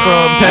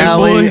from, Peg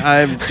Allie, Boy?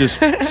 I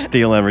just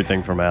steal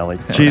everything from Allie.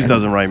 Cheese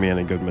doesn't write me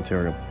any good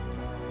material.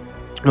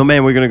 Oh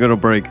man, we're gonna go to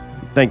break.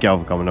 Thank y'all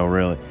for coming over.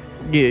 Really.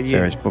 Yeah.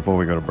 Serious. Before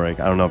we go to break,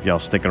 I don't know if y'all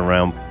sticking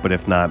around, but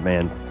if not,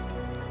 man,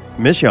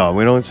 miss y'all.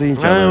 We don't see each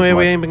other. as We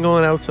much. ain't been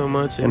going out so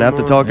much. And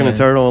after anymore. talking to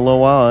Turtle a little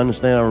while, I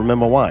understand. I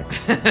remember why.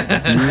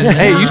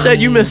 Hey, you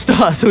said you missed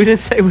us, so we didn't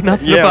say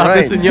nothing Yeah, about right.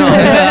 missing y'all.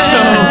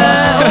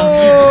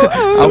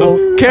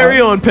 so carry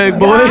on, Peg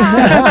Boy.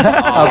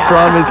 I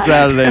promise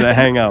Saturday to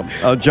hang out.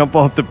 I'll jump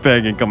off the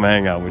peg and come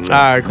hang out with you.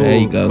 All right, cool. There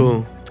you go.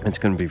 Cool. It's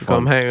gonna be fun.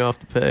 Come hang off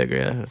the peg.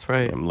 Yeah, that's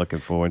right. I'm looking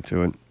forward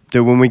to it.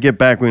 Dude, when we get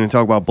back, we're going to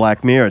talk about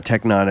Black Mirror,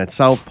 Tech Nine at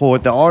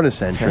Southport, the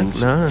artist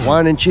entrance, Nine.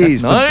 Wine and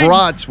Cheese, the Nine.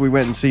 Brats. We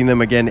went and seen them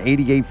again.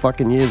 88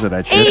 fucking years of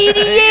that shit.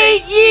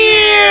 88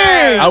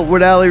 years!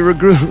 Outward Alley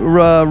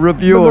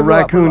review of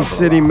Raccoon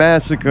City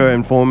Massacre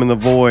and Forming the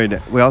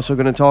Void. We're also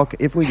going to talk,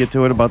 if we get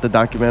to it, about the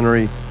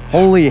documentary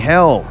Holy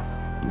Hell.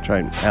 I'm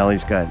trying.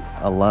 Allie's got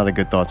a lot of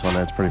good thoughts on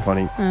that. It's pretty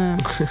funny.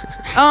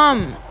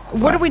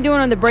 What are we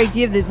doing on the break?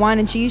 Do you have the wine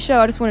and cheese show?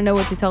 I just want to know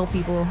what to tell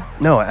people.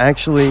 No,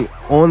 actually,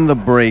 on the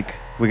break,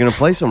 we're going to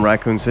play some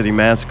Raccoon City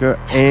Massacre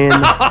and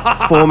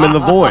Forming the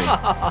Void.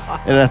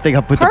 And I think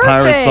I put the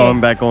pirate Perfect.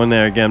 song back on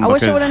there again I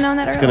wish I because would've known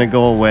that it's earlier. going to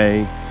go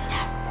away.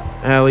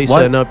 Allie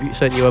What?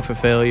 setting you up for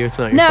failure. It's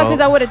not your No, fault. because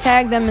I would have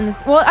tagged them in the.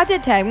 Well, I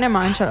did tag. Never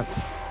mind. Shut up.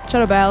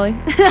 Shut up, Allie.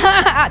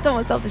 I told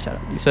myself to shut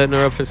up. You setting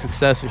her up for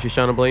success, and she's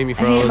trying to blame you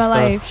for I all hate this my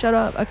stuff. life. Shut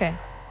up. Okay.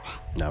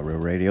 Not Real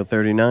Radio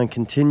 39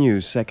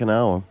 continues, second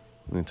hour.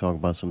 We're going to talk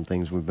about some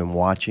things we've been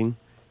watching.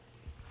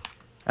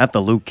 After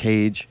Luke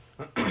Cage.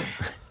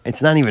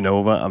 It's not even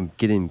over. I'm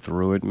getting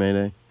through it,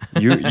 Mayday.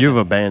 You've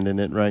abandoned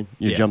it, right?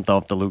 You Yeah. jumped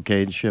off the Luke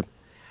Cage ship.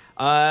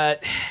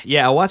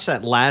 Yeah, I watched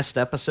that last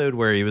episode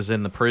where he was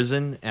in the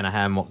prison, and I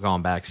haven't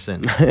gone back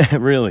since.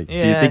 Really? Do you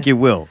Yeah. think you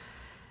will?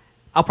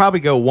 I'll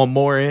probably go one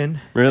more in.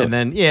 Really? And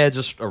then,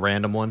 just a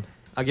random one.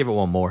 I'll give it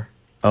one more.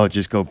 Oh,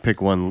 just go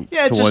pick one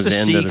Yeah, towards just to the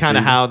end of see the kind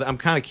of season? how... I'm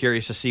kind of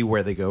curious to see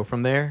where they go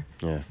from there.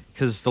 Yeah.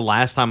 Because the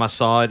last time I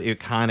saw it, it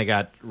kind of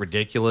got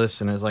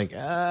ridiculous, and it was like,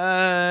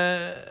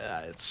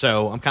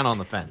 so I'm kind of on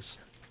the fence.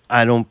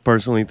 I don't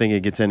personally think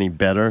it gets any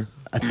better.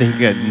 I think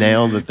that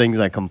now the things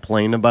I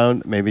complain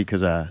about, maybe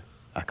because I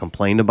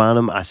complained about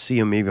them, I see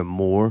them even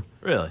more.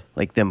 Really?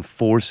 Like them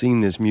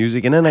forcing this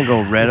music. And then I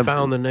go read You about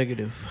found the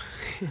negative.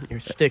 You're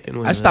sticking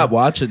with it. I stopped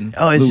watching.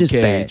 Oh, it's Luke just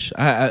bad. Cage.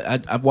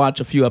 I watched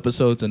a few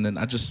episodes and then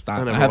I just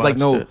stopped. I, never have like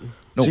no. watched it.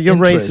 No So you're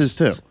interest. racist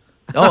too.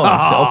 Oh,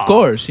 of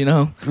course, you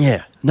know.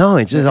 Yeah. No,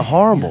 it's just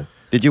horrible.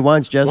 Did you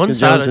watch Jessica One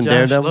side Jones of and Josh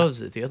Daredevil?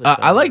 loves it. The other side.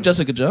 I like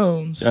Jessica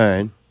Jones. All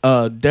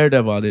right.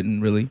 Daredevil, I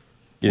didn't really.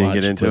 You didn't watch,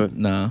 get into but it?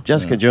 No.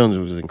 Jessica no. Jones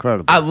was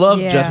incredible. I love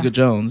Yeah. Jessica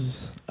Jones.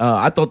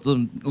 I thought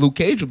the Luke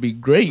Cage would be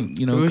great.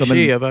 You know, Who is coming-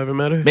 she? Have I ever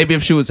met her? Maybe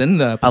if she was in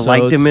the I episodes.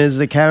 liked him as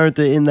the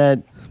character in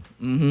that.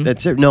 Mhm.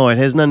 That's it. No, it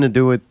has nothing to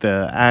do with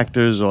the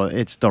actors or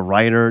it's the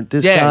writer.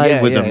 This Yeah, guy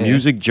yeah, was yeah, a yeah.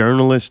 music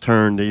journalist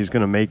turned. He's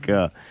going to make,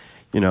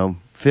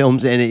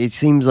 films, and it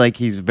seems like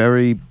he's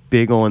very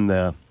big on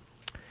the.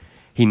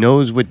 He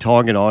knows what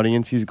target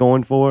audience he's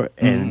going for,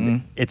 and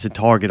Mhm. it's a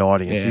target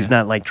audience. Yeah. He's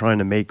not like trying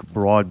to make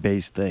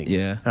broad-based things.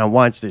 Yeah. And I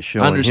watched this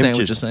show. I and understand him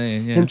what just, you're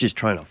saying, yeah. Him just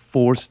trying to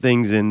force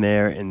things in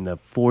there and the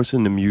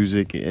forcing the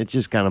music. It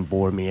just kind of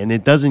bored me, and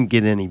it doesn't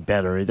get any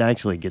better. It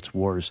actually gets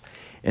worse.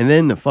 And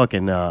then the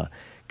fucking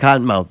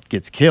Cottonmouth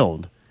gets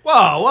killed.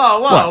 Whoa,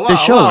 whoa, What? The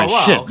show is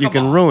shit. You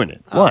can ruin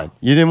it. What?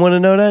 You didn't want to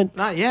know that?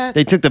 Not yet.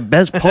 They took the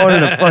best part of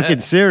the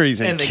fucking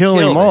series and, And they kill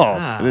him killed it. off.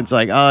 Ah. And it's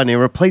like, and they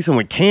replace him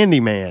with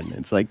Candyman.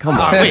 It's like, come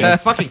on.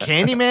 Wait, fucking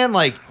Candyman?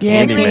 Like,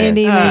 Yeah,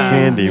 Candyman.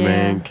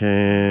 Candyman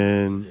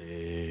can.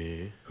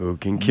 Who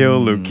can kill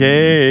Luke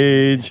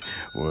Cage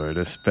with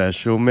a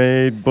special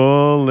made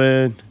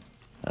bullet?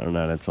 I don't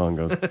know how that song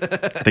goes.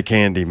 The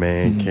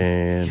Candyman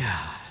can.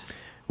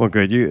 Well,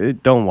 good. You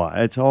don't watch.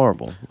 It's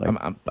horrible. Like,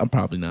 I'm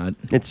probably not.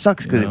 it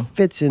sucks because You know? it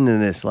fits into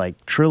this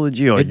like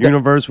trilogy or It do-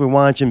 universe we're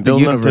watching,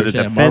 building up to universe, the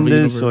yeah, Marvel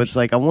Defenders. So universe. it's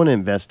like I want to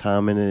invest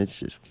time in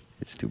it.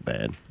 It's too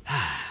bad.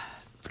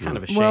 It's kind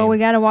of a shame. Well, we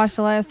got to watch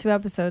the last 2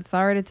 episodes.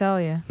 Sorry to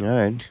tell you. All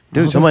right,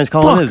 dude. Somebody's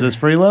calling. Is this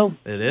Freelo?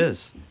 It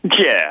is.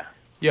 Yeah.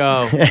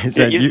 Yo. Is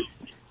that you?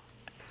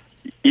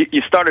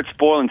 You started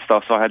spoiling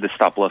stuff, so I had to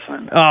stop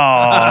listening.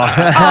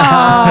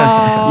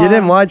 Oh, you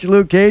didn't watch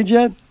Luke Cage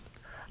yet?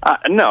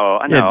 No,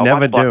 I know. Yeah, I never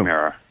watched Black do.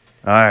 Mirror.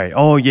 All right.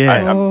 Oh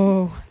yeah.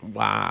 Oh,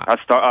 Wow.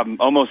 I'm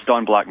almost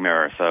done Black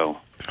Mirror, so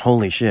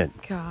Holy shit.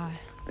 God.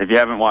 if you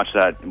haven't watched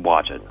that,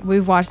 watch it.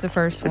 We've watched the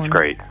first one. It's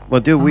great. Well,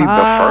 dude, we The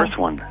Ah. first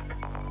one.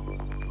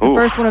 The Ooh.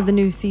 first one of the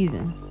new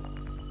season.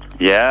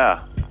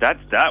 Yeah, that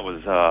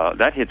was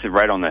that hits it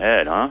right on the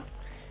head, huh?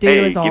 Dude, it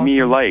hey, was give me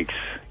your awesome. likes.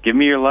 Give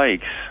me your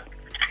likes.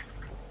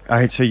 All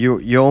right, so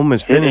you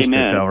almost Hit finished it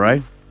amen. though,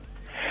 right?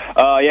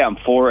 Yeah, I'm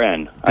 4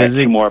 in. I have Does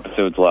 2 it- more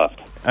episodes left.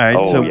 All right,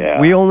 Oh, so yeah.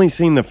 we only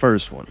seen the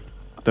first one,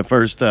 the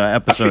first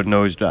episode,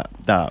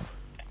 Nosedive.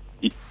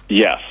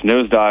 Yes,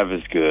 Nosedive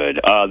is good.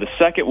 The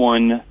second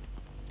one,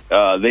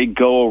 they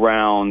go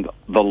around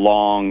the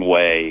long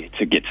way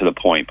to get to the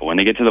point, but when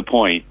they get to the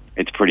point,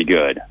 it's pretty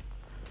good.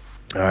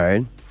 All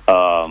right.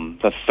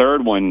 The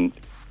third one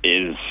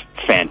is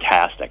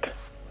fantastic.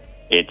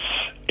 It's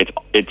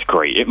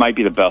great. It might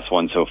be the best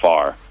one so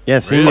far. Yeah,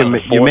 see, Really?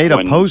 The you fourth made a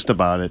one- post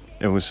about it.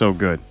 It was so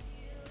good.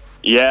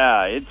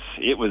 Yeah,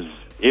 it was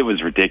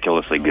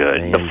ridiculously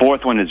good. man. The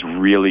fourth one is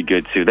really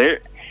good too.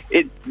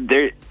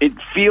 It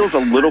feels a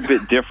little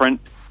bit different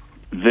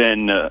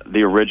than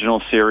the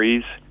original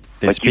series.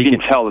 They Like you speak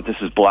can tell that this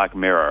is Black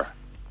Mirror.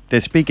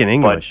 They're speaking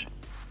English.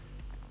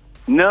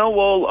 No,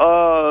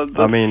 well,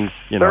 the I mean,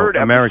 you know, third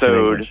American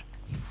episode. English.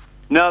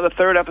 No, the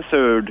third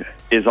episode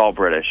is all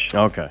British.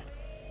 Okay.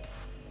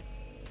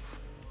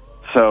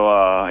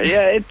 So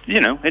yeah,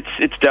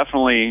 it's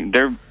definitely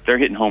they're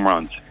hitting home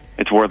runs.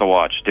 It's worth a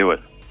watch. Do it.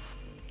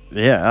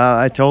 Yeah,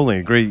 I totally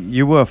agree.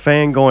 You were a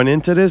fan going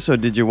into this, or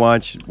did you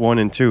watch 1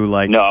 and 2?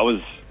 Like, No, I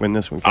was. when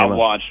this one I came out.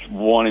 watched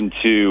 1 and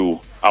 2.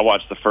 I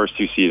watched the first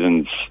 2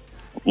 seasons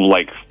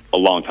like a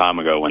long time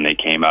ago when they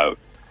came out,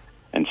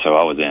 and so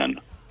I was in.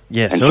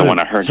 Yeah, and so so did- when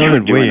I heard so you were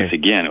did doing we. this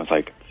again, it was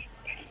like,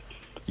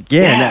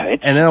 Yeah, Yeah,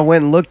 and then I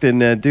went and looked,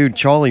 and dude,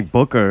 Charlie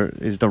Booker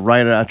is the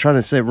writer. I'm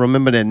trying to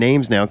remember their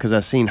names now because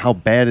I've seen how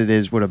bad it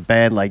is with a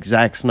bad like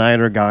Zack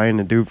Snyder guy and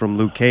the dude from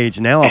Luke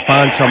Cage. Now I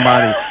find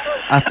somebody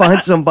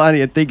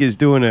I think is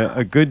doing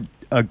a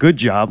good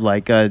job,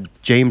 like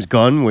James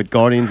Gunn with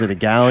Guardians of the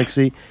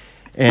Galaxy,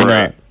 and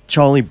Right.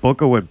 Charlie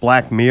Booker with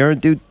Black Mirror.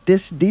 Dude,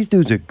 these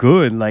dudes are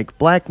good. Like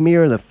Black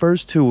Mirror, the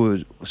first 2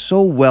 was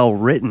so well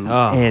written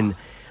and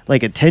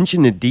like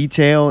attention to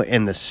detail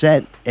and the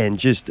set and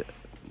just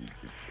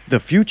the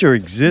future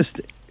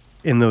exists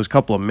in those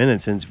couple of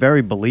minutes, and it's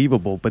very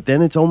believable. But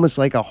then it's almost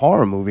like a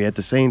horror movie at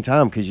the same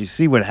time because you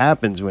see what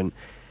happens when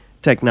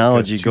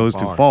technology goes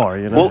too far.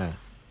 You know. well,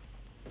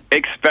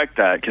 expect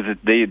that because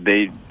they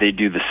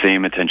do the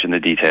same attention to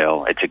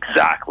detail.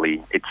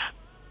 It's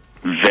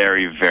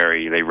very,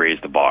 very. They raise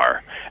the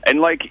bar,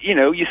 and like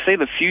you say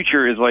the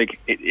future is like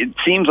it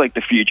seems like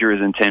the future is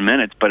in 10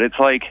 minutes, but it's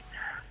like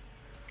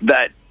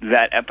that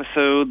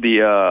episode, the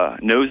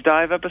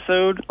Nosedive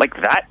episode, like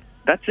that.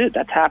 That's it.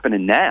 That's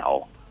happening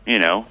now.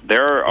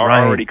 There are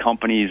Right. already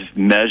companies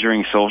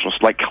measuring social,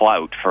 like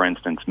Clout, for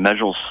instance,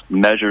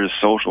 measures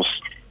social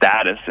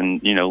status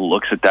and,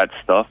 looks at that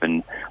stuff.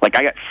 And, like,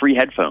 I got free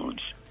headphones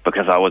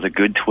because I was a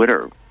good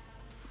Twitter.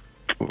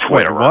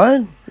 Wait,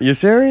 what? You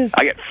serious?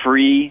 I got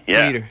free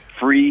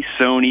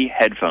Sony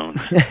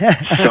headphones.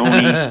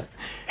 Sony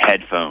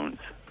headphones.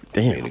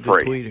 Damn,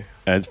 Free.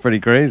 That's pretty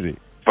crazy.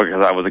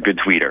 Because I was a good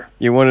tweeter.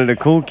 You're one of the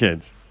cool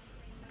kids.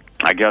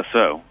 I guess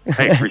so.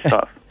 Hey, free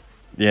stuff.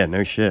 Yeah,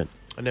 no shit.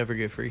 I never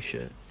get free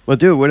shit. Well,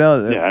 dude, what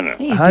else? Yeah, I know.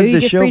 Hey, you How's do. You the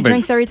get show free been?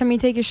 drinks every time you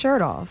take your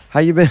shirt off. How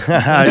you been?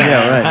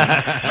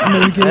 Yeah,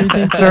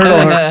 right.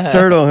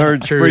 Turtle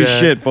heard True free that.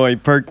 shit, boy. He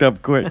perked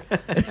up quick.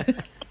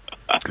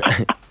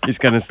 He's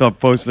gonna start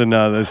posting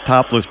those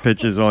topless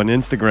pictures on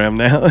Instagram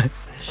now.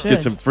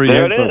 Get some free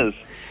There it info. is.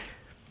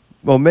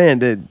 Well, man,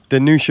 the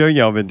new show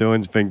y'all been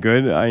doing's been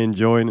good. I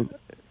enjoyed it,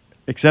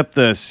 except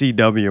the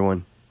CW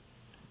one.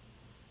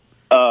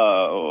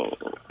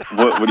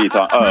 What are you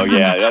talking? Oh,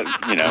 yeah,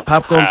 that,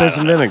 Popcorn, I piss,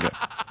 don't and know. vinegar.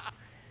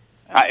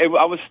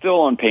 I was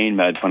still on pain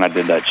meds when I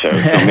did that show, so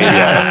maybe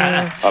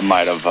I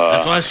might have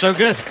That's why it's so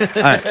good.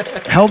 All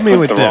right, help me put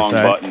with the this. wrong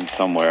all right? button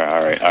somewhere.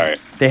 All right.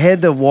 They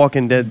had the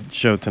Walking Dead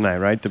show tonight,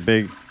 right? The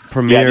big Yeah, I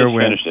premiere. just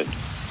where finished it.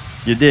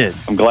 You did.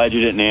 I'm glad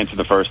you didn't answer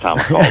the first time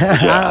I called.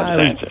 But yeah, I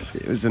it, just was,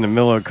 answered. it was in the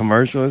middle of a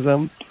commercial or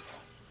something.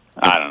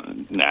 I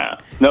don't know.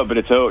 No, but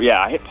it's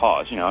I hit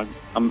pause.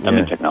 I'm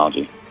in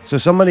technology. So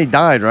somebody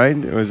died, right?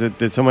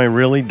 Did somebody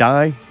really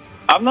die?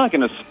 I'm not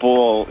going to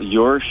spoil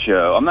your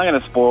show. I'm not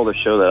going to spoil the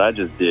show that I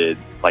just did.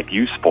 Like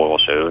you spoil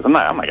shows. I'm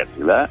not going to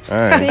do that. All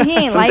right. But he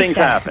ain't Some like things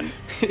that. happen.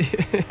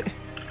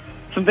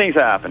 Some things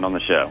happened on the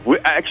show. We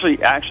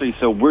actually,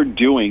 so we're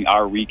doing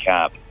our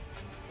recap.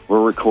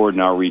 We're recording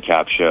our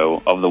recap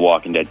show of The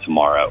Walking Dead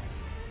tomorrow.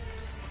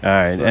 All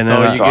right, that's and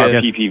all then you I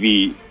get.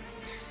 guess-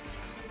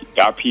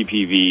 Our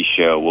PPV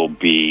show will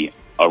be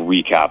a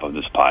recap of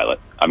this pilot.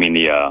 I mean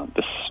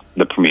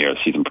the premiere,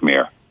 season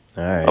premiere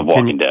all right. of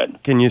Walking Dead.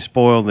 Can you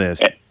spoil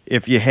this?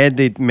 If you had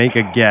to make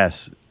a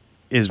guess,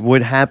 is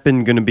what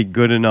happened going to be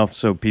good enough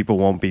so people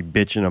won't be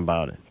bitching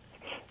about it?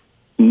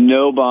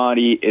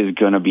 Nobody is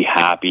going to be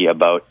happy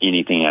about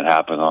anything that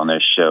happens on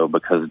this show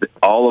because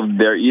all of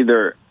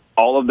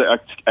their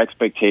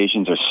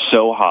expectations are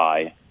so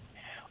high,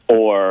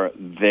 or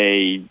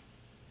they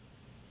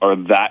are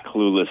that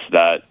clueless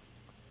that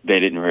they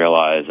didn't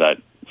realize that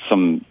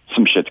some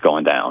shit's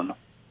going down.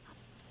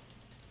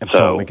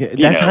 So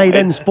That's how he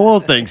doesn't spoil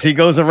things. He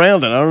goes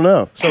around it. I don't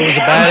know. So it was a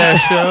badass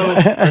show?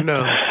 Or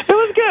no? It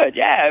was good.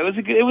 Yeah,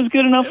 it was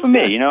good enough for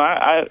me.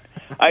 I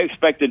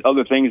expected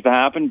other things to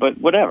happen, but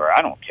whatever.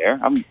 I don't care.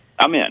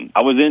 I'm in.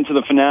 I was into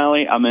the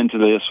finale. I'm into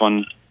this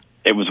one.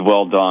 It was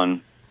well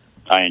done.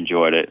 I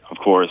enjoyed it. Of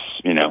course,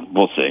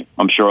 we'll see.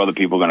 I'm sure other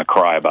people are going to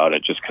cry about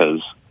it just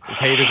because.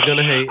 Haters going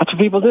to hate. That's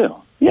what people do.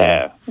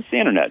 Yeah, it's the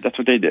internet. That's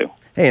what they do.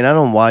 Hey, and I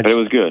don't watch. But it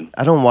was good.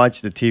 I don't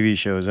watch the TV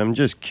shows. I'm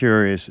just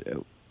curious.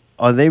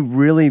 Are they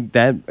really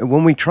that?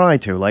 When we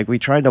tried to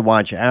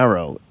watch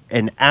Arrow,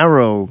 and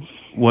Arrow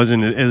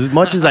wasn't as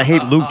much as I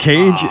hate Luke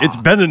Cage. It's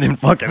better than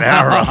fucking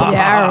Arrow.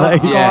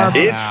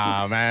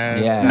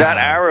 Man. Yeah. That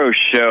Arrow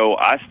show,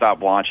 I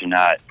stopped watching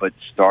that, but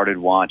started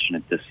watching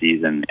it this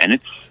season, and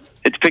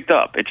it's picked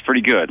up. It's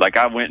pretty good. Like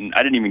I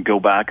didn't even go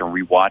back and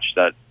rewatch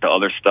the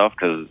other stuff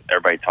because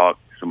everybody talked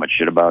so much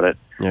shit about it.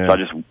 Yeah. So I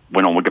just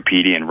went on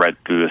Wikipedia and read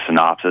through the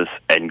synopsis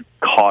and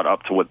caught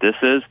up to what this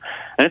is,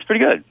 and it's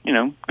pretty good.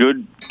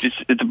 Good.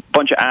 It's a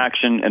bunch of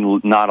action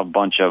and not a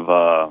bunch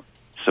of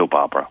soap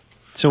opera.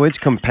 So it's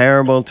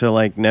comparable to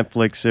like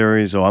Netflix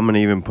series, or I'm going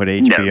to even put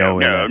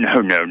HBO in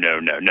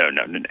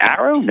No.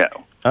 Arrow? No.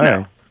 All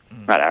right.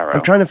 Not Arrow.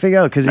 I'm trying to figure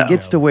out because it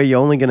gets to where you're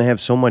only going to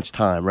have so much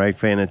time, right,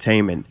 for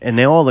entertainment. And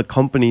now all the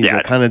companies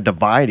are kind of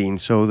dividing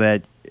so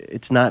that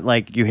it's not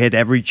like you hit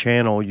every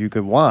channel you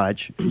could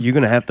watch. You're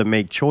going to have to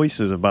make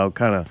choices about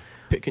kind of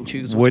pick and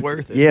choose what's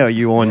worth it. Yeah, are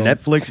you on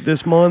Netflix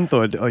this month,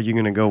 or are you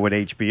going to go with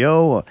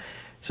HBO?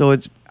 So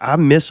I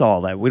miss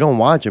all that. We don't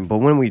watch them, but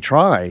when we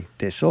try,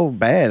 they're so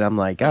bad. I'm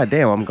like, God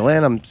damn, I'm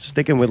glad I'm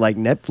sticking with like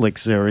Netflix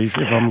series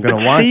if I'm going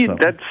to watch them.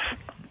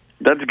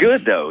 That's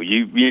good though.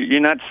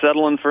 You're not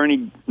settling for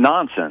any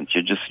nonsense.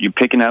 You're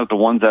picking out the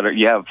ones that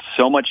you have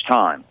so much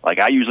time. Like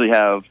I usually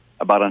have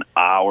about an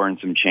hour and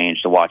some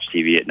change to watch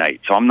TV at night,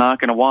 so I'm not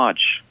going to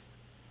watch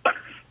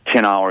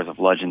 10 hours of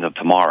Legends of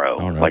Tomorrow,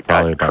 like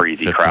that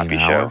crazy crappy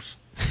show.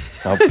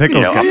 Oh,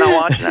 Pickles I'm not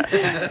watching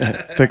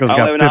that. Pickles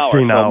got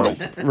 15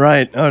 hours.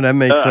 Right. Oh, that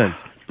makes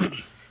sense.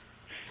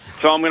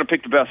 So I'm going to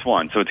pick the best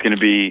one. So it's going to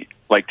be,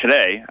 like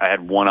today, I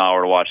had 1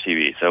 hour to watch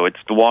TV. So it's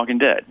The Walking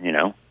Dead,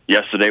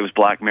 Yesterday was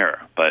Black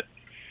Mirror, but...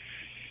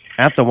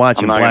 After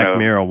watching Black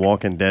Mirror,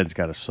 Walking Dead's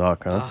got to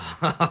suck,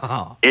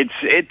 huh?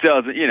 It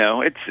doesn't,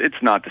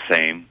 it's not the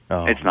same.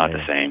 It's not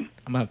the same.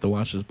 I'm going to have to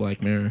watch this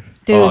Black Mirror.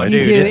 Dude,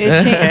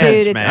 it's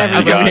everything.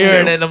 I've been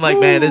hearing it, and I'm like,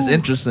 man, it's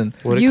interesting.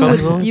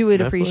 You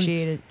would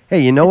appreciate it.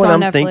 Hey, you know It's what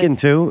on I'm thinking,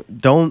 too?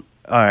 All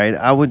right,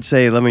 I would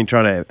say, let me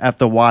try to,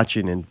 after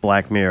watching in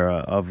Black Mirror,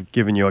 of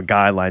giving you a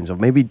guidelines of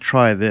maybe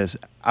try this,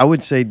 I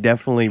would say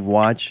definitely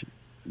watch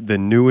the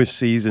newest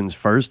seasons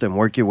first and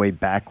work your way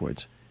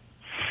backwards.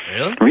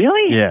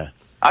 Really? Yeah.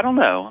 I don't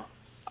know.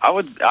 I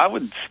would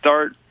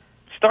start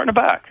in the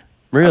back.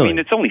 Really? I mean,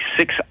 it's only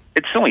 6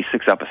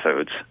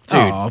 episodes.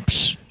 Dude,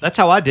 that's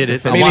how I did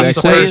it.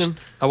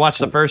 I watched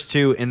the first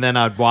 2, and then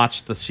I'd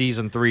watch the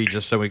season 3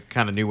 just so we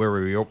kind of knew where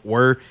we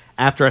were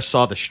after I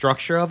saw the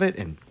structure of it.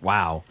 And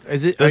wow, are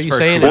you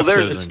saying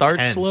it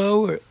starts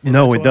slow? Or,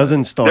 no, it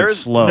doesn't start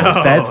slow.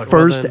 That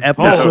first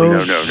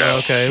episode,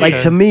 Okay, like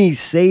to me,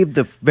 saved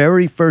the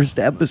very first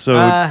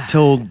episode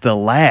till the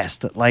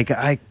last. Like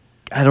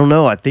I don't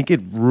know. I think it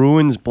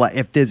ruins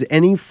if there's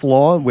any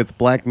flaw with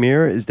Black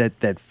Mirror, is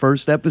that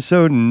first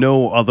episode,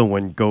 no other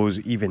one goes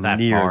even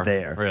near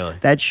there. Really?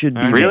 That should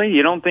be Really?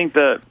 You don't think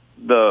that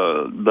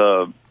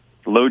the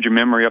load your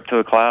memory up to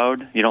the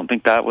cloud? You don't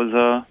think that was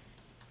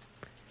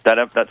that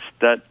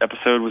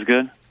episode was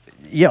good?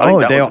 Yeah. I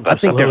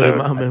think they're.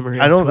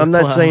 I'm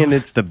not saying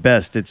it's the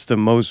best. It's the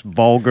most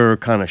vulgar,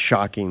 kind of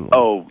shocking one.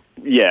 Oh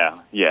yeah.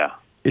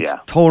 It's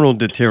total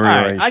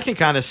deterioration. All right, I can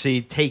kind of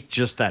take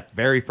just that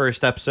very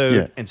first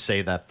episode and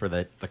say that for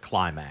the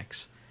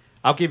climax.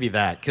 I'll give you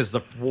that because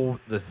the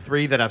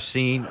 3 that I've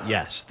seen,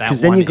 yes, that one.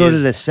 Because then you go to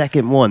the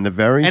second one, the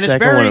very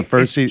second one, the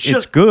first season.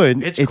 It's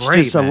good. It's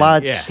great, just a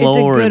lot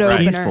slower and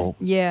peaceful.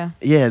 Yeah.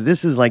 Yeah,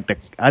 this is like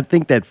I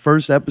think that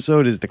first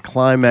episode is the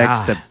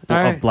climax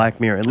of Black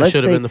Mirror. Unless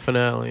should have been the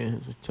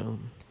finale.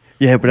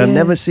 Yeah, but I've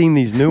never seen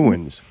these new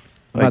ones.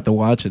 I'm about to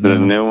watch it. The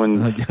new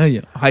ones,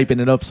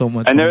 hyping it up so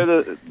much, and they're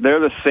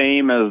the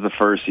same as the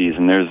first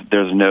season. There's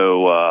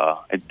no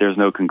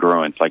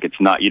congruence. Like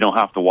it's not. You don't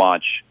have to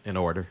watch in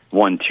order.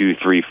 1, 2,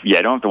 3. Yeah,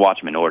 you don't have to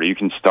watch them in order. You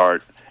can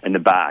start in the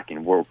back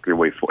and work your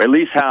way forward. At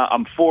least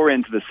I'm 4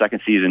 into the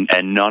second season,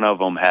 and none of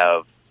them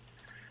have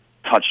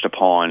touched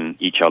upon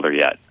each other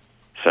yet.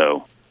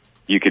 So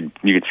you could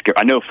skip.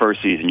 I know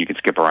first season you could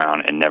skip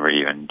around and never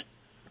even.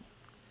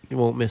 You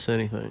won't miss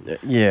anything.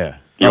 Yeah.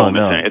 You won't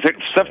miss anything.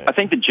 I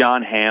think the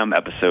John Hamm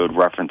episode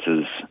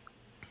references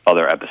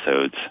other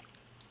episodes,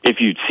 if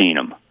you'd seen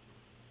them.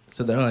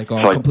 So they're like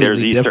all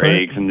completely there's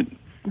different? Easter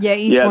eggs.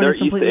 Each one is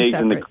completely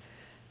separate.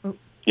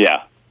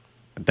 Yeah.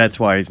 That's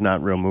why he's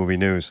not real movie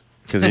news,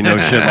 because he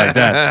knows shit like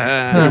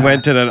that. He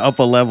went to that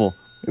upper level.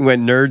 He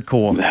went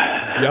nerdcore.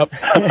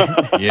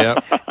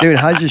 Yep. Dude,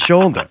 how's your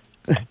shoulder?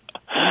 It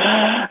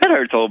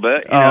hurts a little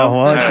bit.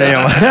 Well,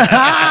 damn.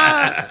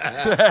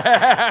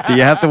 Do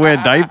you have to wear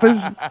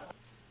diapers?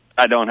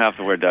 I don't have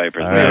to wear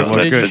diapers. Right,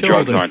 the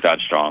drugs aren't that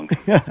strong.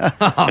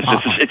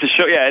 It's a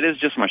show. Yeah, it is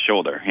just my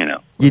shoulder.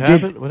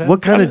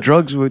 What kind of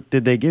drugs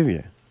did they give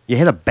you? You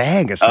had a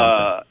bag or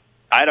something.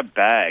 I had a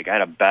bag.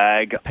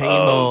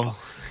 Paintball.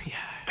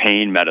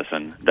 pain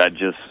medicine that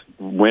just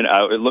went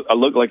out. I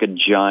looked like a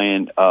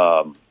giant,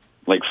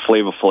 like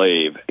Flavor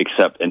Flav,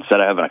 except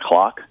instead of having a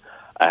clock,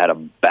 I had a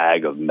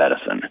bag of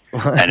medicine,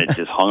 and it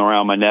just hung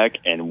around my neck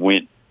and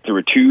went through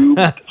a tube,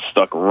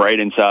 stuck right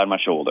inside my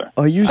shoulder.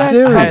 Are you I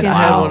serious?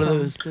 had one of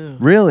those too.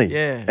 Really?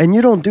 Yeah. And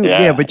you don't do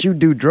Yeah. but you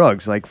do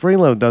drugs. Like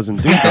Freelo doesn't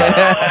do drugs.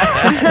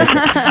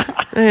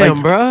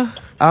 Damn, bro.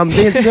 I'm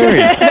being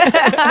serious.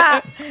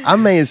 I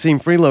may have seen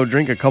Freelo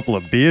drink a couple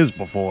of beers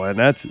before, and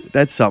that's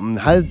something.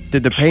 How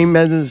did the pain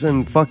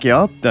medicine fuck you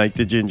up? Like,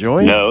 did you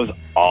enjoy it? No, it was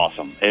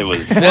awesome. It was.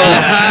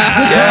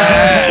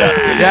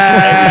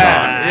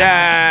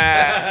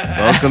 Yeah.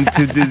 Welcome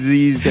to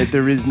disease that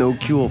there is no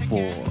cure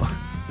for.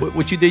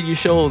 What you did your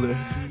shoulder?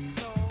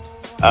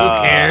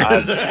 I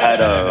had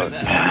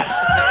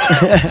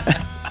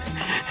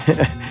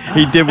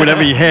He did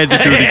whatever he had to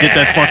do to get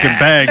that fucking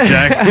bag,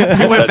 Jack.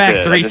 He went That's back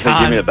it. 3 I just said,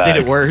 "Give me a times, did bag."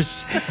 it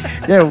worse.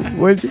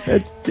 Yeah,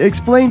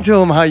 explain to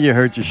him how you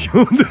hurt your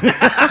shoulder.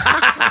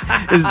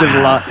 Is the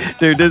lie,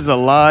 dude? This is a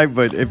lie,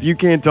 but if you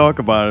can't talk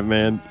about it,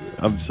 man,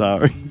 I'm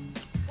sorry.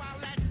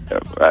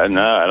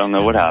 No, I don't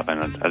know what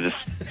happened.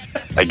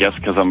 I guess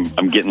because I'm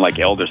getting like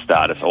elder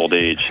status, old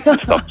age, and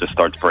stuff just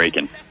starts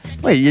breaking.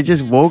 Wait, you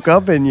just woke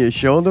up and your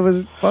shoulder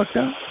was fucked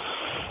up?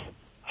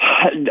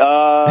 No,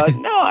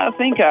 I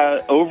think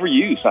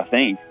overuse. I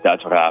think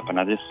that's what happened.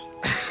 I just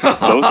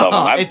both of them.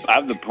 I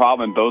have the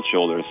problem in both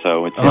shoulders,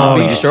 so it's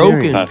be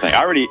stroking. I think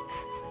I already.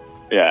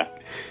 Yeah.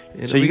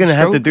 So you're gonna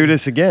have to do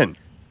this again.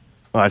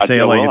 Well, I say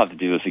it will like have to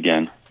do this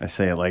again. I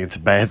say it like it's a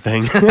bad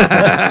thing.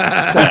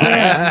 I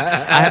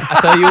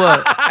tell you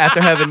what,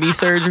 after having knee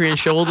surgery and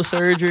shoulder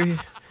surgery,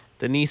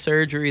 the knee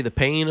surgery, the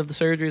pain of the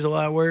surgery is a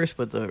lot worse,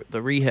 but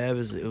the rehab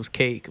it was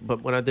cake.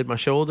 But when I did my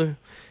shoulder,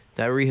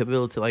 that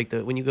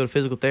rehabilitation, when you go to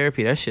physical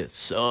therapy, that shit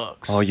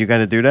sucks. Oh, you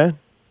gotta do that?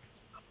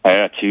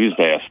 Yeah,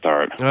 Tuesday I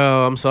start.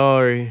 Oh, I'm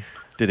sorry.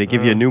 Did they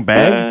give you a new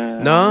bag?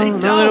 No, they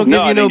don't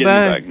give you no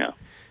bag. No.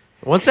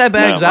 Once that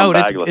bag's I'm out,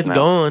 bagless it's now.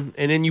 gone,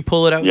 and then you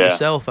pull it out Yeah.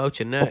 yourself out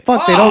your neck.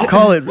 Fuck, they don't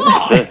call it.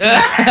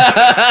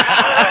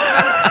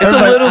 It's a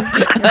little,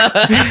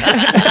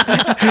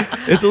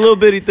 it's a little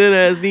bitty thin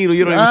ass needle.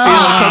 You don't even feel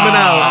it coming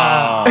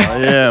out. Oh,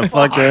 yeah,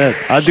 fuck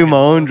that. I do my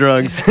own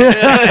drugs. Can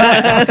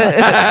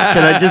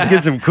I just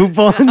get some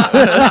coupons?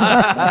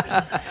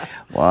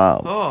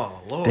 Wow.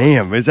 Oh, Lord.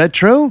 Damn, is that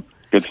true?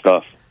 Good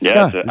stuff. Yeah,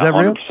 Scott, it's is that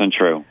real? 100%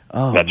 true.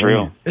 Oh, That's man.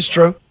 real. It's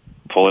true.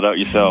 Pull it out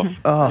yourself.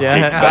 Oh,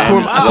 Yeah, I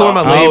tore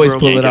my labrum. I always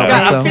pull it out God,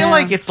 I myself. feel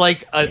like it's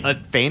like a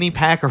fanny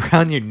pack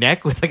around your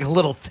neck with like a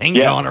little thing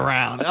Yeah. going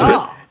around.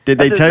 Oh. Did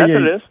they tell That's you?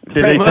 what it is. Did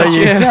they Pretty tell much,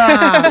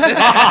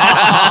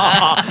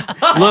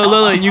 you?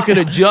 Look, you can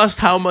adjust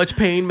how much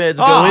pain meds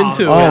go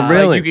into Oh, it. Like,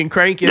 really? you can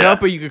crank it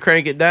up or you can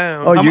crank it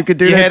down. Oh, you could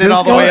do You that had too, it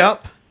all the Scott? way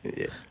up?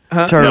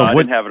 Turtle, No, I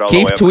what? didn't have it all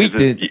Keith the way up.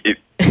 tweaked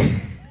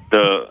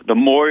because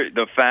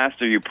the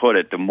faster you put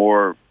it, the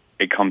more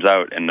it comes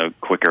out and the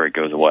quicker it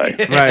goes away.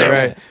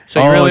 Right. So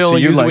you Oh, really so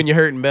only you use it like- when you're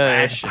hurting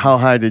bad. How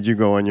high did you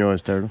go on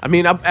yours, Turtle? I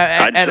mean,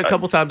 at a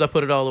couple times I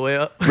put it all the way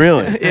up.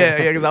 Really? yeah,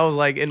 because I was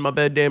like in my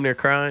bed, damn near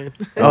crying.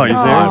 Oh, you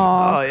serious?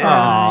 Oh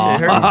yeah,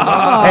 shit hurt.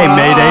 Hey,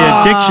 Mayday,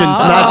 addiction's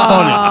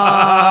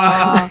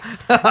not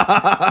funny.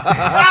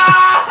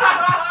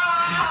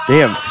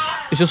 Damn.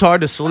 It's just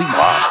hard to sleep.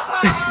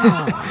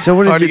 So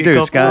what Hard did to you get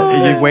do, Scott?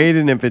 comfortable. Did you wait,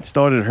 and if it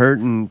started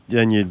hurting,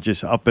 then you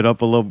just up it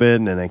up a little bit,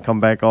 and then come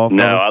back off?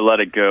 No, of it? I let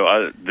it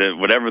go.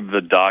 Whatever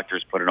the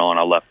doctors put it on,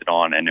 I left it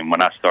on. And then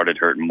when I started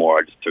hurting more,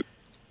 I just took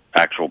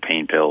actual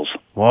pain pills.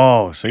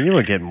 Whoa, so you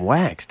were getting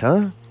waxed,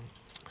 huh?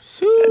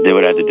 I did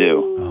what I had to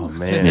do. Oh,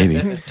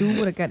 man. Do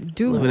what I got to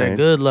do. Living that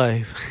good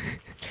life.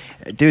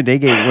 Dude,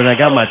 when I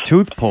got my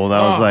tooth pulled,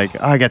 I was like,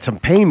 I got some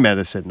pain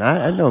medicine.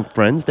 I know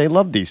friends, they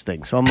love these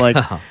things. So I'm like,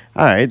 all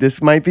right,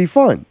 this might be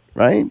fun,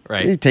 right?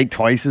 Right. You take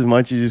twice as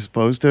much as you're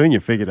supposed to, and you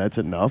figure that's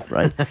enough,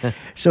 right?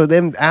 So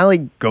then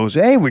Allie goes,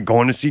 hey, we're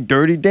going to see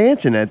Dirty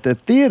Dancing at the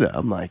theater.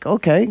 I'm like,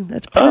 okay,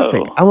 that's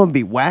perfect. I'm going to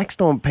be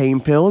waxed on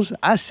pain pills.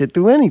 I sit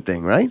through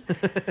anything, right?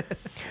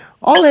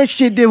 All that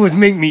shit did was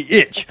make me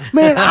itch.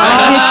 Man,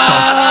 I itched the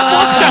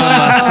fuck out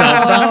of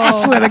myself. I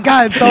swear to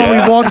God, I thought we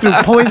walked through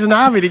poison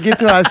ivy to get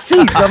to our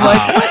seats. I'm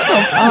like, what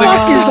the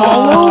fuck is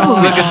all over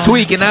me? Looking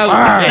tweaking out.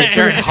 Yeah,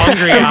 you're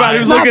hungry. Everybody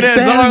was It's looking not at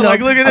his bad arm enough. like,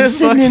 look at I'm this.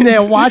 sitting in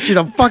there watching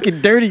a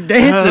fucking Dirty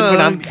Dancing, but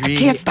I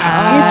can't stop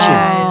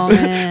Oh,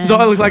 man. So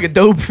I look like a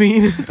dope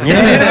fiend. itching.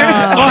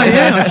 Yeah. Oh,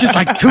 yeah. It's just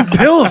like 2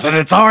 pills, and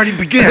it's already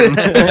beginning.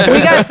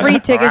 We got free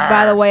tickets,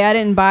 by the way. I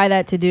didn't buy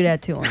that to do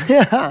that to him.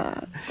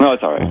 No,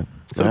 it's all right.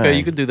 It's okay.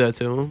 You could do that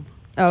to him.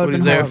 Oh, That's it'd what he's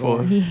been there horrible.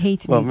 for. He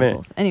hates Well, man.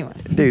 musicals. Anyway.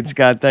 Dude,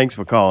 Scott, thanks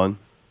for calling.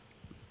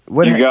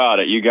 What You got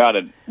it.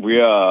 We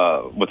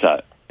what's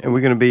that? And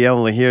we're going to be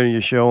able to hear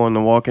your show on The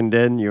Walking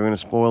Dead. You're going to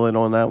spoil it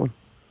on that one?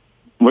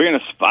 We're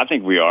gonna. I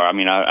think we are. I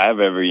mean, I have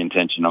every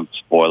intention of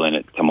spoiling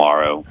it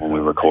tomorrow when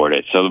we record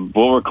it. So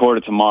we'll record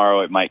it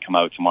tomorrow. It might come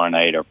out tomorrow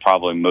night, or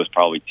most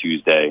probably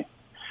Tuesday.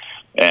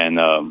 And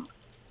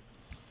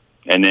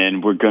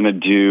then we're gonna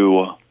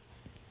do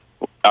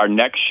our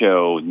next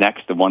show.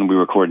 The one we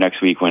record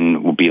next week,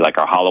 will be like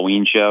our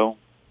Halloween show.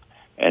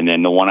 And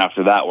then the one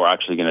after that, we're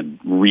actually going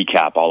to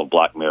recap all of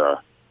Black Mirror.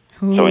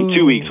 So in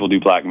 2 weeks, we'll do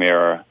Black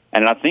Mirror.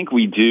 And I think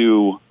we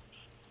go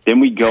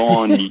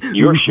on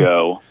your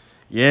show.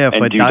 Yeah,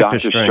 for and do Doctor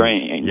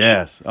Strange.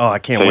 Yes. Oh, I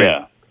can't So, wait.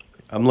 yeah.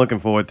 I'm looking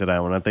forward to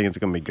that one. I think it's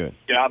going to be good.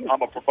 Yeah,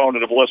 I'm a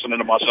proponent of listening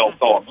to myself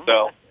talk,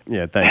 so.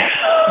 Yeah, thanks.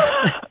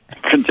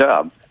 Good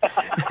job.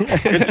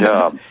 Good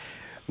job.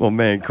 Well,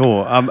 man,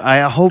 cool. I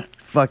hope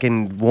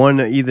fucking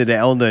either the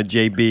Elder or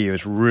JB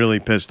is really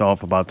pissed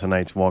off about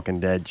tonight's Walking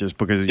Dead just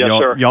because Yes,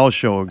 sir. y'all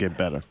show will get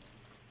better.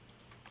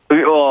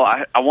 Well,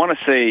 I want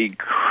to say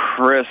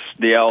Chris,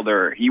 the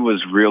Elder, he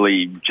was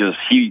really just,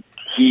 he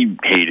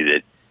hated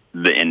it,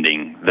 the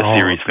ending, the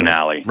series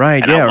finale.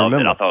 Right, and yeah, I loved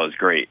remember. it. I thought it was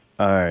great.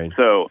 All right.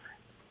 So,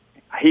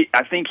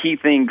 I think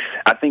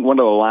one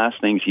of the last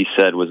things he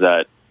said was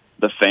that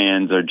the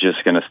fans are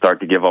just going to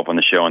start to give up on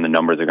the show and the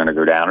numbers are going to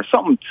go down or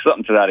something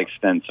to that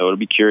extent. So it'll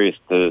be curious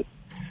to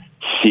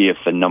see if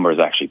the numbers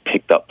actually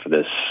picked up for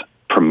this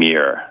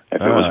premiere,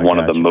 if it was one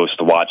of the most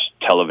watched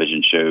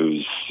television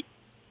shows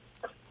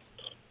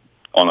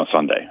on a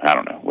Sunday. I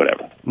don't know,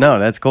 whatever. No,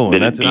 that's cool.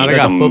 Did it That's beat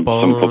some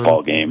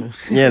football game.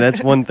 Yeah,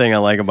 that's one thing I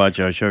like about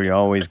your show. You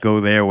always go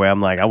there where I'm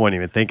like, I wasn't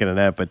even thinking of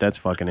that, but that's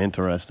fucking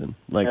interesting.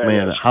 Like, Yeah, it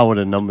man, is. how are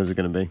the numbers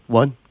going to be?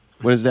 What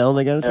is the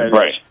Elder got to say?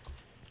 Right.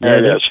 Yeah,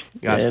 it is.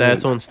 Got Yeah, stats it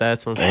is. on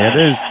stats on stats. Yeah, it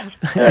is.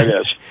 Yeah, it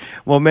is.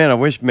 Well, man, I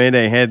wish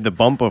Mayday had the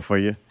bumper for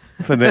you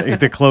for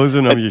the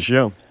closing of your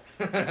show.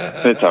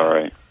 It's all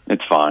right.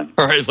 It's fine.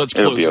 All right, let's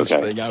It'll close be this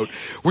okay. thing out.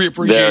 We There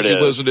appreciate it you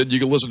is. listening. You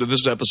can listen to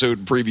this episode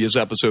and previous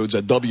episodes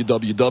at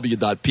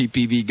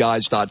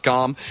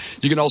www.ppvguys.com.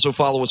 You can also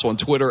follow us on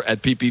Twitter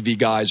at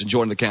ppvguys and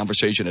join the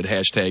conversation at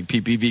hashtag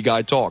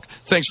 #PPVGuyTalk.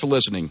 Thanks for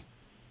listening.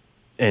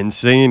 And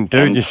seeing,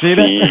 dude, you see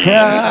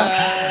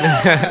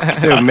that?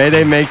 Dude,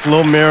 Mayday makes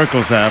little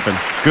miracles happen.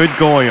 Good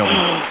going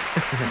on.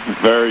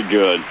 Very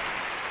good.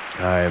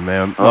 All right,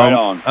 man. Right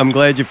on. I'm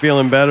glad you're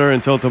feeling better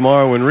until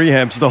tomorrow when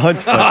rehab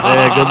starts. But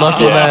Yeah, good luck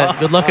on that.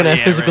 Good luck in that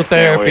physical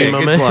therapy,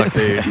 my man.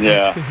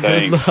 Yeah,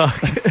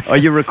 thanks. Are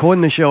you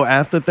recording the show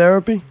after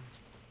therapy?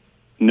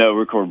 No,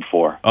 record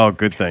before. Oh,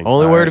 good thing.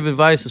 Only All word right. of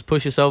advice is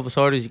push yourself as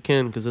hard as you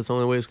can because that's the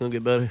only way it's going to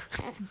get better.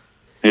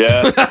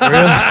 Yeah.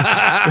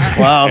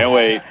 Wow. Can't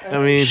wait. I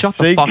mean, Shut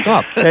See? the fuck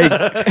up. Hey,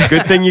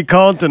 good thing you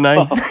called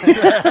tonight.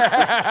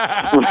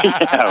 Yeah,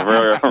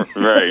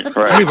 right.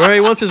 Hey, bro, he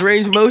wants his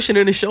range of motion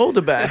in his shoulder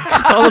back.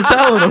 That's all I'm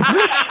telling him.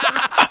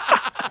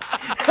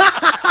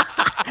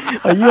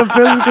 Are you a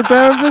physical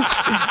therapist?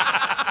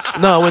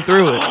 No, I went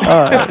through it.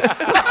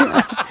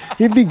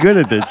 He'd be good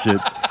at that shit.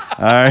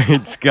 All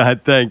right,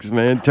 Scott, thanks,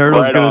 man.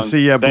 Turtle's Right going on. to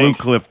see you at Blue Thanks.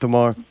 Cliff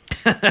tomorrow.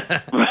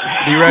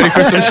 Be ready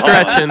for some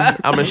stretching. I'm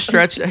going to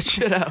stretch that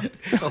shit out.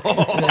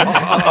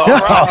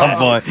 Oh,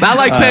 boy. Not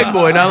like Peg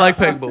Boy. Not like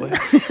Peg Boy.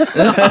 Take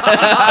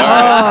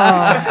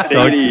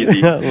it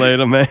easy.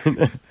 Later,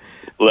 man.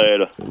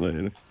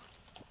 Later.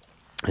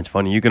 It's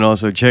funny. You can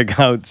also check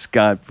out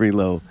Scott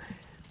Freelo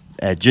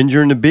at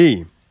Ginger and the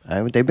Bee.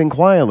 They've been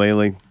quiet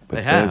lately, but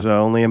They have. there's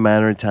only a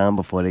matter of time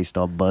before they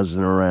start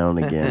buzzing around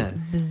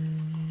again.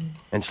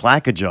 And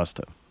Slack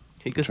Adjuster.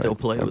 He could still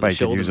play with Everybody his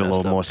could shoulder use a messed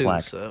little up more too,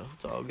 slack. so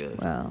it's all good.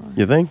 Wow.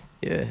 You think?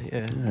 Yeah.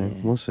 All right,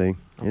 we'll see.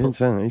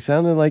 He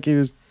sounded like he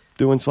was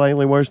doing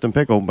slightly worse than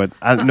Pickle, but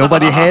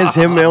nobody has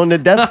him on the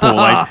death pool.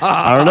 Like,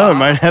 I don't know. I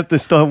might have to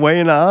start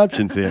weighing the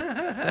options here.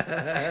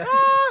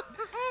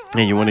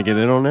 Hey, you want to get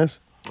in on this?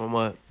 On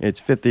what? It's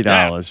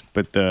 $50,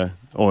 but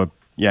or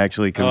you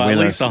actually can At win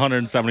least us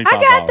 $175. I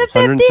got the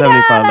 $50.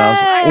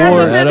 $175,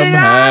 or Let him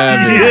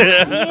have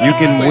it. you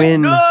can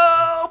win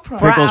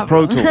Pickles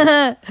Pro Tools.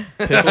 I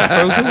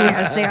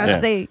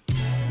see.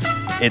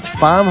 It's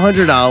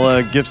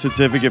 $500 gift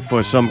certificate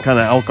for some kind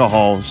of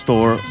alcohol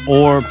store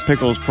or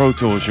Pickles Pro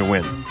Tools you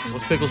win.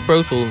 What's Pickles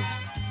Pro Tools?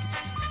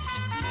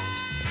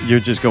 You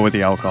just go with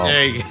the alcohol.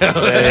 There you go. Yeah,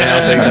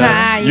 I'll take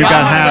that. You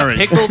got Harry.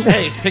 Pickles.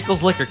 Hey, it's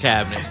Pickles liquor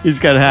cabinet. He's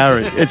got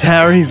Harry. It's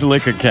Harry's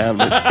liquor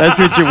cabinet. That's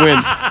what you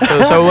win.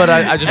 So what?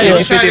 I just Hey, give you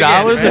let's try it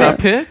again. $50 and I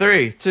pick?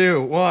 3,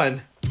 2,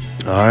 1.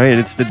 All right,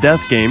 it's the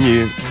death game.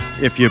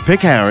 If you pick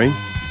Harry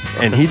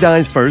and he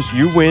dies first,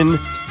 you win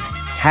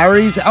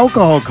Harry's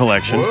alcohol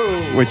collection,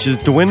 which is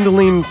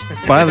dwindling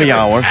by the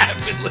hour,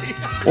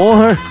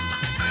 or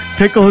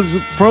Pickles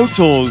Pro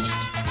Tools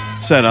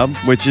setup,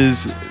 which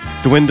is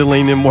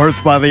dwindling in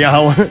worth by the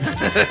hour.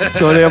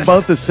 So they're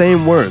about the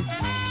same worth.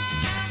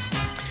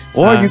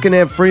 Or you can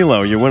have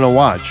Freelo. You win a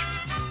watch.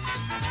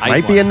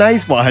 Might be a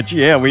nice watch.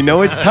 Yeah, we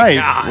know it's tight.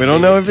 God, we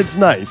don't know if it's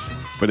nice,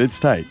 but it's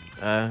tight.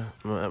 I'm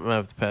going to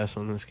have to pass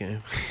on this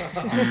game.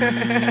 All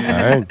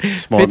right.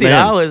 Smart $50,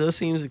 man. that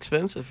seems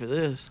expensive for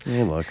this.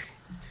 Yeah, look.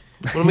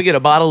 When we get a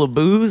bottle of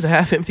booze, a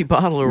half-empty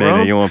bottle of Maybe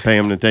rum? you want to pay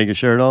him to take his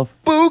shirt off?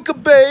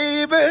 Booka,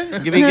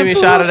 baby. Give me a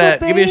shot of that.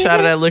 Give me a shot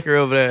of that liquor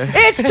over there.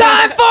 It's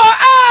time for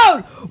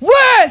Out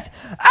with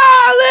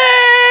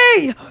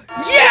Ali!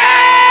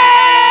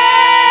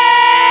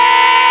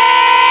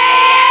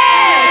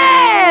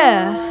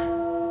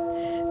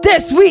 Yeah!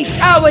 This week's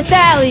Out with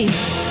Ali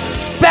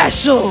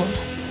special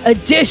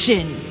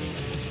edition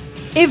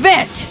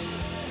event.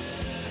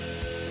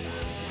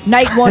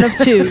 Night 1 of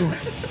 2.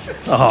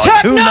 Oh,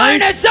 Tech 2 9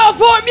 nights? at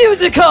Southport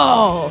Music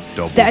Hall.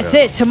 Double That's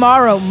down. it.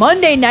 Tomorrow,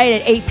 Monday night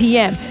at 8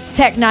 p.m.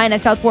 Tech 9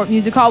 at Southport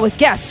Music Hall with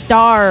guest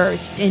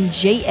stars in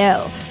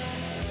JL.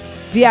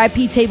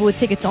 VIP table with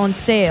tickets on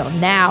sale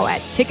now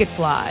at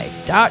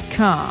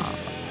ticketfly.com.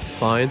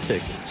 Flying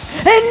tickets.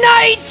 And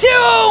night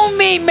 2,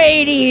 me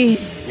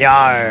mateys.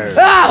 Yar.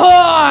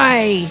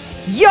 Ahoy!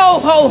 Yo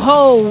ho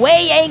ho,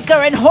 weigh anchor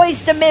and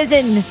hoist the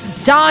mizzen.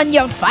 Don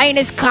your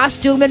finest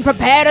costume and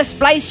prepare to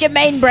splice your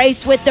main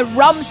brace with the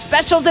rum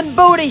specials and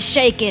booty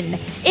shaking.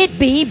 It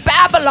be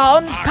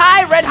Babylon's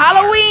Pirate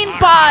Halloween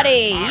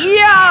Party.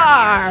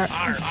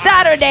 Yar!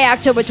 Saturday,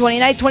 October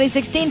 29th,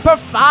 2016,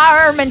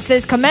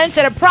 performances commence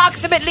at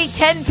approximately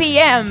 10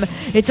 p.m.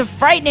 It's a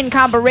frightening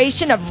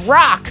combination of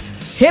rock,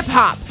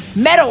 hip-hop,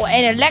 metal,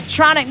 and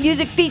electronic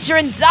music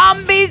featuring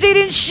zombies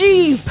eating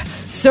sheep,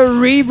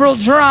 cerebral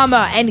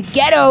drama, and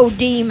ghetto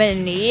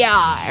demon.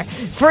 Yar.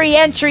 Free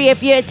entry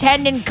if you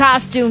attend in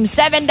costume.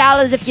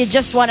 $7 if you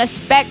just want to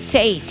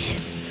spectate.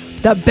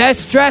 The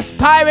best dressed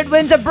pirate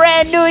wins a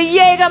brand new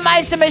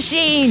Jägermeister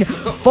machine.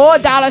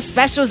 $4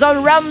 specials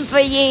on rum for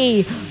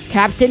ye.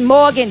 Captain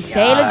Morgan,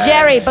 Sailor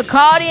Jerry,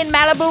 Bacardi, and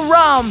Malibu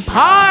rum.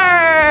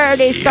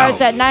 Party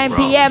starts at 9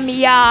 p.m.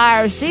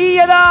 Yar. See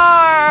you there.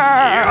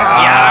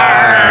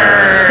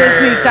 Yar.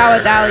 This week's Out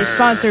with Alley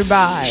sponsored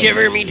by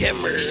Shiver me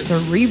timbers.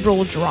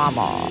 Cerebral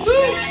Drama.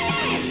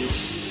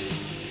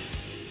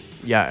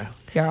 Yeah.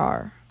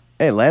 Yar.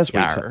 Hey, last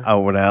week's Yar.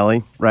 Out with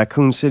Alley,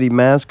 Raccoon City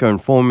Massacre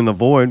and Forming the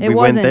Void. It we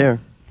wasn't. went there.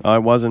 Oh,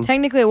 it wasn't.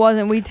 Technically, it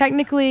wasn't. We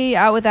technically,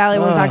 Out with Alley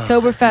was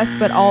Oktoberfest,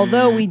 but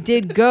although we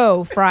did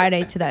go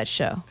Friday to that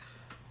show.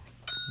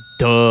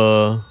 Duh.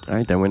 All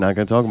right, then we're not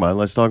going to talk about it.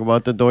 Let's talk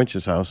about the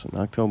Deutsches House in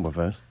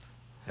Oktoberfest.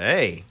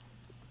 Hey.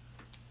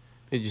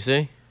 Did you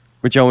see?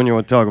 Which one you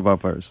want to talk about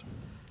first?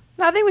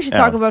 No, I think we should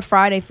talk about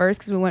Friday first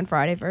because we went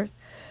Friday first.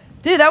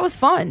 Dude, that was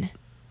fun.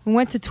 We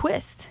went to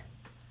Twist.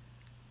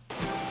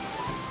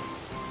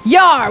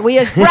 Yar, we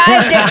arrived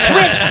at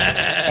Twist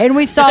and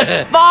we saw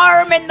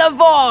Farm in the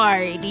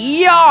Void.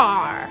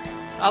 Yar.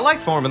 I like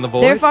Forming the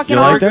Void. They're fucking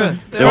You like awesome.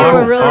 that? They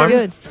were really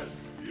good.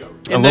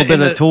 A little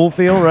bit of Tool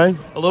feel, right?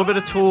 A little bit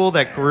of Tool,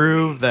 that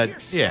groove,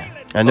 that, yeah.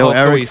 I know Oh,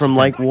 Eric Grease. from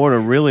Like Water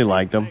really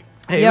liked them.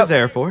 Hey, he was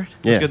there for it.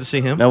 It was good to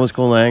see him. That was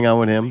cool to hang out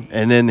with him.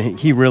 And then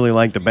he really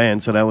liked the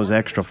band, so that was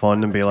extra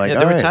fun to be like, Yeah,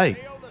 all they were right.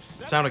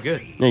 tight. Sounded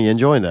good. Yeah, you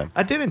enjoyed that.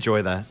 I did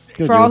enjoy that.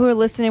 Good, For all you- who are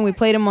listening, we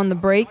played them on the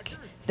break.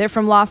 They're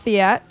from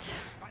Lafayette.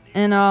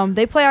 And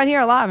they play out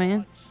here a lot,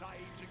 man.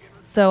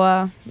 So,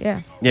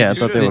 yeah. Yeah, I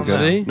thought they were Did you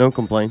see? good. No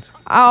complaints.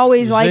 I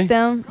always Did you liked see?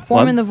 them.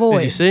 Form in the Void.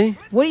 Did you see?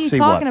 What are you See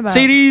talking what? about?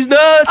 See these nuts?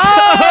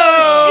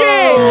 Oh,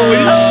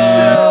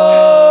 shit!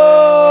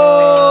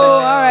 Oh,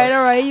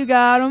 all right, you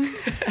got him.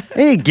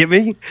 Hey, give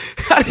me. He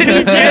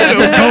did.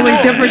 It's a totally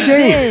different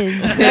game.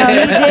 No,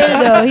 he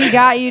did though. He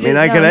got you. I mean,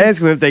 I could ask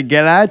them if they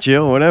get at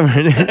you or whatever.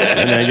 And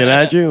they get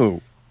at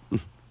you.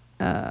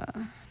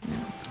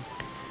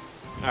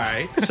 All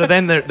right. So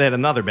then they had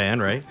another band,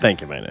 right?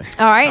 Thank you, man.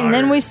 All right, and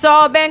then we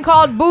saw a band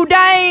called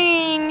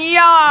Boudin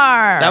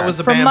Yar. That was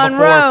the from band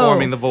Monroe. before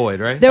Forming the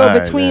Void, right? They were All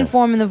right, between yeah.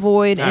 Forming the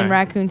Void and All right.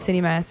 Raccoon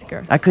City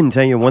Massacre. I couldn't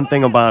tell you one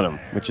thing about them,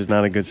 which is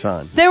not a good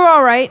sign. They were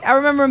all right. I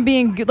remember them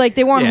being good. Like,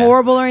 they weren't Yeah.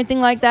 horrible or anything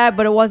like that,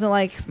 but it wasn't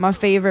like my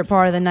favorite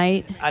part of the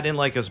night. I didn't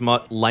like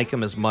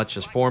them as much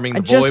as Forming I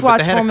the just Void, but watched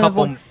they had a Forming the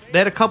couple. Void. They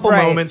had a couple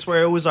Right. moments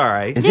where it was all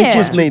right. Is Yeah. it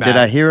just me? Too Did bad.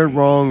 I hear it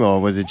wrong,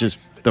 or was it just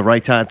the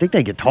right time? I think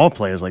that guitar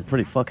player is like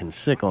pretty fucking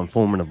sick on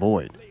Forming the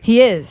Void. He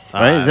is.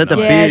 Right? Is that the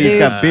Yeah, beard? He's dude.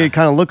 got beard,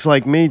 kind of looks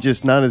like me,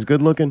 just not as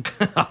good looking.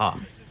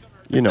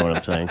 You know what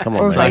I'm saying? Come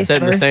Or on, man. vice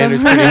Setting the versa.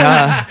 standards pretty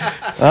high.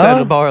 Set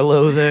the bar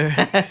low there.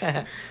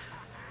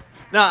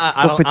 No, I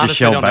Go don't. put your Honestly,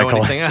 show I don't know back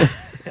on. anything.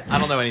 I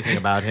don't know anything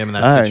about him in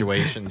that All right.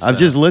 situation. I'm so-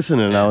 just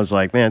listening, and I was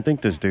like, man, I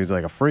think this dude's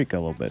like a freak a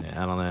little bit.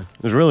 Yeah, I don't know.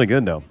 It was really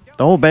good though.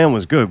 The whole band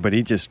was good, but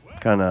he just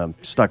kind of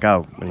stuck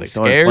out when he Like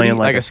started scary? playing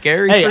Like a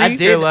scary Hey, freak? I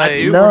did. Or like, I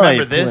do No,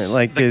 remember he this. played,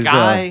 like the his,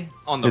 guy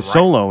on the his right.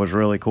 solo was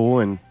really cool,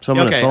 and some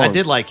of the Okay, songs. I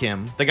did like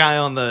him. The guy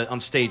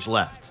on stage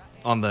left,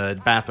 on the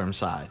bathroom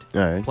side,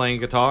 All right. playing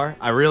guitar.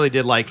 I really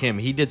did like him.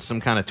 He did some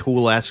kind of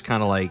Tool-esque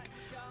kind of like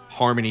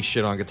harmony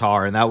shit on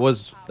guitar, and that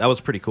was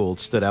pretty cool. It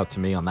stood out to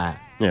me on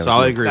that. Yeah, it so was I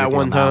good. agree That with you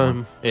one on that time.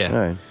 one. Yeah, All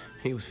right.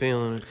 He was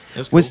feeling it. it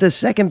was, cool. Was the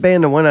second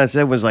band the one I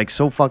said was like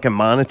so fucking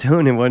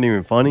monotone it wasn't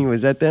even funny?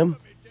 Was that them?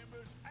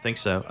 I think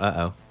so.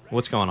 Uh-oh.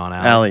 What's going on,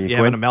 Allie, Allie? you You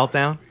having a quit?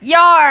 meltdown? Yar,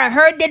 I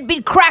heard they'd be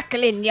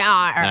crackling,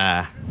 yar.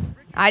 Ah.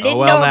 I didn't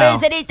well know now.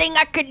 there's anything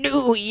I could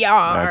do,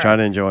 yar. I try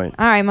to enjoy it.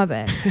 All right, my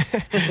bad.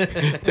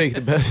 Take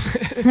the best.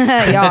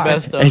 Yar.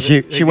 best of And it. she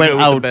They she went can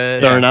go with out the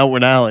bad. during out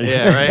with Allie.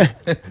 Yeah,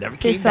 right? Never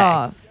came Piss back.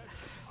 off.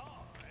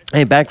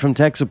 Hey, back from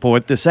tech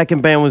support. The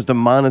second band was the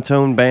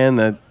monotone band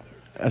that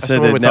I said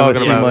what that we're never talking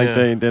seemed about, like yeah.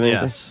 they did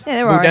anything. Yes. Yeah,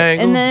 they were all right.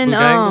 Boodangle, And then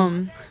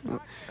Boodangle.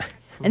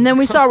 and then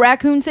we saw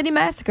Raccoon City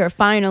Massacre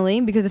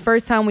finally because the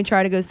first time we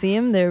tried to go see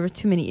him, there were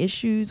too many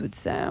issues with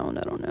sound.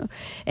 I don't know,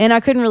 and I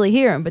couldn't really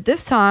hear him. But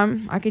this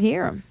time I could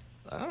hear him.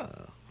 Oh.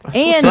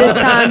 And this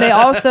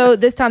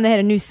time they had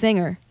a new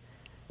singer.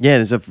 Yeah,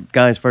 it's a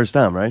guy's first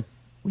time, right?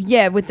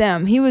 Yeah, with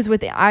them. He was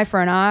with the Eye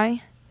for an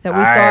Eye that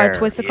we saw at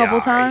Twist a couple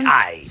times.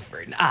 Eye for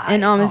an eye.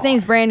 And his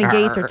name's Brandon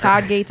Gates or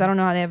Todd Gates. I don't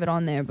know how they have it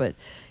on there, but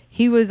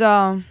he was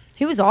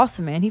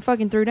awesome, man. He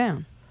fucking threw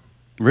down.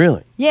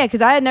 Really? Yeah,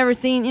 because I had never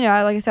seen, like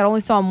I said, I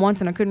only saw him once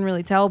and I couldn't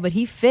really tell, but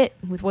he fit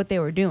with what they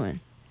were doing.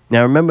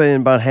 Now, remember,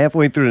 about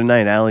halfway through the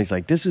night, Allie's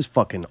like, this is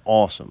fucking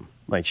awesome.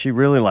 Like, she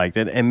really liked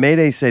it. And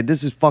Mayday said,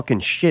 this is fucking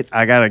shit.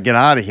 I got to get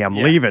out of here. I'm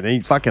leaving. And he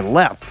fucking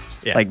left.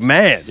 Yeah. Like,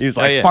 mad. He was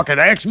like, yeah. fucking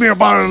ask me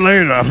about it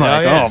later. I'm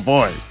like, yeah. oh,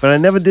 boy. But I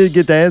never did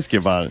get to ask you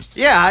about it.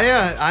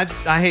 Yeah,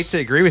 I hate to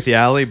agree with you,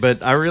 Allie,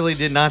 but I really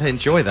did not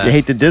enjoy that. You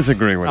hate to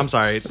disagree with I'm it.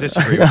 sorry,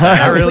 disagree with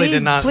that. I really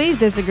did not. Please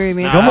disagree with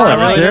me. Come on, I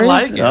really serious? didn't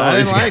like it. Oh, I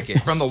didn't he's- like it.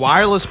 From the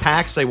wireless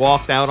packs they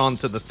walked out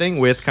onto the thing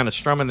with, kind of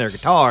strumming their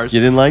guitars. You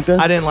didn't like that?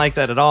 I didn't like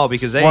that at all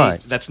because Why?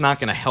 that's not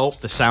going to help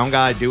the sound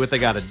guy do what they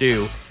got to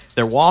do.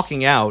 They're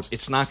walking out.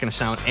 It's not going to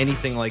sound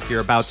anything like you're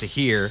about to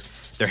hear.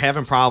 They're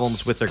having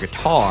problems with their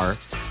guitar.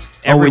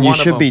 Every when you one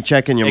of should them- be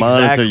checking your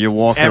monitor, Exactly. you're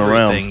walking Everything.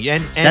 around. Yeah,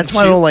 and That's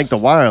why I don't like the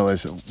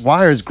wireless.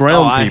 Wires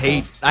ground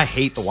people. I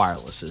hate the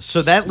wirelesses.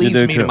 So that You leads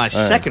do me too. to my All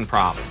right. second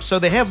problem. So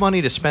they have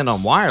money to spend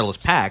on wireless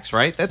packs,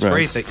 right? That's Right.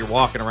 great that you're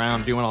walking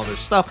around doing all this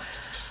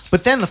stuff.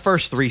 But then the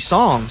first 3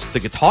 songs, the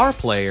guitar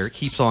player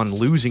keeps on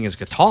losing his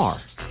guitar.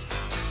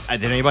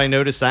 Did anybody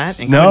notice that?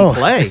 And No. couldn't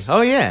play. Oh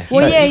yeah.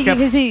 Well, yeah, He kept-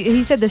 because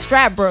he said the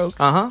strap broke.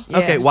 Uh-huh. Yeah.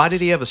 Okay, why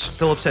did he have a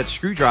Phillips head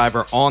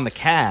screwdriver on the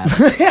cab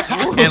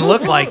and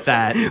look like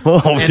that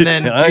Oh, and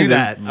then I do did-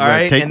 that? All yeah,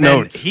 right. take and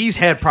notes. then he's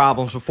had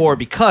problems before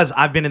because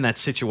I've been in that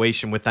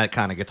situation with that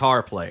kind of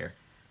guitar player.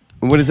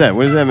 What is that?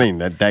 What does that mean?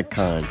 That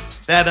kind?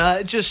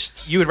 That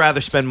just you would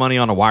rather spend money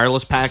on a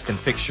wireless pack than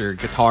fix your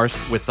guitars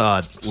with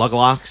lug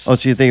locks. Oh,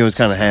 so you think it was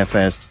kind of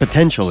half-assed?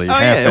 Potentially Oh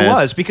half-assed. yeah, it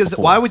was because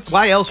before.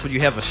 why else would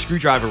you have a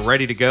screwdriver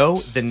ready to go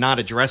than not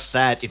address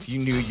that if you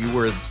knew you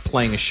were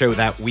playing a show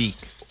that week?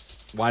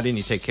 Why didn't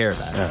you take care of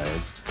that? All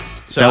right.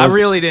 So That was- I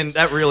really didn't.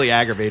 That really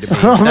aggravated me.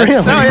 Oh, That's,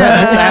 really? No,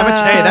 yeah, that's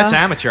amateur. Hey, that's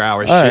amateur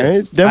hour All shit.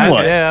 right, then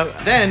what? Yeah.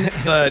 Then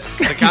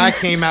the guy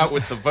came out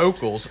with the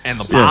vocals and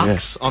the Yeah,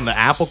 box on the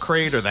Apple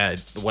crate or that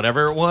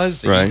whatever it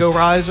was, the Right. Ego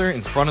Riser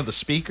in front of the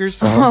speakers,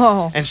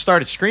 Oh. and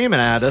started screaming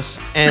at us.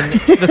 And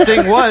the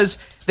thing was,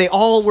 they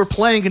all were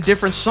playing a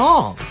different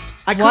song.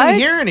 I couldn't What?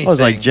 hear anything. Oh, it was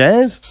like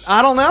jazz?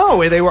 I don't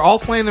know. They were all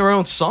playing their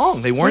own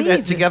song. They weren't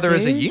Jesus, together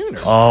as a dude.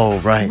 unit. Oh,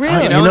 right.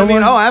 Really? You know what I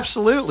mean? what? Oh,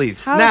 absolutely.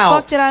 How now,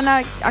 the fuck did I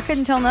not? I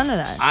couldn't tell none of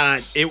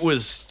that. it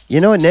was.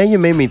 You know what? Now you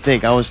made me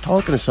think. I was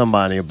talking to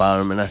somebody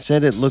about him, and I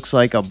said it looks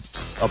like a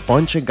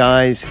bunch of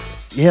guys,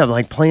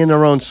 like playing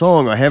their own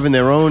song or having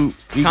their own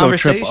ego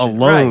trip Conversation,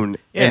 alone, right.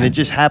 Yeah. and it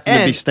just happened to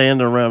be And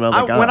standing around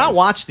other guys. When I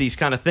watch these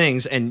kind of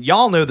things, and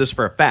y'all know this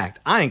for a fact,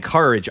 I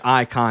encourage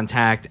eye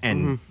contact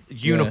and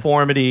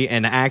uniformity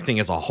and acting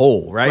as a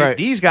whole, right? Right.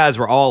 These guys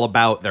were all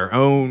about their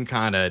own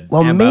kind of.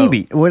 Well, MO.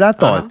 maybe what I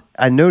thought.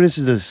 I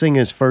noticed the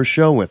singer's first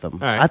show with him.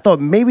 right. I thought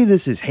maybe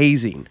this is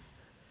hazing.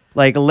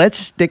 Like, let's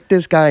stick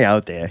this guy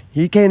out there.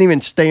 He can't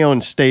even stay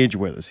on stage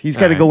with us. He's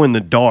got to right. go in the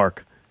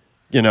dark,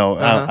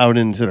 out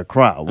into the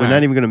crowd. We're not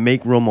right. even going to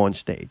make room on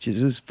stage. It's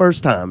his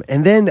first time.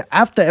 And then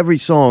after every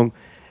song,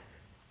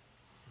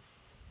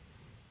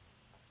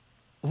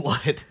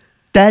 What?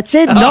 that's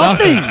it.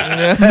 Nothing.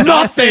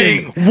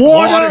 Nothing.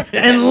 Water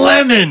and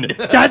lemon.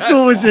 That's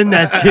what was in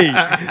that tea.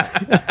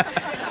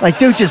 Like,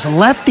 dude just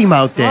left him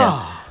out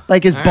there.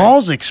 Like, his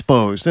balls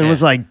exposed. And it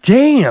was like,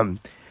 damn.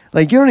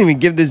 Like, you don't even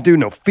give this dude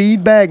no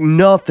feedback,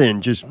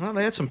 nothing. Just Well,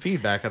 they had some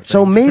feedback. I think.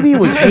 so maybe it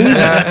was hazing.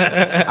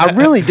 I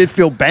really did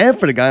feel bad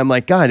for the guy. I'm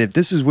like, God, if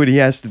this is what he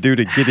has to do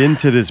to get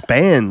into this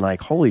band, like,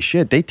 holy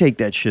shit, they take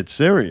that shit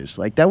serious.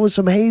 Like, that was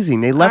some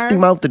hazing. They left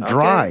him out to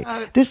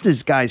dry.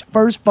 This guy's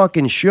first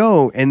fucking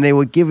show, and they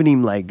were giving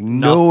him like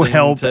no Nothing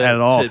help to, at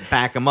all. to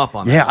back him up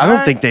on. Yeah, that. I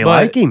don't think they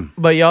like him.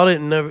 But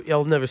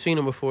y'all never seen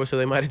him before, so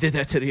they might have did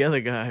that to the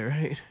other guy,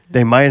 right?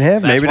 They might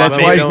have. Maybe why that's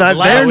they why he's don't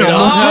not there allow no it.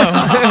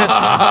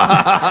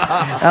 more.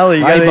 Allie,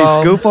 you got any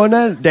Eyeball. scoop on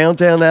that?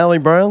 Downtown Allie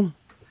Brown?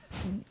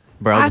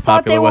 Brown's I a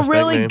thought they popular were West Bank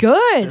really name.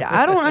 good.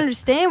 I don't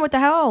understand what the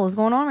hell is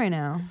going on right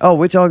now. Oh,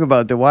 we're talking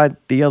about why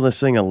the other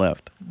singer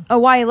left. Oh,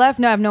 why he left?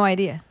 No, I have no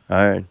idea.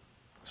 All right.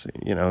 See,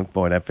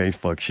 boy, that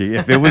Facebook,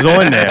 if it was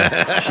on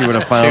there, she would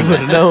have found it.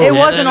 It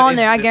wasn't on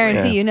there, I Yeah.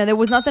 guarantee you. No, there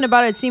was nothing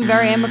about it. It seemed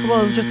very amicable.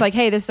 It was just like,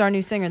 hey, this is our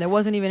new singer. There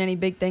wasn't even any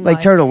big thing. Like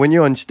Turtle, when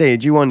you're on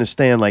stage, you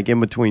understand, like, in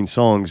between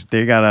songs,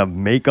 they gotta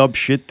make up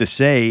shit to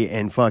say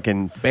and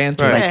fucking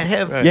Banter.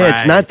 like- Right. yeah,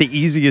 it's not the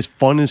easiest,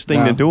 funnest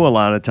thing to No. do a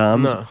lot of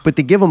times. No. But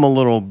to give them a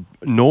little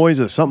noise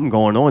or something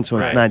going on, so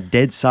it's Right. not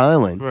dead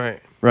silent. Right.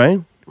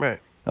 Right? Right.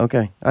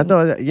 Okay. I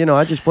thought,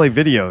 I just play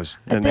videos,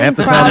 I and think half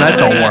the time that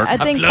don't work. I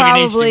think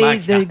plugging probably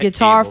HDMI the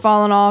guitar cables.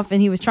 falling off,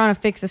 and he was trying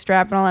to fix the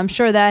strap and all. I'm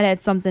sure that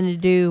had something to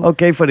do.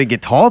 Okay, for the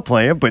guitar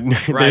player, but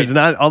there's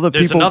not other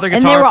There's people. another And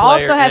they guitar were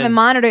player also having and-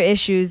 monitor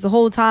issues the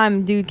whole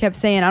time. Dude kept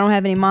saying, "I don't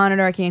have any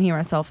monitor. I can't hear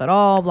myself at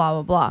all." Blah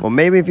blah blah. Well,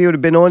 maybe if you would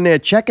have been on there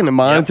checking the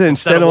monitor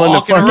instead instead of on the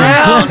walking fucking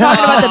around. I'm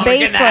talking about the bass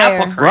Getting the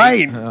apple player.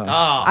 crate. right.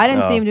 Oh. I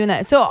didn't see him doing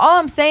that. So all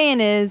I'm saying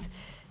is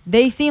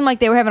they seem like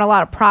they were having a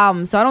lot of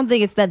problems. So I don't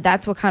think it's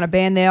that's what kind of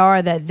band they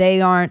are, that they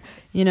aren't,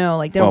 they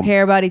don't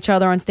care about each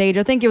other on stage.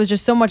 I think it was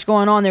just so much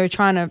going on. They were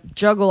trying to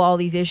juggle all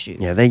these issues.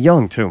 Yeah, they're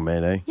young too,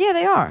 man. Yeah,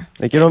 they are.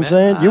 Like, you know what I'm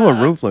saying? You were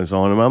ruthless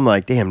on them. I'm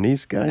like, damn,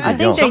 these guys I are think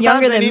young. they're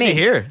younger than need me. to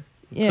hear it.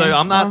 Yeah. So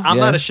I'm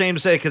not ashamed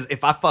to say it, because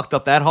if I fucked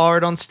up that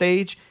hard on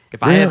stage,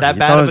 if I had that you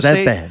bad thought of it a was that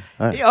stage, bad.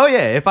 All right. oh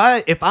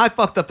yeah, if I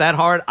fucked up that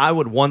hard, I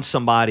would want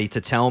somebody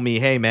to tell me,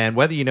 hey man,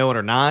 whether you know it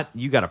or not,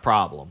 you got a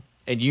problem,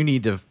 and you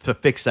need to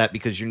fix that,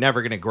 because you're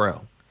never gonna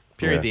grow.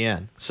 Period. Yeah. The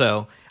end.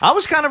 So I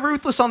was kind of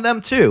ruthless on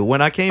them too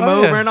when I came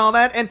over and all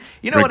that. And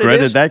you know what it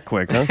Regretted is? that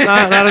quick, huh?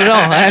 Not at all.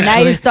 Actually, Now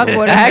you're stuck with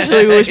it. I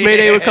actually wish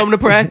Mayday would come to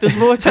practice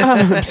more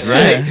times.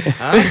 Right.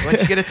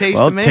 Once you get a taste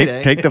Well, of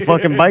Mayday. take the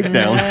fucking bike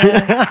down.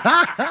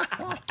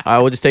 I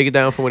will just take it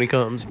down for when he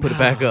comes, put it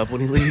back up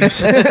when he leaves.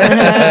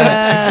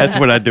 That's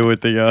what I do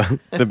with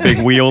the big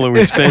wheel and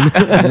we spin.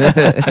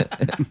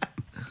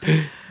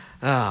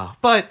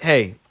 But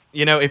hey,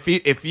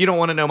 if you don't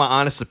want to know my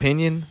honest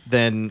opinion,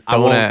 then I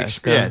Don't won't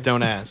ask, Yeah, huh?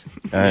 don't ask.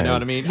 You All right. know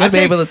what I mean? Might be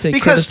able to take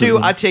because too,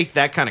 criticism. I take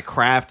that kind of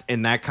craft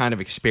and that kind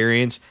of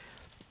experience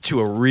to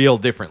a real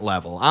different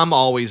level. I'm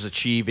always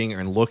achieving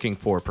and looking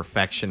for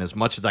perfection as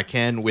much as I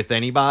can with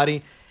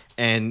anybody.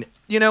 And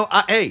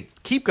hey,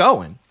 keep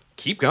going.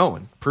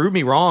 Prove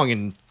me wrong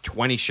in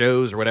 20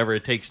 shows or whatever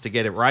it takes to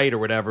get it right or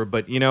whatever.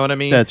 But you know what I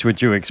mean? That's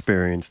what you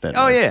experienced that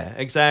oh night. yeah,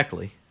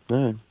 exactly.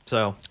 All right.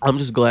 So I'm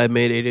just glad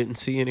Mayday didn't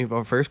see any of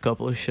our first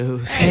couple of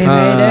shows. and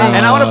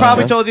I would have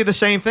probably told you the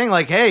same thing.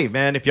 Like, hey,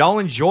 man, if y'all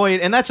enjoy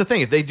it, and that's the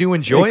thing, if they do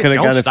enjoy it, Could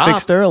have don't got stop. it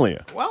fixed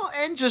earlier. Well,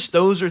 and just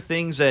those are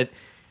things that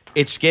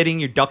it's getting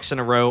your ducks in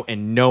a row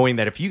and knowing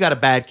that if you got a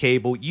bad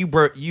cable, you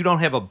don't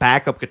have a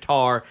backup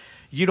guitar,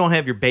 you don't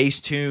have your bass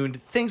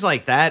tuned, things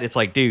like that. It's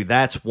like, dude,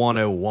 that's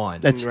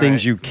 101. That's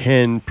things you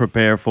can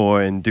prepare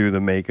for and do to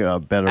make a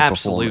better performance.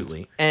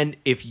 Absolutely. And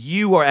if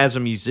you are, as a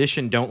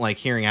musician, don't like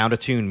hearing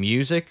out-of-tune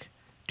music,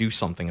 do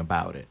something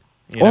about it.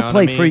 You know Or what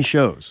play I mean? free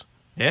shows.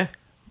 Yeah.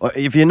 Or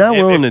if you're not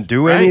willing to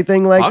do right,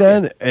 anything like fuck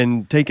that it.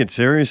 and take it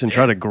serious and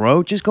try to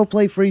grow, just go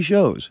play free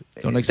shows.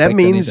 Don't expect that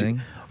means,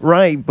 anything.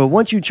 Right, but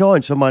once you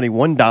charge somebody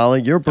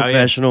 $1, you're a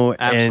professional.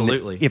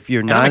 Absolutely. And if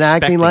you're And I'm not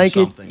acting expecting like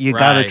something. it, you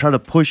got to Right. try to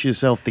push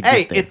yourself to Hey,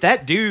 get there. if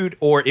that dude,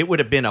 or it would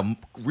have been a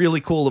really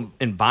cool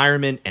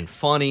environment and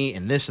funny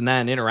and this and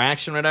that and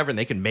interaction or whatever, and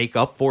they can make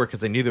up for it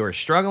because they knew they were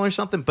struggling or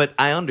something. But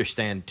I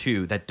understand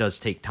too that does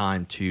take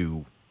time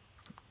to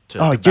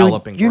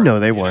develop and you grow, know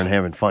they weren't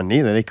having fun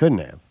neither. They couldn't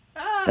have.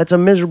 That's a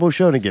miserable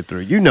show to get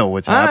through. You know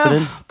what's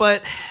happening.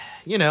 But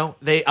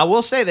I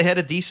will say they had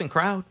a decent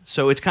crowd,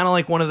 so it's kind of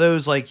like one of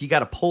those like you got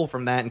to pull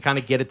from that and kind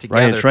of get it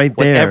together. Right, it's right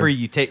there. Whatever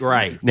you take,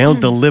 right Now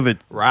deliver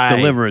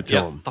it to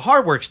Yep. them. The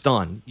hard work's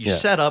done. You Yeah.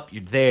 set up,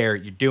 you're there,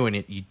 you're doing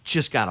it. You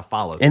just got to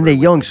follow. And they're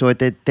young, so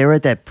they're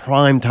at that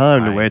prime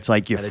time to where it's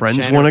like your At a friends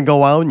gener- want to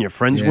go out and your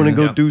friends want to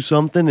go Yep. do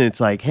something. And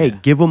it's like, hey,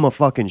 give them a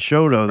fucking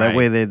show, though. That Right.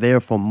 way they're there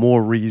for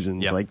more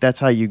reasons. Like, that's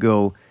how you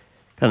go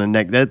kind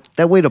of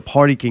that way the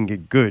party can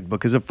get good.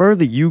 Because the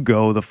further you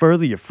go, the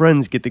further your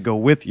friends get to go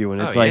with you.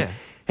 And it's like, yeah.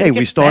 hey, It we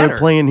gets started better.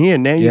 playing here.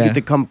 Now you Yeah. get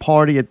to come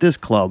party at this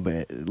club.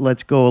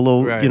 Let's go a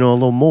little, Right. a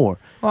little more.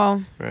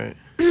 Well, Right.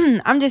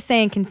 I'm just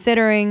saying,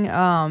 considering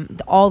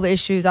all the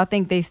issues, I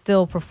think they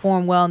still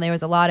perform well, and there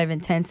was a lot of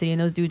intensity,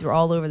 and those dudes were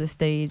all over the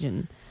stage,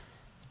 and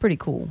it's pretty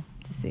cool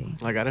to see.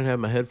 Like I didn't have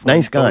my headphones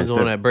Nice guys, on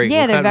too. that break.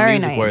 Yeah, what they're kind very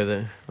of music were nice.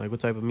 they? Like what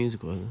type of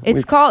music was it?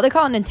 They call it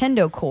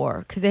Nintendo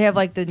Core because they have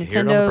like the hear it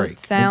on the Nintendo break.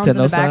 sounds in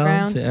the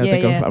background. Yeah, I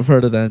think I've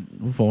heard of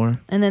that before.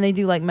 And then they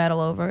do like metal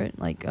over it,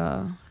 like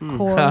core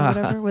or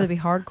whatever. Would it be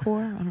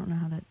hardcore? I don't know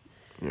how that.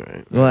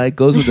 Right. Well, it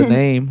goes with the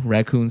name,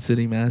 Raccoon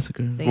City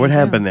Massacre. There What you go.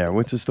 happened there?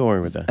 What's the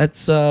story with that?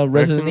 That's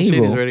Resident Raccoon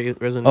Evil. City's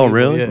Resident Oh, Evil,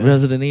 really? yeah.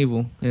 Resident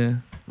Evil, yeah.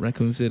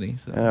 Raccoon City.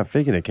 So. I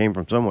figured it came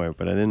from somewhere,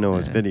 but I didn't know it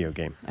was a video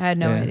game. I had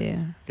no Yeah. idea.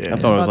 Yeah. I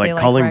thought it was they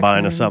like Columbine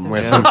or raccoons something or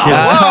where something. some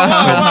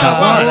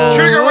kids.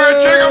 Trigger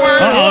word.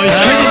 Oh, he's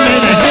triggered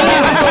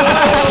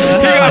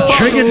Mayday. He got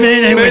triggered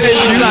Mayday with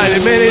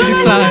excited. Mayday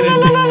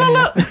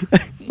excited.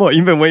 Well,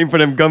 you've been waiting for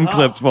them gum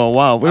clips for a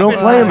while. We don't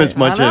play them as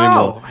much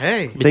anymore.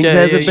 Hey, Things Yeah,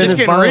 hasn't yeah, been shit's as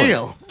getting violent.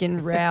 real.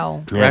 Getting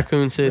real. Yeah.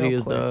 Raccoon City Real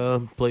is quick.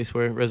 the place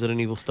where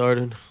Resident Evil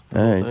started.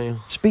 All right. Damn.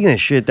 Speaking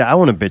of shit, I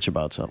want to bitch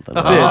about something.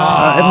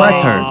 My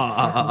turn.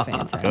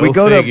 Fantastic. We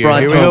go to figure.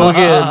 Here we Bronto. go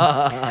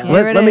again.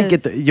 Here Let me it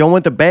get is. you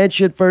want the bad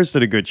shit first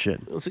or the good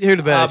shit? Let's hear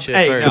the bad shit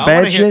Hey, first. no, The I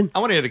wanna bad hear- shit? I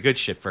want to hear the good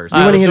shit first. All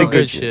right, wanna let's hear do the good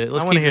good shit.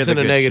 Let's I wanna keep hear this the in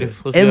the good negative.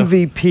 shit. Let's go.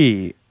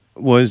 MVP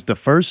was the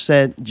first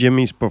set,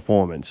 Jimmy's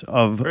performance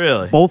of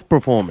Really? both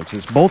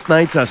performances. Both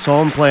nights I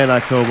saw him play at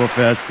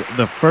Oktoberfest.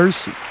 The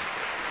first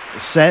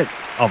set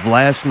of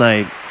last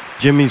night,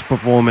 Jimmy's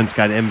performance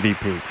got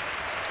MVP.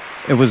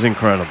 It was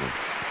incredible.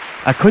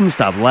 I couldn't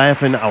stop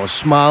laughing. I was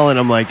smiling.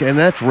 I'm like, and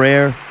that's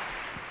rare.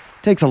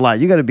 Takes a lot.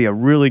 You got to be a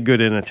really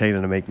good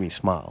entertainer to make me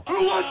smile.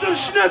 Who wants some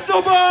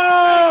schnitzel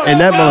bar? And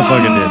that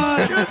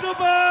motherfucker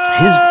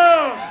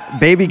did.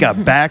 Baby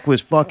Got Back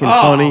was fucking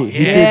funny.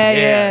 He did.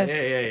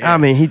 Yeah. I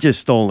mean, he just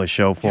stole the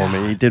show for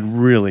me. He did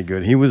really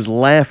good. He was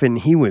laughing.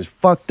 He was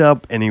fucked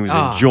up, and he was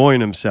enjoying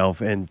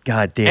himself. And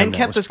goddamn, And that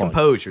kept was his fun.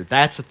 composure.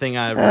 That's the thing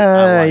I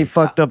He like.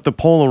 fucked up the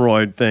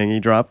Polaroid thing. He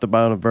dropped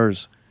about a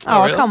verse.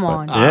 Oh, really? come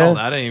on. Yeah.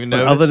 I didn't even But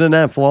notice. other than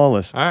that,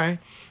 flawless. All right.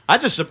 I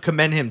just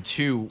commend him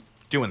to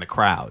doing the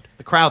crowd.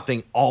 The crowd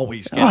thing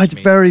always gets Oh, it's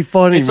me. very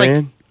funny, it's man.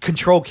 like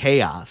control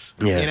chaos.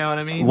 Yeah. You know what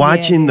I mean?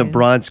 Watching the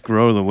brats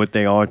grow to what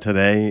they are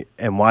today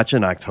and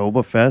watching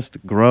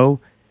Oktoberfest grow.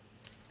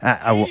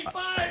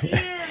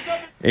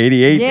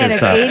 88 Yeah, this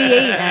it's time.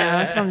 88 now.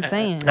 That's what I'm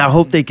saying. I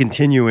hope they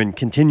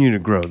continue to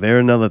grow. They're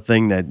another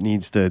thing that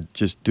needs to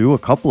just do a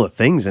couple of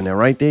things, and they're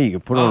right there. You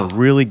can put on a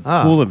really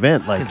cool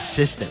event, like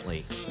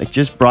consistently. Like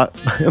just book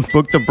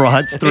the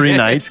brats 3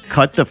 nights,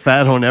 cut the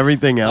fat on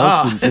everything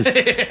else, and just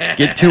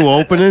get 2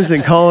 openers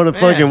and call it a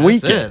fucking that's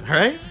weekend. it,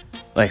 right?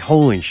 Like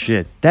holy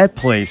shit, that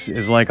place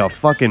is like a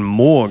fucking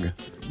morgue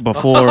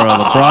before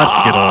the brats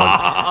get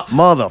on.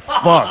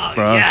 Motherfuck,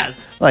 bro. Yes.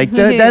 Like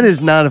that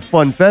is not a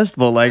fun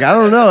festival. Like I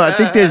don't know. I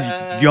think there's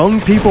young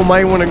people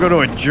might want to go to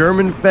a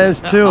German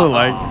fest too.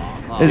 Like,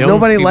 does Young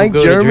nobody people like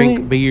go to Germany?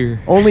 drink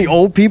beer. Only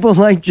old people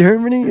like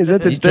Germany? Is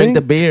that the You drink thing?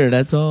 the beer,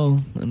 that's all.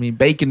 I mean,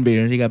 bacon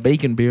beer. You got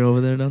bacon beer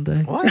over there, don't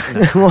they? What?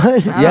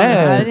 What?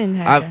 Yeah. I didn't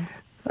have that.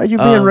 Are you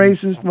being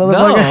racist,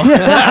 motherfucker?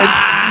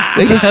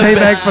 No. Is this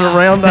payback for the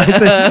round night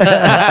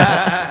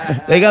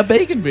thing? They got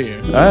bacon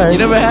beer. All right. You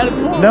never had it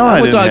before? No,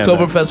 I went to didn't have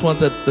that. Oktoberfest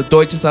once at the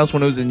Deutsches House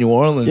when it was in New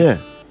Orleans. Yeah.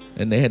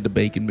 And they had the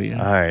bacon beer.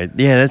 All right.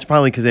 Yeah, that's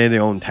probably because they had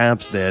their own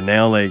taps there.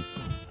 Now they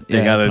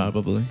Yeah, gotta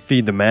probably.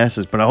 feed the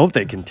masses. But I hope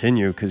they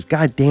continue because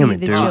god damn it,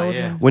 Feed the dude.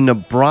 children. When the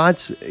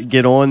brats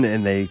get on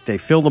and they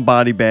fill the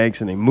body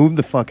bags and they move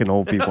the fucking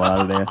old people out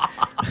of there.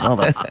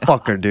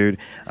 Motherfucker, dude.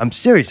 I'm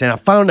serious. And I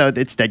found out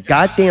it's that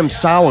goddamn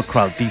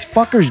sauerkraut. These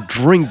fuckers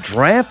drink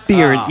draft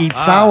beer and eat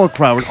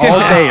sauerkraut all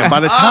day. And by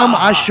the time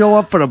I show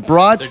up for the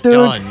brats, dude,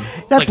 done.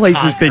 that Like place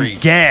has been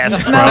concrete.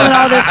 gassed, bro. Smelling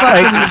all their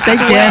fucking Like, they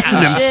sweat gassing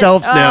and shit.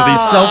 themselves now, these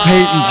Oh.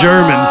 self-hating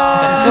Germans.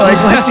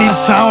 Like, let's eat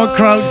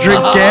sauerkraut,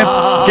 drink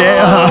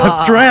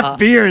draft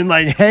beer, and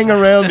like hang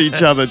around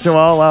each other till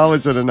all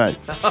hours of the night.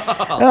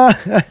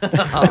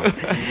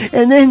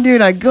 And then,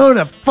 dude, I go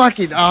to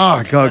fucking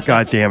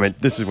god damn it!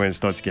 This is when it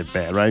starts to get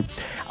bad, right?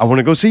 I want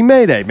to go see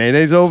Mayday.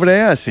 Mayday's over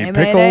there. I see Hey,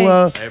 Pickle.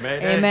 Mayday.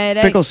 Hey,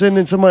 Mayday. Pickle sitting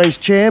in somebody's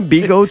chair.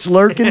 B-Goat's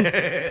lurking.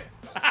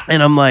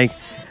 And I'm like,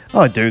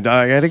 oh, dude,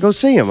 I got to go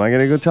see him. I got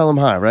to go tell him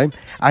hi, right?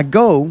 I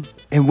go,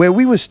 and where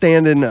we were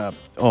standing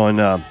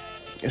on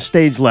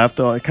stage left,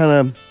 kind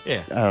of,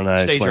 Yeah. I don't know how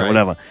to Stage explain it, right.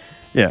 whatever.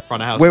 Yeah.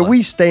 Front of house where left.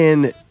 we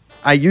stand,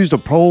 I used a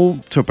pole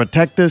to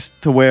protect us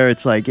to where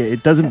it's like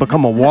it doesn't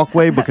become a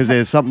walkway because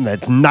there's something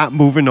that's not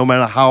moving no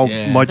matter how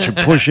much you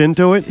push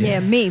into it. Yeah,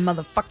 me,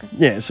 motherfucker.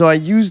 Yeah, so I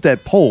used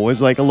that pole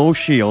as like a little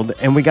shield,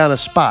 and we got a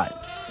spot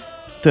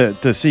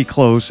to see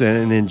close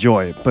and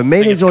enjoy it. But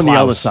Mayday's it's on the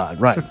other Klaus. side,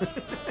 right?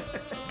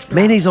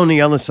 Mayday's on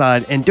the other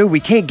side, and dude, we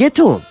can't get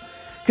to him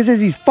because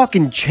there's these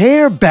fucking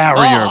chair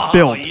barrier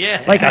built,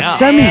 like a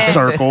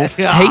semicircle. I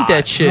hate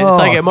that shit. It's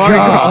like Oh, at Mardi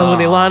Gras God. when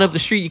they line up the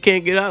street, you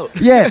can't get out.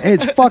 Yeah,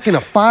 it's fucking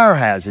a fire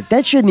hazard.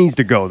 That shit needs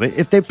to go.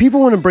 If people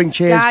want to bring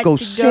chairs, Got go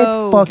to sit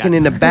go. fucking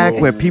in the back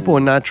where people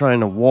are not trying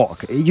to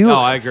walk. No,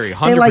 I agree.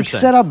 100%. They like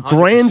set up 100%.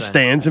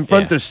 grandstands in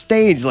front of the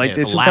stage like Yeah,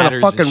 there's the some kind of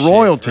ladders and fucking shit,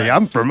 royalty.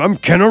 right. I'm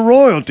Kenner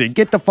royalty.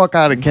 Get the fuck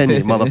out of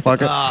Kenya,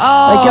 motherfucker.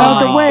 Oh, Like, get out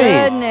the my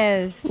way.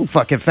 goodness.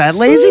 Fucking fat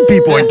lazy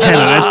people in Kenner.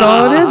 That's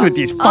all it is with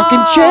these fucking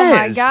Oh, chairs.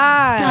 my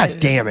God. God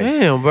damn it.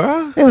 Damn,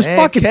 bro. It was Man,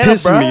 fucking Kenner,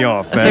 pissing bro. me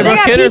off, They man. They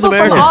got Kenner's people from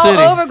American all City.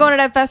 over going to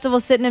that festival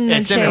sitting in them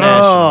It's chairs.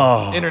 international.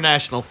 Oh.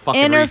 International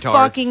fucking Inner retards.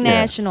 fucking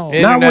national.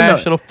 Not when the-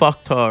 International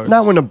fucktards.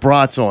 Not when the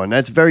brat's on.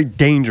 That's very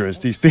dangerous.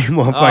 These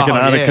people are fucking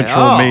out yeah. of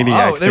control Oh,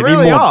 maniacs. they They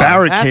really need more are.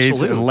 barricades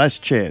Absolutely. and less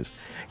chairs.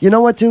 You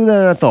know what, too?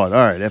 Then I thought,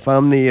 all right, if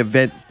I'm the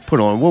event put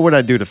on, what would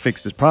I do to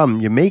fix this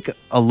problem? You make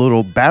a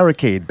little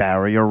barricade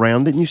barrier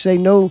around it, and you say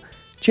no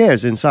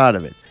chairs inside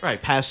of it.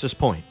 Right, past this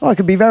point. Oh, it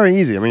could be very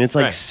easy. I mean, it's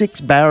like Right.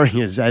 6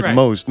 barriers at Right.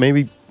 most,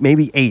 maybe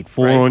 8,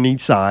 4 Right. on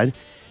each side.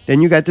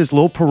 Then you got this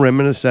little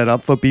perimeter set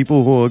up for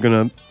people who are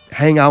gonna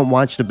hang out and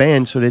watch the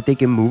band, so that they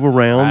can move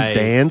around, Right.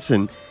 dance,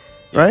 and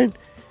right.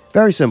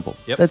 Very simple.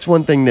 Yep. That's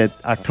one thing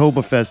that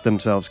Oktoberfest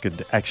themselves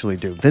could actually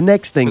do. The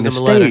next thing, Send the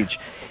them a letter. stage.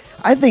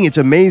 I think it's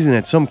amazing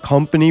that some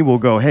company will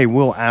go, "Hey,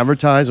 we'll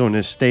advertise on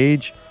this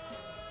stage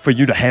for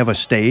you to have a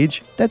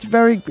stage."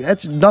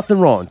 That's nothing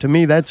wrong. To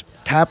me, that's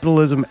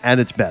capitalism at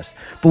its best.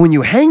 But when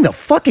you hang the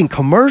fucking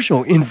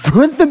commercial in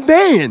front of the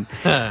band,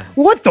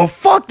 what the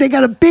fuck? They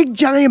got a big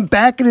giant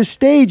back of the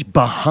stage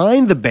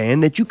behind the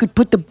band that you could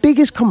put the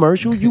biggest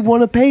commercial you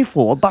want to pay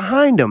for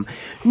behind them.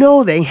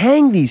 No, they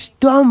hang these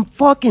dumb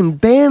fucking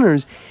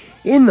banners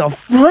in the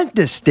front of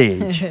the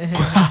stage.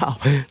 Wow.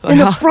 In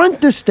the front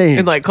of the stage.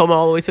 And like come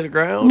all the way to the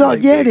ground? No,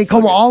 Like, yeah, they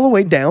come all the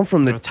way down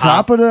from the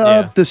top of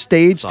the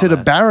stage Saw to the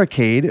that.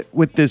 barricade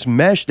with this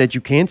mesh that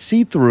you can't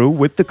see through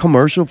with the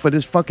commercial for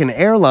this fucking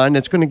airline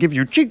that's going to give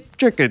you cheap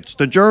tickets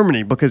to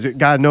Germany because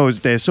God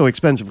knows they're so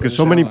expensive because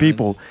so many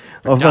people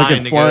are Dying fucking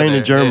to go flying to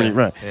there. Germany. Yeah,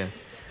 Right. yeah.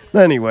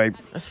 Anyway.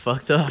 That's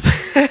fucked up.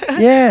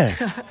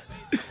 Yeah.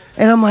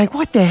 And I'm like,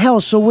 what the hell?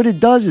 So what it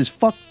does is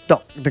fuck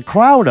the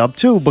crowd up,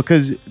 too,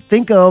 because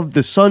think of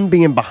the sun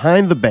being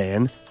behind the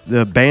band.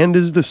 The band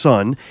is the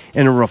sun,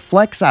 and it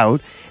reflects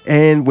out,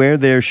 and where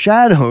there's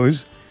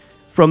shadows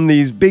from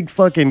these big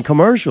fucking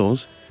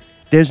commercials,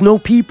 there's no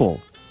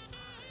people.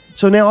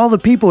 So now all the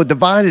people are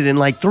divided in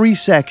like 3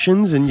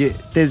 sections, and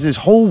there's this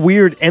whole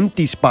weird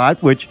empty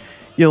spot, which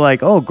you're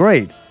like, oh,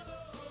 great.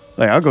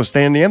 Like, I'll go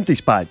stand in the empty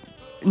spot.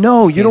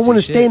 No, you don't want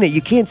to stand it.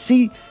 You can't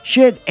see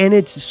shit, and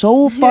it's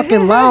so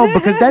fucking loud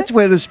because that's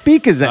where the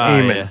speakers are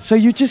aiming. Yeah. So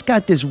you just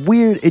got this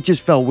weird, it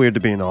just felt weird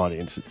to be an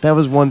audience. That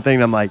was one thing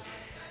I'm like,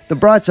 the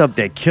Brats up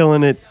there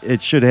killing it.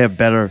 It should have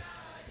better,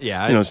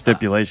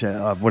 stipulation,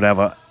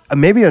 whatever.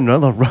 Maybe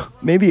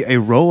maybe a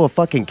row of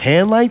fucking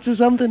can lights or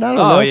something. I don't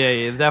know. Oh,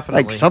 yeah,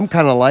 definitely. Like some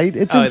kind of light.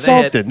 It's Oh,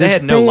 insulted. They This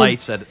had no band-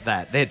 lights at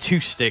that. They had 2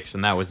 sticks,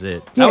 and that was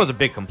it. Yeah. That was a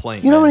big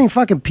complaint. You know how many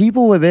fucking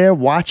people were there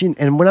watching?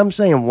 And when I'm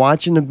saying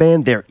watching the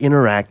band, they're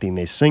interacting.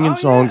 They're singing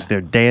songs.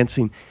 They're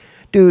dancing.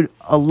 Dude,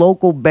 a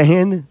local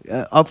band,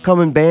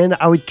 upcoming band,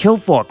 I would kill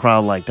for a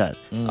crowd like that.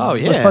 Oh,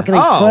 yeah. It was fucking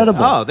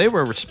incredible. Oh, they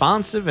were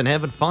responsive and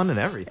having fun and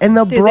everything. And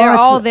the Dude, they're Brats-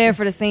 all there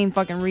for the same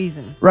fucking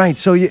reason. Right.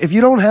 So if you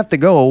don't have to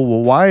go,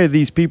 well, why are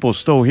these people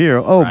still here?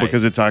 Oh, Right.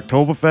 because it's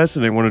Oktoberfest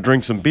and they want to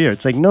drink some beer.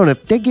 It's like, no, they're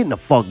getting the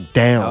fuck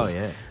down. Oh,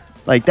 yeah.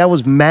 Like, that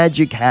was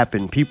magic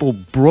happened. People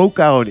broke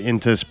out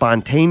into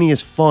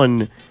spontaneous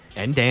fun.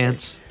 And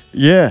dance.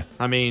 Yeah.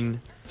 I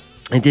mean,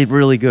 It did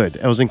really good.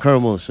 It was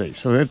incredible to see.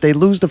 So if they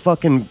lose the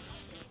fucking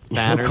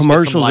Banners, get some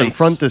commercials in lights.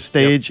 front of the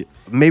stage,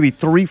 maybe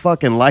 3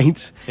 fucking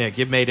lights. yeah,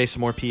 give Mayday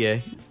some more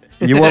PA.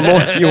 You want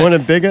more? You want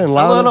it bigger and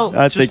louder? A little,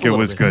 I just think a it little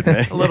was bit. good,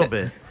 man. A little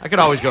bit. I could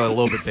always go a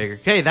little bit bigger.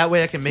 Okay, that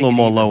way I can make A little it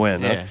more even. low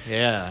end, huh? Yeah,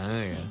 yeah.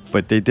 There you go.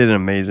 But they did an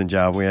amazing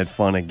job. We had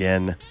fun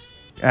again.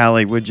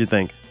 Allie, what'd you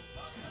think?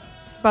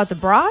 About the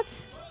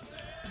Brats?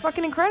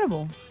 Fucking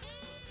incredible.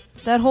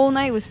 That whole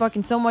night was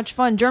fucking so much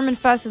fun. German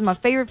Fest is my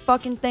favorite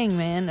fucking thing,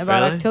 man,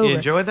 about Really? October. You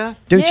enjoyed that?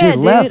 Dude, she Yeah,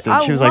 left dude,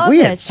 and she I was like, love we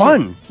that had shit.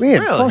 fun. We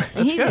had Really? fun.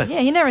 That's he, good. Yeah,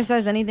 he never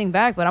says anything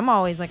back, but I'm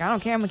always like, I don't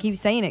care. I'm going to keep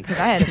saying it because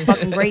I had a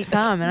fucking great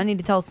time and I need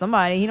to tell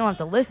somebody. He don't have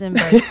to listen,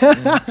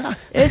 but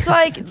it's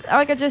like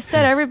I just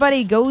said,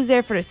 everybody goes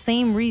there for the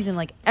same reason.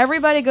 Like,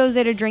 everybody goes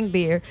there to drink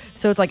beer.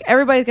 So it's like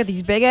everybody's got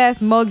these big-ass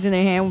mugs in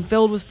their hand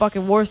filled with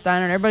fucking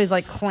Warsteiner, and everybody's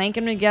like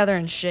clanking together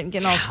and shit and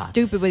getting all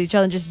stupid with each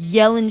other and just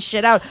yelling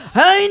shit out.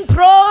 Hein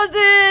Prosit!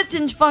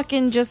 And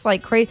fucking just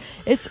like crazy.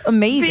 It's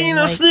amazing.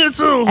 Wiener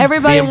Schnitzel!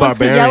 Everybody Being wants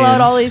to yell out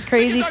barbarians. all these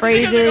crazy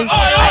phrases.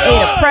 I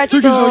ate a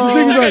pretzel.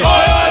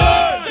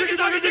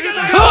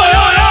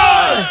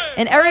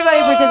 And everybody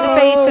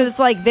participates because it's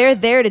like they're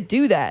there to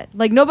do that.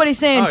 Like, nobody's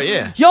saying, Oh,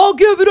 yeah. y'all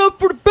give it up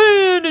for the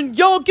band and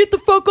y'all get the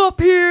fuck up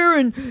here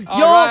and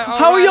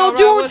how are y'all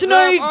doing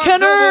tonight,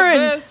 Kenner?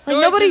 And like,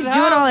 nobody's doing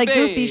all that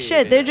goofy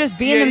shit. They're just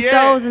being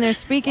themselves and they're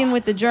speaking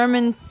with the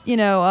German,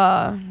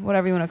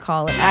 whatever you want to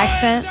call it,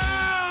 accent.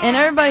 And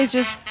everybody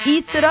just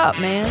eats it up,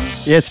 man.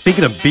 Yeah,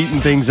 speaking of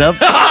beating things up,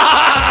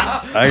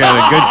 I got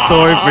a good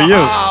story for you.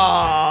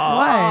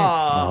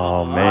 What?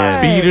 Oh,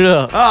 man. Beat it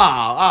up. Oh,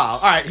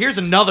 all right. Here's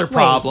another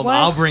problem what?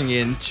 I'll bring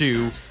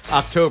into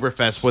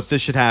Oktoberfest. What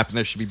this should happen.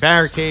 There should be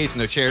barricades,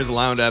 no chairs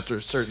allowed after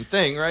a certain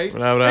thing, right?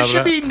 There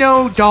should be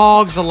no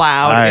dogs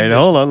allowed. All right, in the-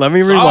 hold on. Let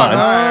me rewind.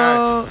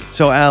 all right.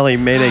 So, Allie,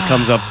 Mayday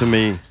comes up to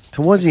me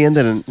towards the end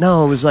of the...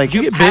 No, it was like...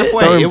 Did you get bit?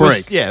 Halfway, During it was,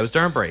 break. yeah, it was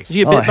during break. Did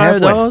you get bit by a halfway.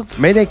 dog?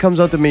 Mayday comes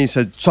up to me and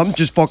said, something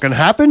just fucking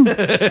happened?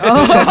 Something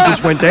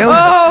just went down?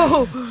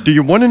 Oh! Do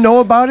you want to know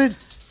about it?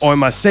 Or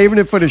am I saving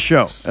it for the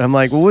show? And I'm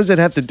like, well, what does it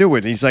have to do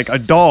with it? He's like, a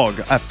dog.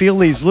 I feel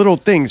these little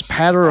things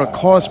patter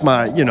across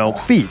my,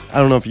 feet. I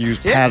don't know if you use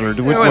patter. Which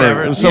whatever.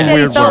 word? It was He some said he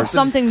weird felt word.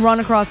 something run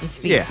across his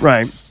feet. Yeah.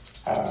 Right.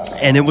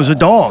 And it was a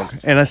dog.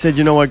 And I said,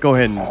 you know what? Go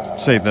ahead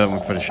and save that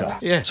one for the show.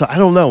 Yeah. So I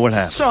don't know what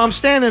happened. So I'm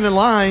standing in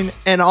line,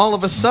 and all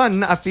of a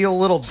sudden, I feel a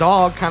little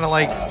dog kind of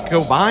like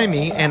go by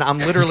me, and I'm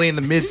literally in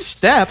the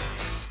mid-step,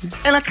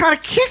 and I kind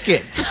of kick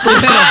it. Just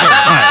like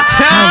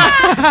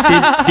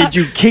Did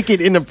you kick it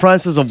in the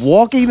process of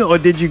walking, or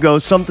did you go,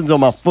 something's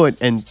on my foot,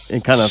 and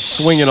kind of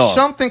swing it off?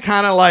 something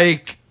kind of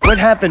like, What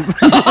happened?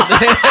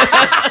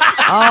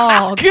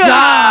 Oh,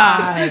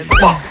 God.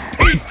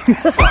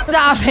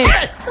 Stop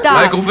it. Stop.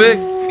 Michael Vick.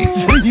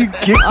 So you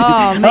kicked it. Oh,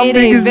 How Mayday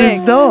big is Vic.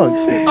 this dog?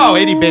 oh,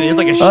 itty bitty. It's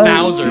like a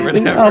schnauzer or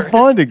whatever. How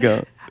far to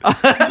go?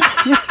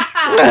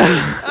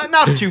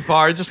 Not too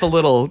far, just a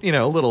little,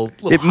 little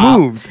It hop.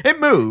 moved. It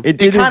moved. It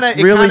didn't kind of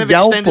really extended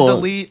yelp the or-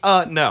 lead.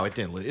 No, it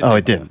didn't.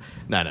 It didn't.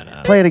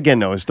 No. Play it again,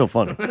 though. It's still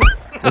funny.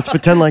 Let's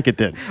pretend like it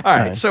did. All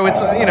right, so it's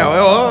I'm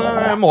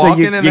So walking,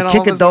 you and then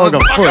kick all a of dog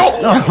sudden,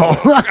 a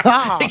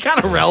foot. He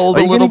kind of relled Are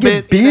a you little going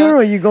to get bit. beer, or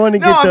are you going to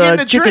No, get I'm the getting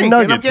a chicken drink,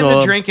 nuggets? and I'm getting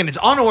or- a drink, and it's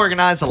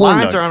unorganized. The corn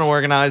lines are nuggets?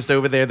 unorganized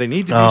over there. They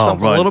need to do Oh,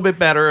 something right. a little bit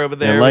better over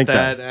there like with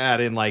that. I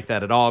didn't like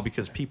that at all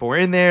because people were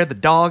in there. The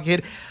dog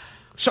hit.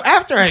 So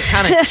after I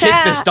kind of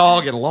kicked this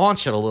dog and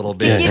launched it a little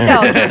bit, Kick it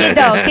dog, kick it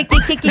dog, kick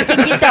it, kick it, kick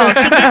it dog,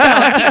 kick it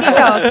dog, kick it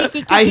dog, kick it,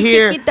 kick I it,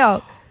 hear- kick it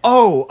dog.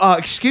 oh,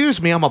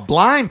 excuse me, I'm a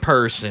blind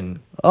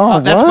person. Oh,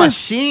 that's what? my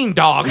seeing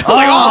dog. I'm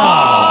like,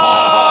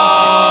 oh.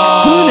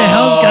 Who the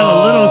hell's got a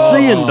little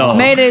seeing dog?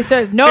 Mayday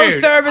said no Dude,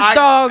 service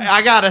dogs.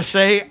 I gotta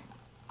say,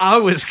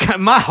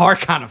 my heart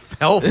kind of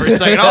fell for a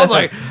second. I was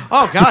like,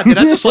 oh God, did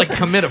I just like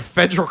commit a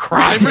federal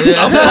crime or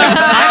something? Like,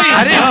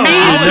 I didn't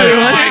mean to.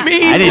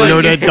 I didn't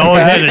know that dog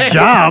had a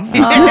job.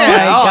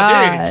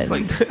 Yeah, dude,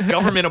 like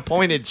government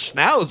appointed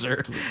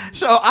schnauzer.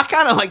 So I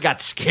kind of like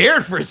got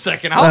scared for a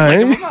second. I was like,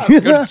 am I about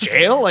to go to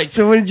jail? Like,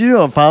 So what did you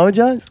do?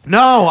 Apologize?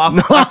 no,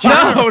 No, not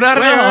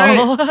at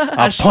all.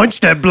 I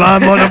punched that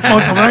blind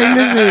motherfucker right in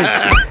his head.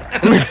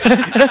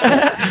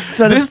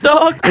 So This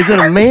dog? is it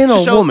a man or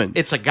a So woman?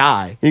 it's a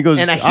guy. He goes,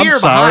 and I "I'm hear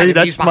sorry, behind him,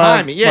 that's he's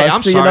behind me. Yeah, my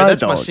I'm seeing sorry, eye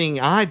that's my dog." seeing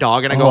eye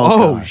dog. And I go, Oh,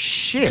 oh, God.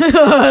 shit.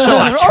 So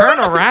I turn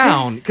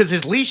around because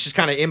his leash is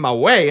kind of in my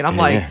way, and I'm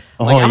like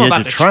Oh, I'm yeah, about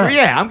you're to trapped.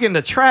 yeah, I'm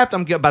getting trapped.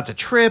 I'm about to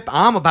trip.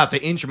 I'm about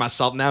to injure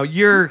myself. Now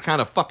you're kind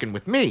of fucking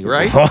with me,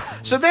 right?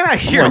 So then I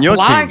hear on a your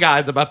blind team.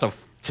 guy's about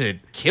to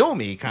kill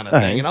me, kind of All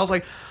thing, right. and I was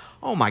like,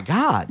 oh my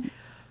God.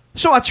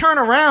 So I turn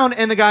around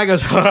and the guy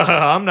goes,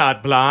 I'm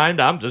not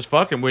blind. I'm just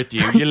fucking with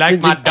you. You like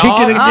Did my you dog? kick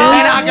it again? And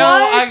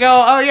I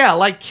go, oh yeah, I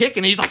like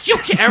kicking. He's like, you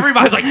kick.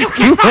 Everybody's like, you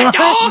kick my dog.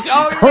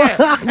 Oh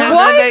yeah. And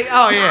What? Then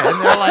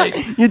and they're like,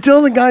 You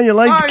told the guy you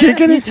liked Oh,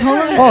 kicking yeah. it?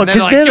 told him. Oh, And they're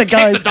because like, then "You the kicked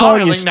guy's the dog."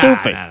 calling I'm you like, nah,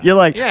 stupid. nah, nah. You're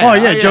like, Yeah, oh,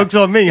 yeah, yeah. joke's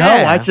on me.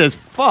 Yeah. Huh? I says,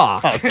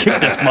 fuck. I'll kick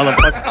this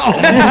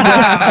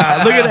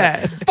motherfucker. Look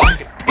at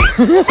that.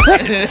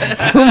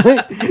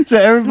 So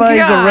everybody's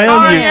God.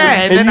 around Oh, you, yeah,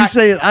 and and then you I-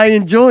 say, I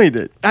enjoyed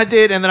it. I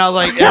did, and then I was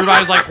like,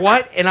 everybody's like,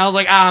 what? And I was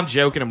like, I'm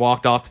joking, and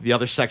walked off to the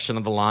other section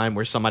of the line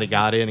where somebody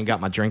got in and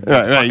got my drink.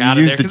 Right, right. Out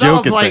You of used there, the 'cause I was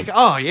joking like, thing.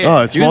 oh yeah.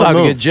 Oh, it's You was smart about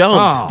to move. get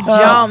jumped. Oh.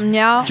 Jump,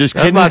 y'all. Just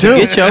That's kidding, about to too.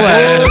 get your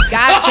ass.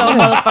 Got your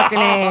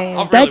motherfucking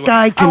ass. That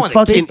guy I can wanna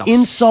fucking kick the-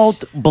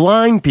 insult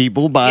blind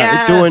people by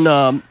Yes. doing,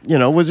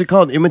 what's it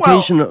called?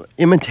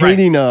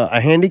 Imitating a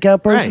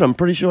handicapped person. Right. I'm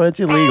pretty sure that's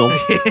illegal.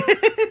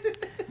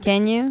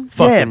 Can you?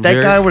 Fuck yeah, him, if that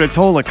jerk. guy would have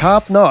told a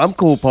cop, no, I'm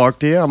cool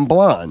parked here. I'm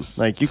blind.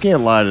 Like, you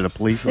can't lie to the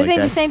police This like ain't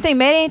that. the same thing.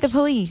 Mayday ain't the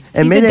police.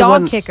 And He's Mayday the dog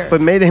wasn't- kicker. But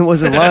Mayday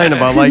wasn't lying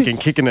about liking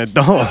kicking a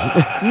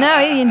dog. No,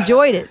 he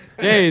enjoyed it.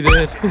 Yeah, he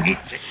did.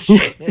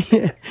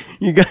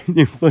 You got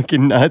your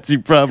fucking Nazi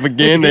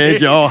propaganda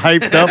as you all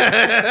hyped up.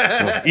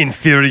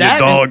 Inferior That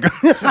dog.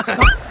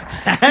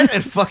 And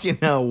fucking,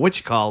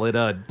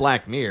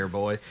 Black Mirror,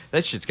 boy.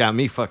 That shit's got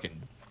me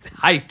fucking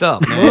hyped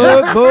up,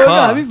 man. Boy, Fuck.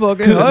 got me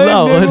fucking Good hyped,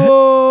 Lord.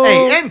 nigga.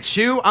 Hey, and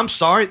two, I'm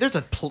sorry. There's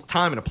a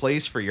time and a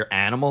place for your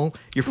animal.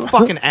 Your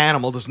fucking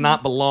animal does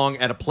not belong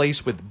at a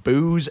place with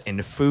booze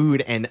and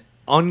food and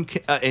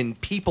and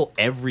people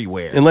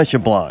everywhere. Unless you're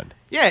blind.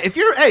 Yeah, if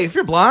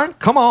you're blind,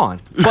 come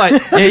on. But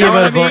Yeah, you know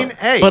but what I mean?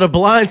 Hey, but a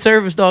blind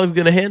service dog is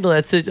gonna handle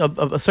that.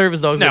 A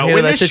service dog is gonna handle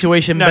when that this-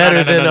 situation no, better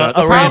no, no, than no, no. a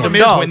The random problem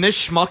is dog. when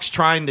this schmuck's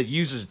trying to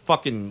use his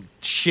fucking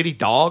shitty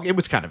dog. It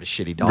was kind of a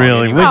shitty dog.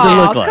 Really? anyway. What did it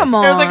Oh, look like? come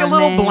on, It was like a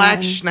little man. black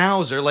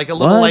schnauzer, like a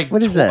little What? like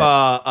What is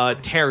that?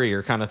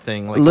 terrier kind of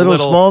thing. Like A little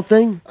small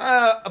thing?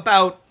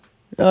 about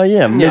Oh,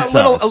 yeah, a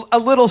mid-size.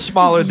 little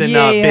smaller than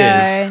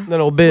Yeah. Biz.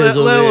 Little biz,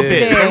 Little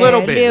bit, a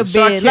little bit. Little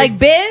So I bit. can't- Like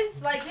Biz?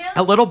 Like him?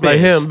 A little bit. Like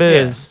him,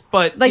 Biz. Yeah.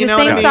 But Like you the know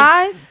what same I mean?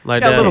 size?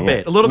 like Yeah, that. a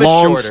little bit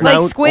Long shorter.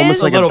 snout, Like Squiz?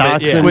 almost like A little a bit,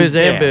 dachshund. yeah. Squiz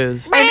and Yeah.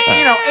 biz. And,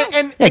 you know,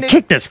 and Yeah,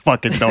 kick this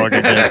fucking dog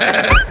again.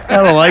 I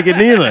don't like it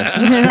neither.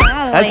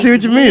 I see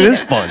what you mean. It's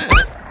fun.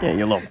 Yeah,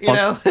 you little fuck. you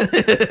know.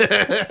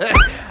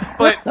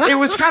 But it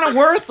was kind of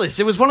worthless.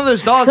 It was one of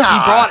those dogs he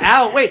brought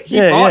out. Wait, he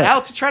Yeah, brought yeah.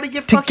 out to try to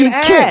get To fucking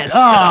get kicked. ass.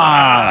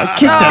 Ah,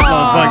 kick that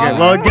motherfucker.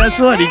 Well, guess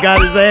what? He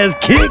got his ass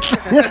kicked.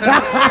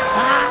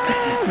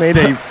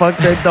 Mayday, fuck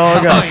that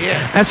dog up. Oh,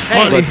 yeah. That's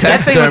Hey, funny. that thing was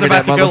taxidermy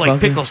about that to go like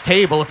motherfucker. Pickle's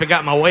table if it got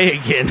in my way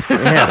again.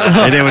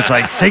 Yeah. And it was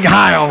like, Sig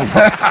Heil.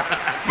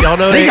 Y'all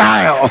know Sig they,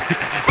 Heil.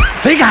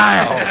 Sig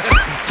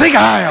Heil. Sig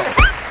Heil.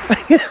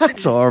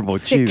 That's horrible.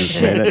 Jesus,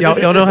 man.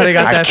 y'all know how they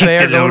got I that kicked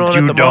fair the little going on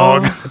at the Jew mall?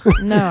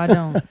 dog. No, I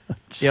don't.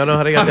 Y'all know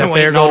how they got I've that been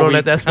fair waiting all going on week.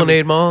 at the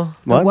Esplanade Mall?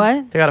 What?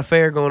 What? They got a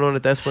fair going on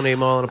at the Esplanade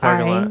Mall in the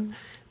parking All lot. right.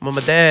 Well,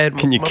 my dad,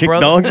 Can you my kick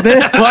brother, dogs there?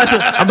 Watch it.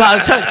 I'm about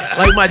to tell you,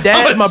 like my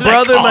dad, my much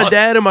brother, does that my cost?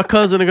 dad, and my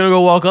cousin are gonna go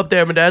walk up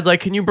there. My dad's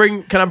like, "Can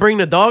I bring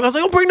the dog?" I was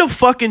like, "Don't bring the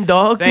fucking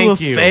dog Thank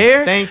to a you.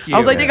 fair." Thank you. I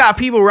was like, "They got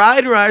people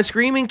riding,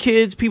 screaming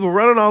kids, people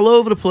running all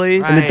over the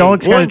place." And the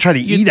dog's got to One- try to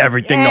eat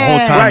everything the whole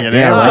Yeah. time Right. you're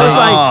there. So right? it's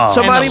like Oh.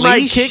 somebody And the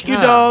might leash? kick your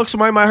Yeah. dog,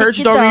 somebody might hurt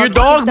Kick your dog, your and your dog,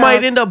 kick dog your might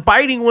dog. end up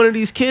biting one of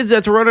these kids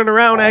that's running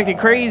around acting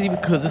crazy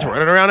because it's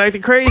running around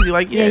acting crazy.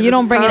 Like, Yeah, yeah, you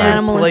don't bring an time and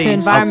animal into place. an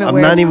environment I'm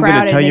where not it's even going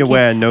crowded to tell and you they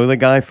where I know the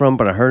guy from,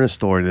 but I heard a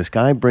story. This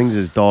guy brings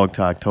his dog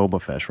to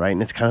Oktoberfest, right?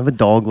 And it's kind of a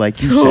dog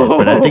like you said,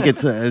 but I think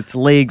its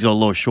legs are a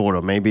little shorter.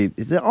 Maybe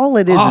all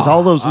it is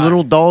all those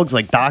little dogs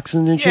like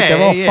dachshunds and shit. Yeah,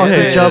 They're all yeah, fucking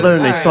yeah, each yeah. other,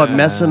 and they start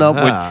messing up.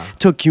 Ah. What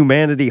took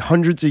humanity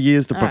hundreds of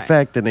years to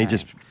perfect, and they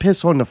just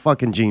piss on the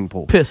fucking gene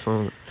pool. Piss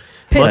on it.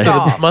 Piss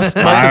off. Must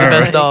are the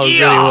best dogs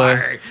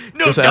anyway.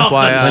 No Just dogs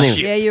FYI. on Anyway,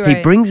 shit. Yeah, you're He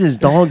right. brings his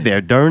dog there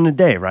during the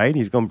day, right?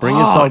 He's going to bring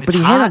his Oh, dog, and but he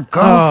it's had a hot.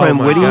 girlfriend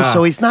Oh, my with him, God.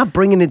 so he's not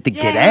bringing it to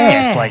get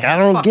ass. Like, I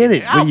don't get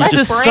it. When you That's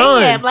just his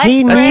son.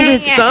 he needed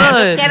his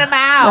son. Get him a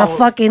out.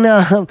 fucking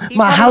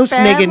my house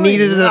nigga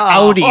needed an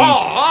Audi.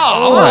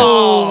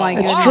 Oh my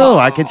It's god. true.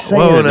 I could say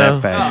Whoa, it in now.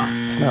 that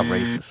fashion. It's not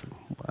racist.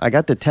 I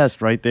got the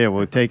test right there.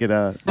 We'll take it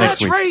next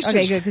That's week. racist.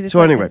 Okay, good. 'Cause it's So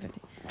like anyway,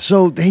 10:50.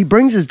 so he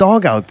brings his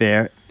dog out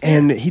there,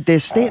 and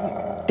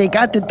they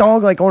got the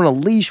dog like on a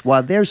leash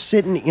while they're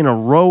sitting in a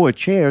row of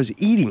chairs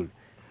eating.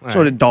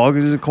 So the dog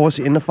is, of course,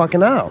 in the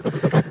fucking aisle.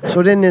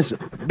 So then this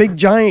big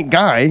giant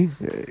guy,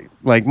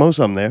 like most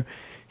of them there,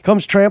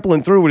 comes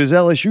trampling through with his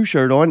LSU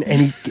shirt on,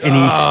 and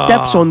he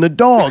steps on the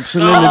dog. So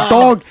then the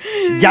dog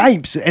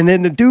yipes, and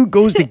then the dude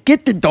goes to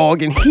get the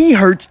dog, and he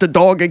hurts the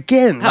dog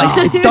again.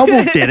 Like it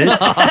double did it.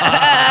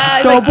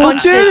 Double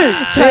did it.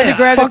 Tried to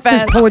grab it Fuck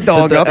this fast. poor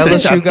dog Did up. the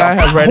LSU guy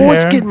have red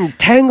cord's hair? getting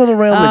tangled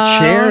around the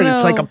chair, and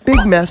it's no. like a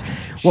big mess.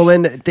 Well,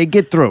 then they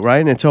get through, right,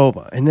 and it's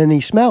over. And then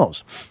he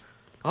smells.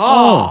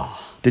 Oh.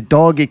 The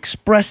dog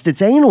expressed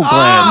its anal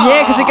glands.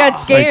 Yeah, because it got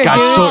scared. It got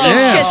dude. so,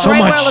 yeah, shit's so right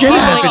much where the shit people are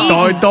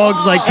happened. eating.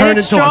 Dog's like And turned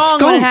it's into a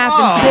strong when it skunk.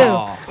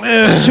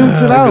 happens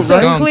Shoots it out, too. So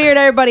right? it cleared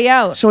everybody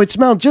out. So it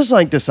smelled just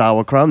like the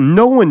sauerkraut.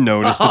 No one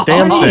noticed the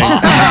damn thing.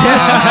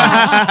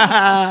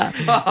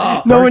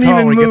 No one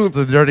even gets moved.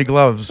 the dirty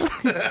gloves.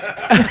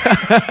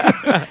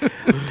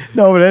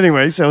 No, but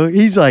anyway, so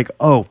he's like,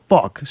 oh,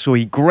 fuck. So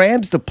he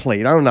grabs the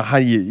plate. I don't know how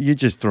you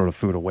just throw the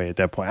food away at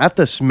that point.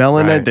 After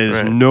smelling it,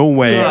 there's no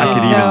way I could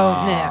even.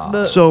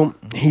 Yeah. So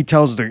he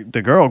tells the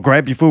girl,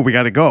 grab your food, we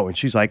got to go. And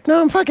she's like,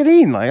 no, I'm fucking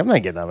eating. Like, I'm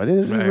not getting up.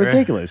 This is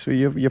ridiculous.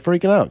 You're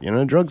freaking out. You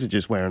know, drugs are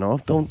just wearing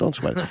off. Don't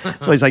sweat it.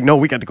 So he's like, no,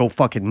 we got to go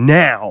fucking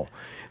now.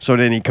 So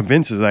then he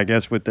convinces, I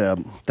guess, with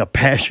the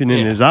passion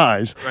in his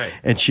eyes. Right.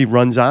 And she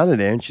runs out of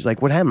there, and she's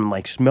like, what happened? I'm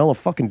like, smell a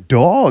fucking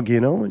dog, you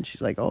know? And she's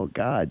like, oh,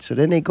 God. So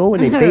then they go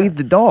and they bathe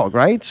the dog,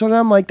 right? So then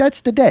I'm like,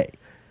 that's the day.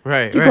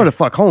 Right. You go to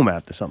fuck home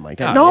after something like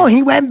that. No,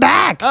 he went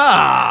back.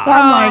 I'm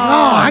like,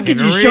 how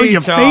could you show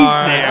your face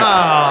there?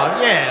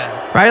 Oh, yeah.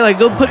 Right? Like,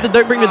 go bring the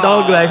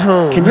dog back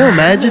home. Can you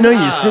imagine though?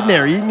 You're sitting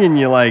there eating and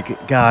you're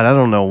like, God, I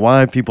don't know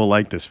why people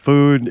like this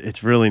food.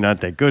 It's really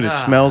not that good. It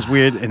smells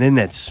weird. And then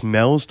that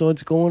smell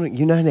starts going.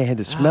 You know how they had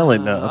to smell it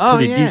in a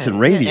pretty decent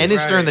radius. And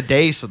it's during the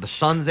day, so the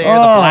sun's there, Oh, the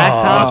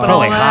blacktop. it's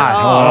probably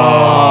hot.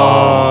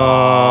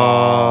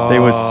 They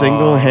were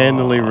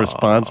single-handedly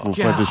responsible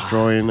for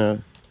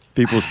destroying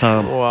people's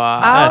time.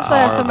 I also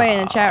have somebody in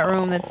the chat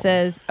room that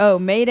says, oh,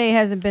 Mayday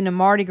hasn't been to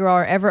Mardi Gras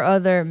or ever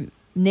other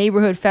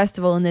neighborhood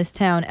festival in this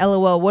town.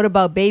 LOL, what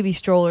about baby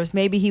strollers?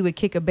 Maybe he would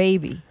kick a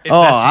baby.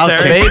 I'll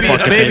kick Baby, the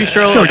fucking baby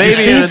stroller, Dude, you baby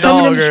seen and a some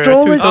of dog them are two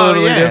strollers?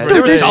 totally yeah. different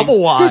Dude, things.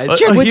 double wide. This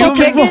chick Would you rolled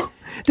kick up- it?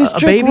 This A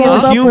chick baby is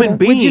rolled a up human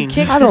with Would you being.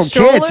 kick I the don't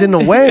care. It's in the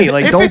way.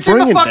 Like, If don't it's in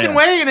bring the it fucking there.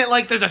 way and it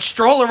like there's a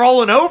stroller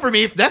rolling over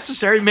me, if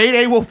necessary,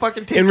 Mayday will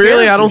fucking take And care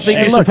really, of I don't some think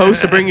shit. you're supposed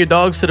to bring your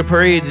dogs to the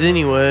parades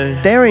anyway.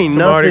 There ain't To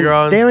Mardi nothing.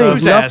 Gras and There stuff. ain't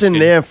Who's nothing asking?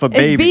 there for It's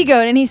babies.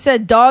 B-Goat, and he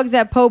said dogs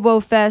at Po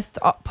Boy Fest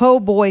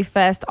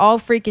all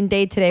freaking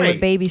day today with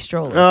Wait. baby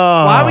strollers.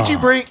 Why would you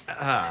bring?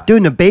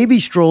 Dude, the baby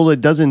stroller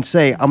doesn't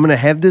say, I'm going to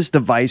have this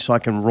device so I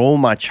can roll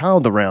my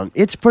child around.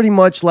 It's pretty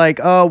much like,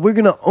 we're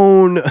going to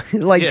own,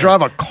 like,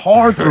 drive a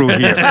car through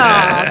here. Dude,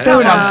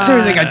 I'm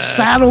serious. They got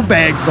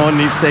saddlebags on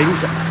these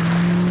things.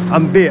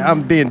 I'm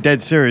being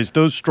dead serious.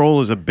 Those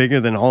strollers are bigger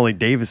than Harley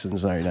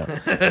Davidsons right now.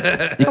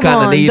 You Come kind of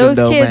on, need those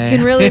them, though, kids man.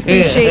 can really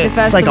appreciate the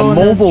It's like a festival and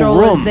those mobile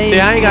strollers. room. They, See,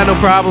 I ain't got no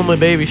problem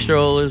with baby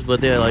strollers, but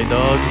they're like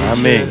dogs. I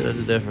And mean- shit.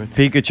 That's different.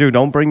 Pikachu,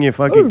 don't bring your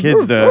fucking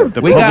kids to the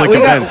we public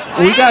got, events.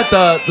 we got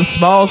the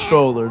small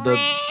stroller,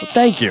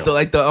 Thank you.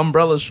 like the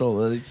umbrella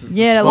stroller. It's just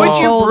Yeah, small. like Would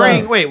you Hold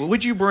bring? up. Wait,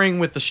 would you bring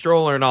with the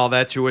stroller and all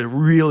that to a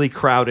really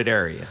crowded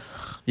area?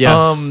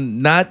 Yes.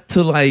 Not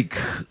to like,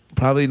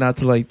 probably not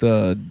to like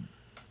the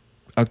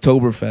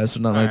Oktoberfest or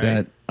nothing like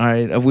that. All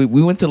right, we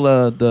went to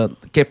the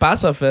Que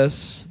Pasa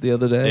Fest the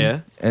other day. Yeah.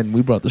 And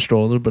we brought the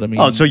stroller, but I mean,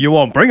 Oh, so you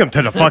won't bring them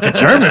to the fucking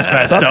German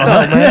fest, though? no,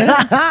 man.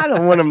 I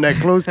don't want them that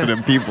close to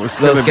them people. Los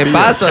spilling Que beer.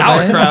 Pasa,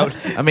 man.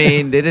 Sauerkraut. I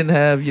mean, they didn't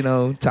have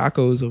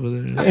tacos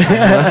over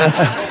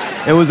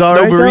there. It was all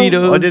No right, though?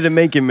 burritos. Or did it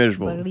make you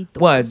miserable?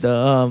 What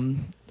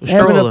Having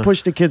stroller. to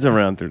push the kids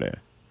around through there.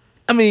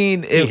 I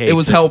mean, it hates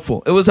was it.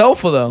 helpful. It was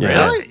helpful though.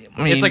 Yeah. Really?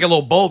 I mean, it's like a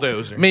little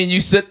bulldozer. I mean,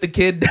 you sit the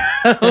kid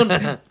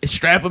down,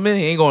 strap him in,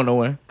 he ain't going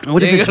nowhere.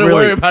 What you if ain't it's gotta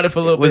really- worry about it for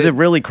a little Was bit. it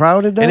really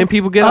crowded, though? And then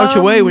people get out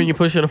your way when you're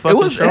pushing a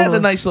fucking It stroller. had a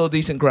nice little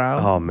decent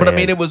crowd. Oh, But I man.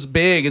 mean, it was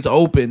big. It's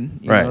open,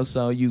 you Right. know,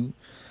 so you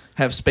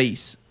have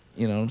space.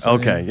 You know what I'm saying?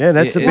 Okay, yeah,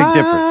 that's the big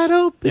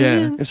difference.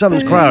 Yeah. If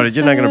something's crowded,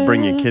 you're not going to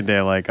bring your kid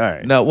there like, all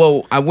right. No,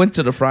 well, I went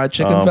to the fried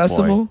chicken Oh, boy.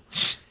 festival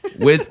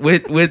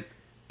with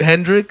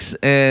Hendrix,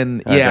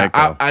 and How'd yeah, that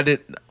go? I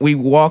did. We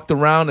walked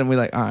around and we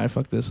like, all right,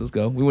 fuck this, let's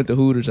go. We went to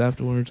Hooters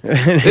afterwards.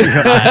 That's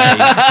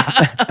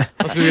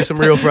Let's go get some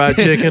real fried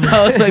chicken.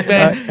 I was like,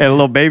 man, And a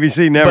little baby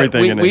seat and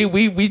everything in it.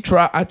 we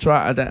tried. I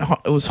tried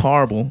that. It was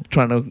horrible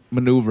trying to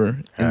maneuver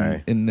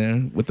in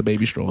there with the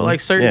baby stroller. Well,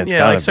 like certain,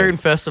 Yeah, like it's certain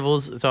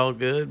festivals, it's all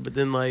good. But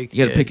then, like,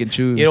 You gotta pick and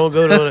choose. You don't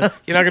go to.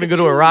 You're not gonna go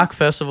to a rock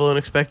festival and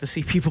expect to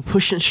see people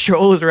pushing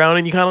strollers around,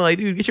 and you kind of like,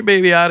 dude, get your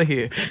baby out of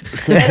here.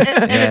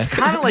 And it's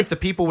kind of like the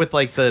people with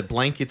like the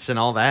blankets and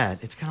all that.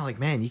 It's kind of like,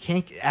 man, you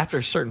can't. After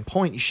a certain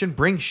point, you shouldn't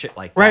bring shit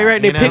like that.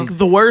 Right. They you know? pick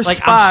the worst like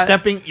spot.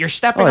 You're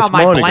stepping it's on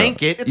my Mardi Gras.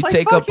 blanket. It's You like,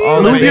 take fuck up you.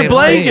 all the Move your damn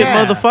blanket, space.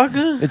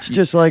 motherfucker. It's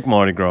just like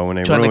Mardi Gras when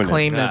they trying to ruin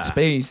claim it. that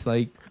space,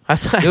 like,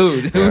 That's like,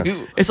 dude.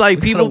 it's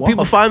like we gotta people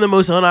walk. find the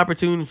most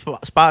unopportune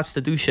spots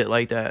to do shit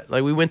like that.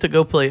 Like we went to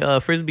go play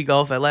frisbee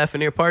golf at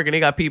Lafayette Park, and they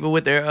got people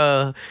with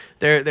their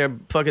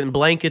fucking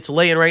blankets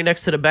laying right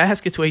next to the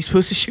baskets where you're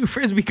supposed to shoot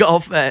frisbee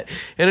golf at,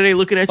 and then they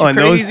looking at you and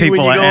those crazy when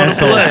people you are go on to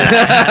assholes.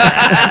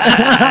 play.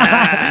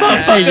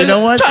 Hey, you know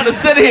what? Trying to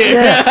sit here.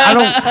 Yeah, I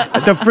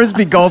don't. The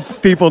frisbee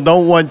golf people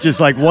don't want just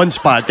like one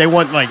spot. They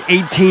want like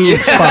 18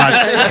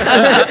 spots.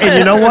 And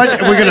you know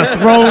what? We're gonna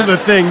throw the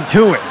thing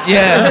to it.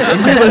 Yeah.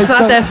 But it's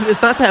not that.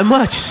 It's not that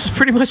much. It's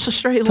pretty much a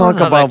straight Talk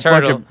line. about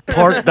fucking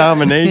park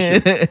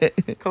domination.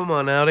 Come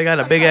on now, they got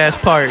a big ass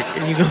park,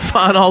 and you can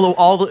find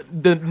all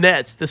the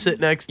nets to sit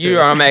next to.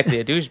 You're automatically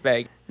a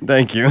douchebag.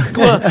 Thank you.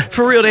 Look,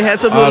 for real, they had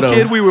some little Auto.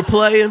 kid we were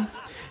playing,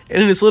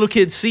 and then this little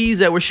kid sees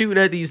that we're shooting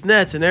at these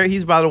nets, and there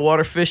he's by the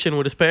water fishing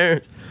with his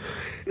parents.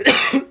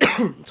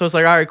 So it's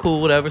like, all right,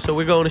 cool, whatever. So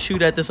we're going to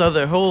shoot at this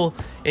other hole,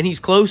 and he's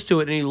close to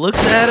it, and he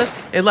looks at us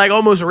and like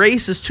almost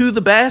races to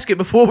the basket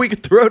before we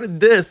could throw the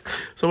disc.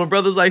 So my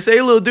brother's like,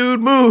 "Say, little dude,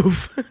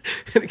 move!"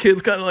 And the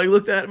kid kind of like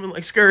looked at him and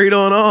like scurried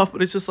on off.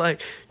 But it's just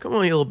like, come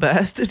on, you little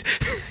bastard,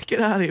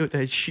 get out of here with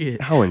that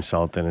shit. How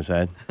insulting is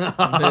that?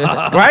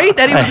 Right?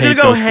 That he was I gonna hate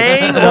go those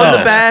hang people. on the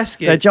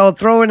basket. That y'all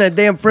throwing that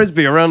damn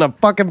frisbee around the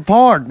fucking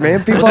park,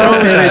 man. People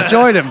out there to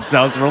enjoy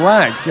themselves.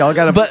 Relax. Y'all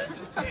gotta. But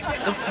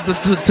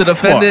to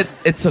defend What? it,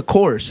 it's a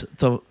course.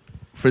 It's a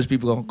frisbee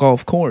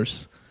golf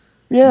course.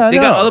 Yeah, I They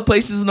know. got other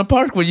places in the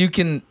park where you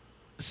can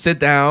sit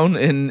down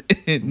and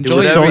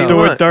enjoy Just don't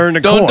do it during the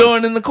Don't do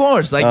course. it in the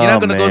course. Like, you're Oh, not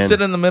gonna go man.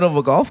 sit in the middle of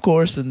a golf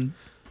course and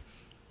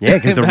Yeah,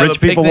 because the have a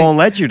rich people picnic. won't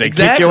let you. They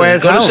Exactly. kick your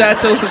ass Go to out.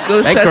 Chateau- go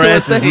to that Chateau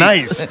grass is Estates.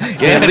 nice. Yeah,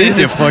 Can't it leave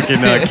your is. fucking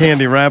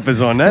candy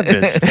wrappers on that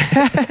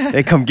bitch.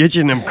 They come get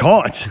you in them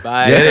carts.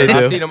 Bye. Yeah, they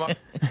I'll do. see you tomorrow.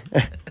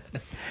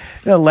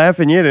 They're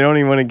laughing you. They don't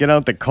even want to get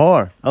out the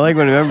car. I like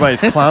when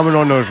everybody's climbing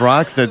on those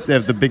rocks that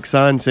have the big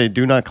signs say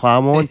 "Do not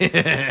climb on,"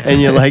 and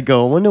you're like,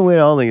 "Oh, I wonder where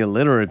all the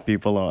illiterate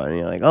people are." And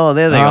you're like, "Oh,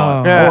 there they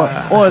are."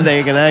 Yeah. Or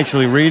they can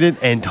actually read it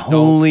and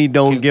totally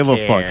don't give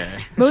a fuck.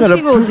 Most So the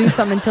people will do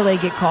something until they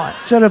get caught.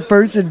 So the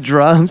person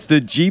drives the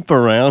Jeep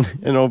around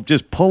and they'll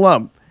just pull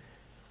up.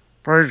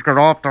 Please get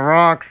off the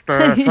rocks.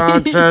 The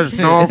sign says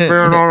no being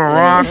on the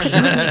rocks.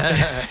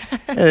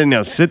 And then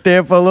they'll sit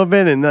there for a little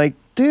bit and like,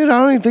 dude,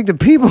 I don't even think the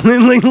people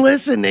really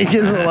listen. They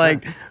just were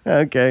like,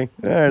 okay,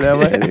 all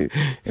right.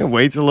 He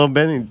waits a little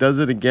bit and he does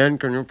it again.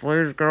 Can you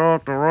please get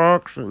off the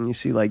rocks? And you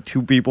see like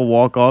 2 people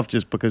walk off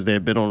just because they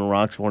had been on the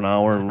rocks for an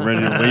hour and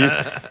ready to leave.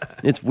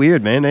 It's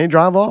weird, man. They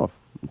drive off.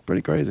 It's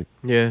pretty crazy.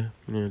 Yeah,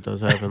 it does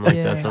happen like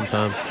that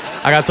sometimes.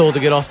 I got told to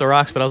get off the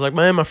rocks, but I was like,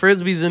 man, my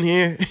frisbee's in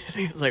here. And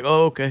he was like,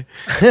 oh, okay.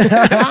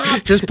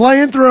 Just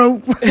playing through.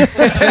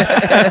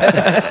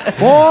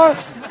 4.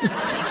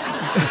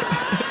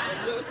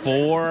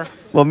 4.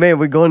 Well, man,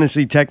 we're going to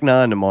see Tech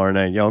 9 tomorrow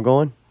night. Y'all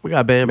going? We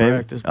got band Maybe?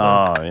 practice. Bro.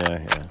 Oh,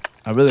 yeah.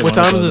 I really. What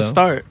wanna time go, does it though.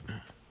 start?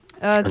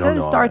 It don't says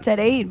know it starts at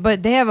 8,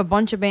 but they have a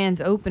bunch of bands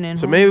opening.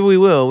 So maybe we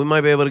will. We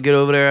might be able to get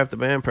over there after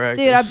band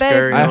practice. Dude, I bet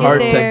scurry if on. we heart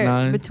get Tech there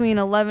 9. between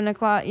 11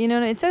 o'clock, you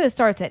know, it says it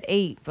starts at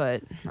 8,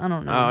 but I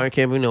don't know. Oh, I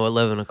can't be no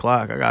 11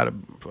 o'clock. I got a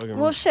fucking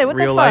Well, shit, what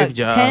the real fuck? life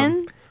job.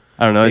 10?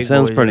 I don't know. It Big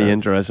sounds boy pretty job.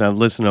 interesting. I've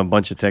listened to a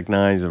bunch of Tech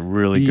 9. He's a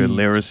really good He's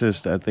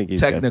lyricist. I think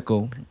he's got-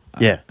 Technical.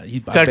 Yeah.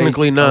 I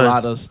Technically base none. a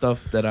lot of stuff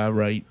that I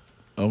write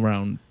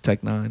around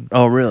Tech 9.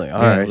 Oh, really?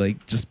 All Yeah, right.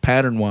 like just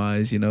pattern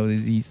wise, you know,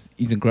 he's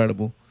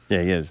incredible.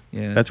 Yeah, he is.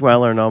 Yeah. That's where I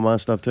learned all my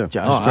stuff, too.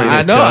 Josh Oh, straight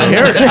I up know. I Josh.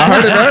 heard it. I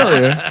heard it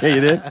earlier. Yeah,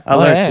 you did? I Oh,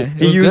 learned. yeah, it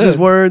He was uses good.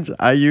 words.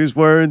 I use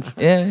words.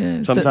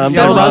 Yeah. Sometimes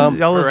Y'all I'm about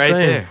y'all Right the same.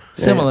 there.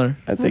 Similar.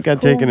 I think That's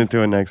I've taken cool. it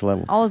to a next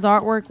level. All his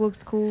artwork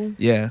looks cool.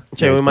 Yeah.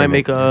 Yeah, we it's might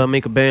pretty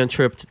make a band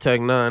trip to Tech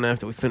 9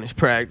 after we finish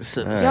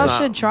practicing. All right. Y'all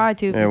Stop. should try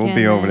to. If Yeah, you we'll can,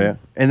 be over man. there.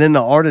 And then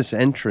the artist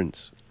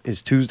entrance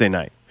is Tuesday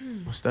night.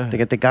 What's that? They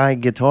got the guy,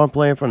 guitar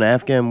player from the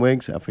Afghan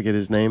Wigs. I forget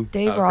his name.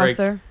 Dave Oh, great.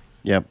 Rosser.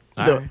 Yep.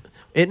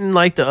 Isn't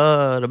like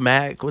the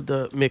Mac with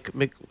the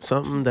Mick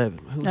something that.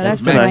 Who's No,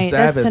 that's Max tonight.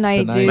 That's Sabbath tonight,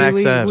 tonight. dude.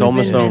 Max Sabbath. It's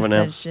almost over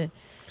now. That shit.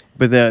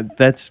 But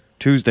that's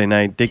Tuesday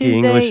night. Dickie Tuesday-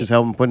 English is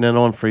helping putting it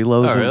on.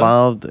 Freelo's Oh, really?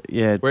 involved.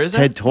 Yeah, Where is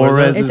Ted that? Where is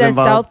Torres It's is at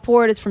involved.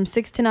 Southport. It's from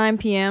 6 to 9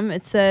 p.m.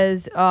 It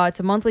says it's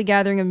a monthly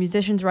gathering of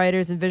musicians,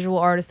 writers, and visual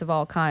artists of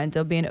all kinds.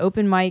 There'll be an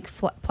open mic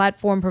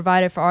platform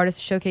provided for artists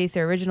to showcase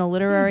their original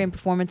literary and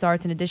performance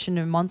arts in addition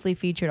to monthly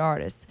featured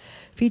artists.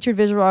 Featured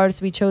visual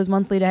artists we chose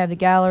monthly to have the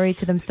gallery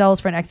to themselves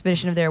for an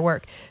exhibition of their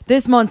work.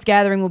 This month's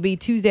gathering will be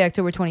Tuesday,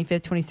 October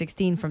 25th,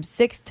 2016 from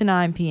 6 to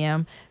 9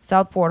 p.m.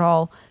 Southport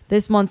Hall.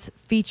 This month's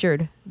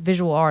featured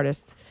visual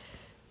artists: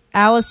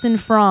 Allison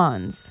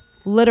Franz,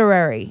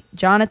 literary,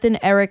 Jonathan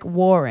Eric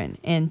Warren,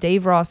 and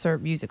Dave Rosser,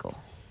 musical.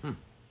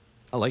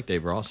 I like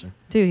Dave Rosser.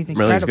 Dude, he's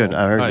Really, incredible. he's good.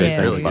 I heard good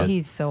yeah, things dude, about him.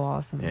 he's so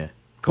awesome. Yeah.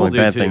 Cool. Cool The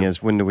bad dude, thing too.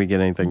 is, when do we get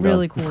anything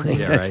Really done? cool dude.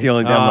 Yeah, That's right. the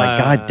only thing. I'm like,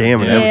 God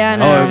damn it. Yeah, I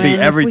know, it'd be man. If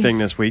we- everything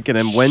this week. And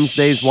then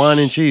Wednesday's wine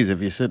and cheese if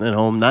you're sitting at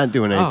home not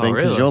doing anything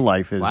because really? your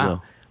life is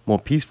Wow. more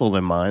peaceful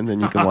than mine, then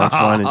you can watch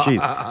wine and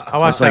cheese. I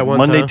watched It's like that one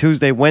Monday, time.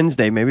 Tuesday,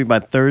 Wednesday. Maybe by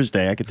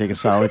Thursday I could take a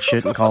solid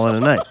shit and call it a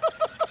night.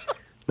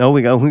 No,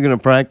 we're gonna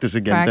practice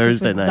again Practice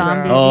Thursday with night.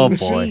 zombies Oh eating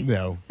boy. sheep.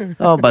 No.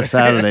 Oh, by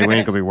Saturday we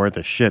ain't gonna be worth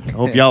a shit.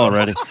 Hope y'all are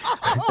ready.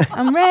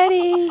 I'm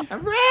ready.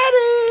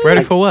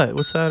 Ready for what?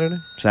 What's Saturday?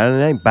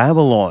 Saturday night,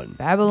 Babylon.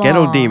 Babylon.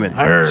 Ghetto Demon.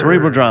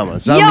 Cerebral Drama.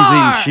 Zombies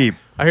Yar! eating sheep.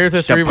 I hear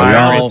this Got Cerebral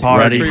pirate Drama.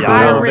 party. Cerebral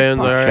Pirate Drama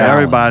band's all right.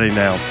 Everybody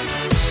now.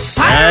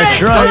 Pirates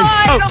That's right.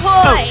 ahoy,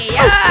 ahoy,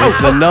 yeah.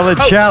 It's another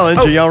challenge.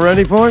 Are y'all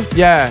ready for it?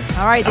 Yeah.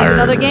 All right, there's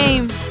another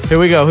game. Here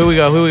we go. Here we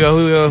go. Here we go.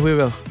 Here we go. Here we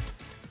go.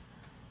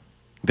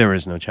 There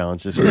is no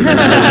challenge this week.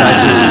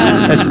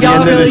 That's the Y'all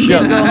end really of the show.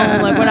 can go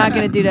home. Like, we're not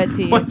going to do that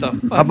to you. What the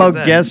fuck? How about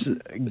is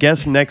that?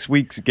 guess next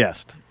week's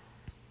guest?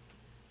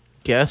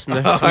 Guess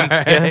next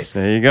week's guest.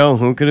 There you go.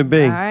 Who could it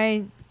be? All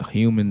right. A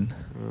human.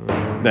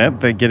 Yep,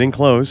 they're getting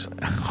close.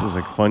 This is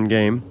a fun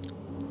game.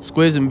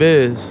 Squiz and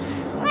Biz.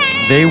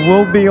 They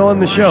will be on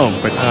the show,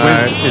 but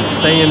Squiz right. is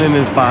staying in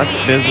his box.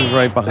 Biz is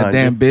right That behind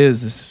damn you.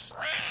 Biz is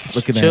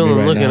looking at me Chilling,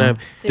 right looking now. at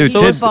me. Dude,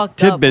 Dude, he's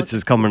fucked up. Tidbits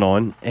is coming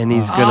on, and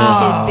he's gonna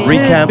Oh.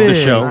 recap the Tidbits.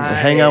 show,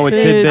 hang out with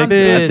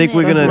Tidbits. I think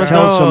we're gonna Tidbits.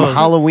 tell some Oh.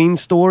 Halloween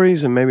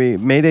stories, and maybe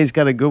Mayday's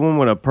got a good one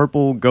with a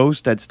purple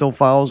ghost that still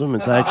follows him.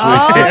 It's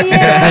actually Oh,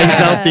 yeah. hangs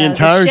out the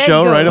entire shed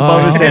show right ghost.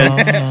 above his head.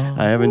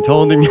 I haven't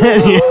told him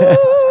yet.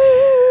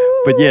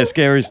 But yeah,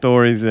 scary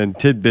stories and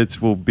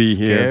Tidbits will be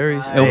Scary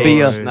here. It'll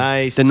be stories.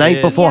 Nice. the night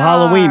Tid. before Yar.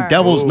 Halloween,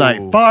 Devil's Ooh.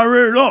 Night.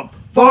 Fire it up!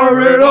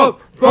 Fire it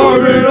up!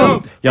 Fire it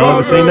up! Y'all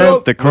ever seen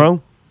that? The Crow?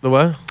 The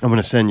what? I'm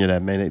gonna send you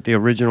that, man. The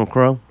original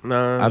Crow.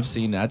 Nah. I've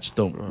seen it. I just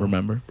don't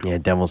remember. Yeah,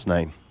 Devil's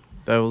Night.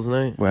 Devil's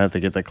Night. We'll have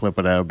to get that clip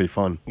of that. It'll be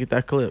fun. Get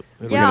that clip.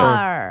 It'll be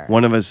Yar.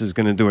 One of us is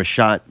gonna do a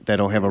shot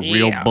that'll have a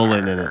real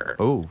bullet in it.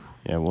 Oh.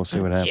 Yeah, we'll see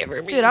what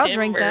happens. Dude, I'll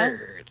drink that.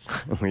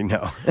 We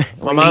know. fun.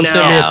 My mom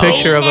sent me a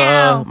picture of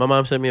a. My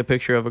mom sent me a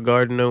picture of a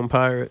garden gnome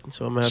pirate,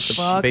 so I'm gonna have to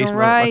Fucking base my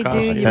right,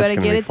 costume. dude. You That's better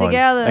gonna get be it fun.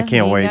 together. I can't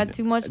You ain't wait. got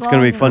too much It's gonna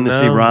be longer. fun to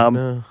see No, Rob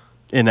no.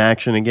 in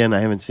action again. I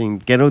haven't seen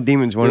Ghetto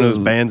Demons. One of those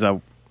Dude. bands I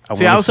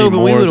See, wanna I was see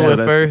hoping we more, would so have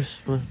went that's-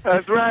 first.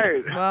 That's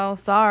right. Well,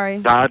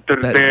 sorry.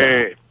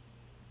 Saturday.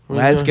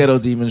 Last Ghetto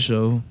Demon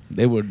show,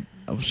 I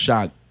was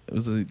shocked. It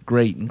was a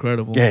great,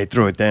 incredible. Yeah, he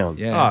threw it down.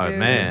 Yeah. Oh, Dude.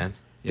 man.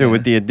 Dude,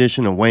 with the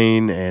addition of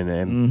Wayne and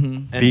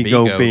Mhm. And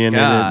Bigo being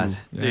God. in it.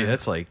 Dude, Yeah.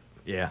 that's like,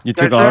 yeah. You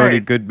took That's an already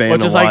right. good band Well,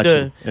 to just watch like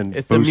the, and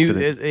it's the boosted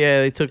mu- it.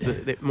 yeah, they took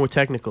the more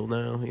technical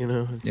now. You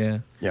know. It's Yeah.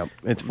 Yep,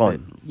 it's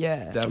fun. Yeah.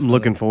 Definitely. I'm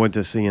looking forward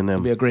to seeing It'll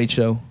be them. a great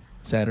show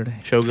Saturday.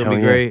 Show gonna Hell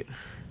be yeah. great.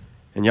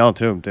 And y'all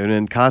too, dude,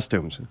 in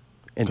costumes.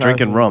 And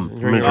drinking Costumes rum. and I'm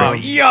drinking gonna rum.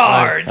 drink.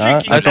 Yard.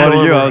 Huh? I thought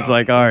of you. I was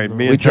like, all right,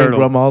 me We and drink Turtle.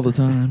 rum all the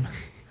time.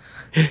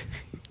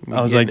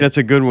 I was like, that's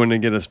a good one to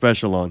get a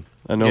special on.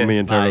 I know Yeah. me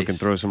and Turtle Nice. can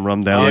throw some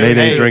rum down. Oh,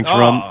 Mayday hey, drinks oh,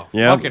 rum.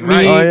 Yeah. fucking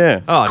right. Oh yeah.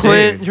 Oh,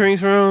 Clint dude.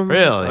 drinks rum.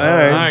 Really? All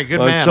right. Good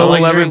Well, man. so I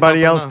like will drinks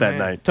everybody up else on that the-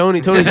 night. Tony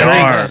Yar.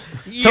 drinks.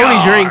 Tony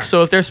Yar. drinks.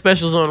 So if there's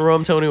specials on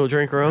rum, Tony will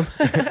drink rum.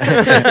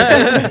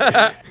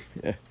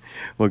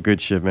 Well,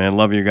 good shit, man.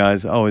 Love you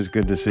guys. Always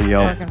good to see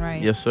y'all. Fucking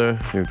right. Yes, sir.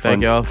 Dude, fun.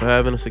 Thank y'all for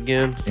having us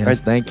again. Yes,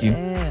 thank you.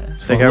 Yeah.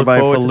 Thank Look everybody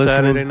forward for to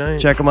Saturday listening. night.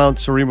 Check them out,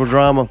 Cerebral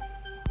Drama.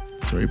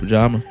 Sorry,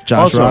 Pajama. Josh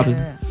Also,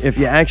 Robin. if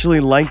you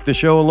actually like the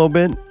show a little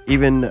bit,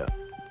 even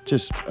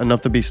just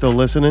enough to be still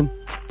listening,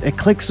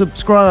 click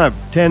subscribe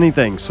to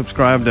anything.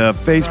 Subscribe to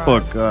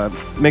Facebook,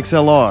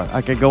 MixLR.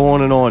 I could go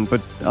on and on,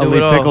 but I'll Do it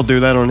leave all. Pickle do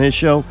that on his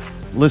show.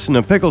 Listen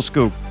to Pickle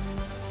Scoop,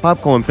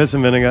 Popcorn, Piss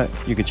and Vinegar.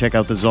 You can check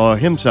out the Czar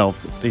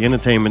himself, the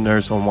entertainment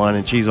nurse on Wine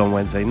and Cheese on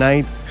Wednesday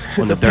night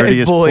on the, Peg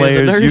Dirtiest Boy is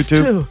a Players nurse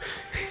YouTube. too.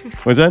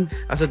 What's that?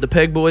 I said the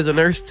Peg Boy's a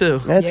nurse too.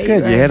 That's Yeah, good.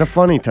 you're You right. had a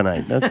funny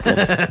tonight. That's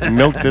good. You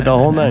milked it the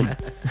whole night.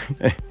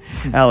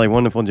 Allie,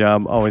 wonderful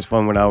job. Always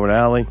fun with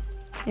Allie.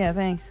 Yeah,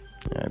 thanks.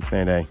 Yeah,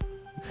 Mayday.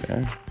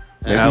 Yeah.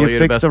 Maybe Allie, you you're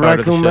the fixed best the part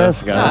of the raccoon show.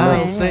 mask. I don't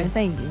know. Yeah, see.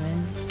 thank you,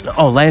 man.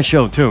 Oh, last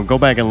show too. Go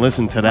back and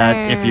listen to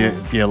that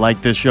if you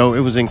like this show. It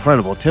was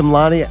incredible. Tim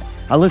Lottie.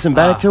 I listened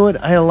back to it.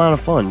 I had a lot of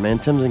fun, man.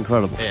 Tim's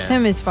incredible. Yeah.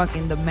 Tim is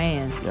fucking the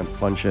man. Yep,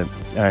 fun shit.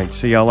 All right,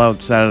 see y'all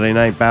out Saturday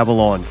night.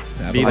 Babylon.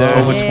 Be there.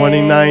 October Yeah.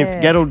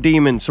 29th. Ghetto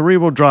Demon.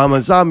 Cerebral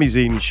Drama. Zombies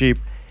eating sheep.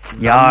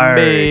 Yar.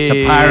 It's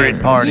a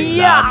pirate party.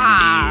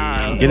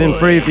 Yeah. get in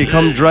free if you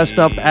come dressed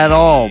up at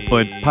all,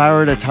 but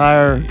pirate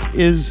attire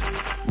is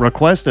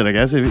requested, I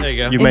guess. There you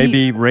go. You If may you-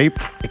 be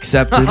raped,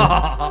 Accepted.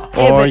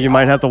 or you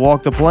might have to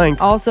walk the plank.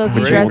 Also, if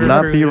you But you dress will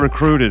not be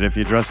recruited if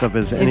you dress up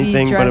as if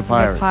anything you but dress a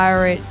pirate. as a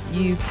pirate,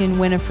 you can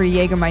win a free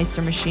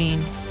Jägermeister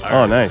machine.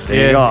 Oh, nice. There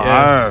you Yeah, go.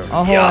 yeah.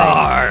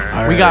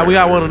 Arr. Ahoy. We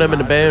got one of them in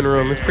the band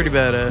room. It's pretty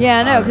badass. Yeah,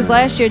 I know, because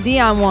last year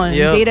Dion won.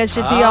 Yep. He gave that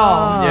shit to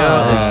y'all.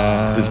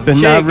 Yeah. It's been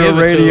She Not ain't Real give it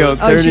to Radio us.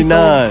 Oh, she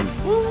 39.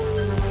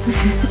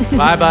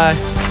 Bye bye.